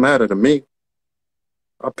screen. Don't matter to me.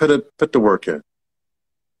 I'll put the work in.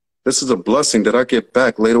 This is a blessing that I get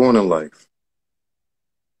back later on in life.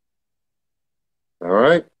 All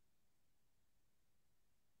right?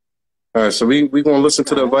 All right, so we going to listen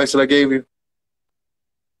to the advice that I gave you?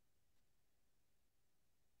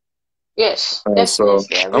 Yes, so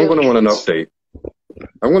definitely. I'm going to want an update.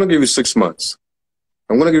 I'm going to give you 6 months.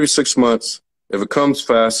 I'm going to give you 6 months. If it comes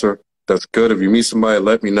faster, that's good. If you meet somebody,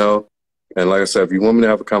 let me know. And like I said, if you want me to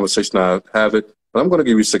have a conversation, I'll have it. But I'm going to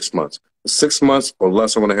give you 6 months. 6 months or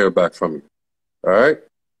less, I want to hear back from you. All right?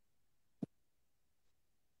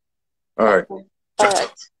 All right. Okay. Ja, All ja.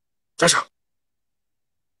 right. Ja, ja.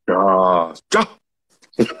 Ja,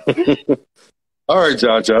 ja. All right,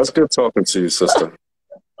 Jaja. It's good talking to you, sister.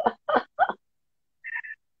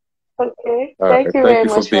 Okay. All Thank right. you Thank very you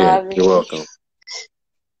for much for being. having You're me. welcome.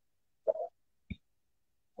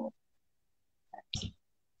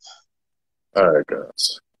 All right,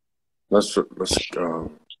 guys. Let's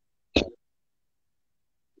all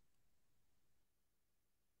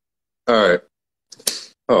right.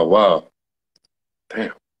 Oh wow.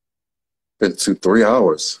 Damn. Been 3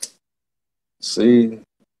 hours. See,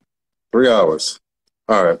 3 hours.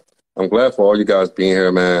 All right. I'm glad for all you guys being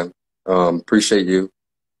here, man. Appreciate you.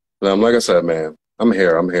 Like I said, man, I'm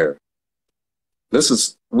here. I'm here.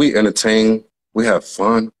 We entertain, we have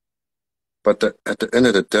fun, but at the end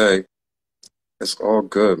of the day, it's all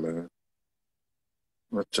good, man.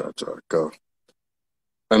 Let y'all go.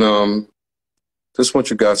 And just want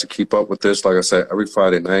you guys to keep up with this. Like I said, every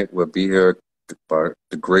Friday night we'll be here by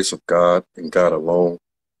the grace of God and God alone.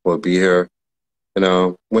 We'll be here.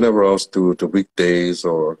 Whenever else through the weekdays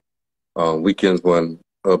or weekends when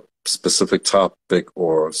a specific topic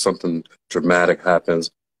or something dramatic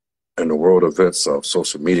happens in the world events of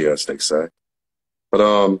social media, as they say. But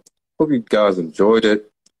hope you guys enjoyed it.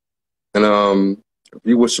 And if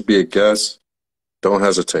you wish to be a guest, don't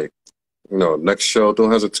hesitate. Next show,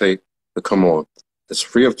 don't hesitate to come on. It's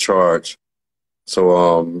free of charge.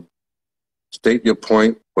 So state your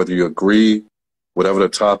point, whether you agree, whatever the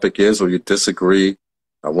topic is, or you disagree.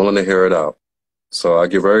 I'm willing to hear it out. So I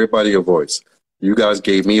give everybody a voice. You guys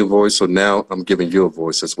gave me a voice, so now I'm giving you a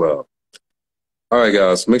voice as well. All right,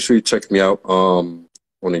 guys, make sure you check me out on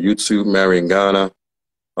the YouTube, Marion Ghana,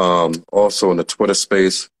 also in the Twitter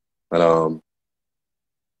space. And I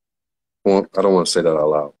don't want to say that out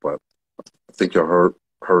loud, but I think you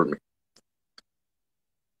heard me.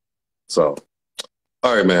 So,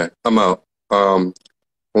 all right, man, I'm out. I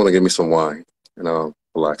want to give me some wine and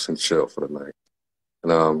relax and chill for the night.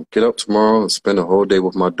 And get up tomorrow and spend the whole day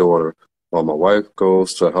with my daughter while my wife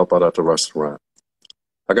goes to help out at the restaurant.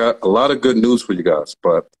 I got a lot of good news for you guys,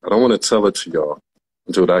 but I don't want to tell it to y'all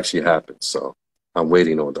until it actually happens. So I'm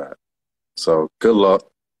waiting on that. So good luck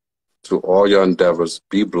to all your endeavors.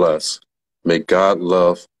 Be blessed. May God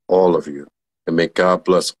love all of you. And may God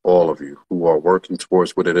bless all of you who are working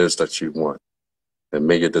towards what it is that you want. And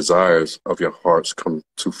may your desires of your hearts come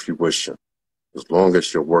to fruition. As long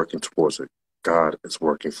as you're working towards it, God is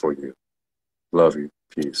working for you. Love you.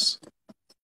 Peace.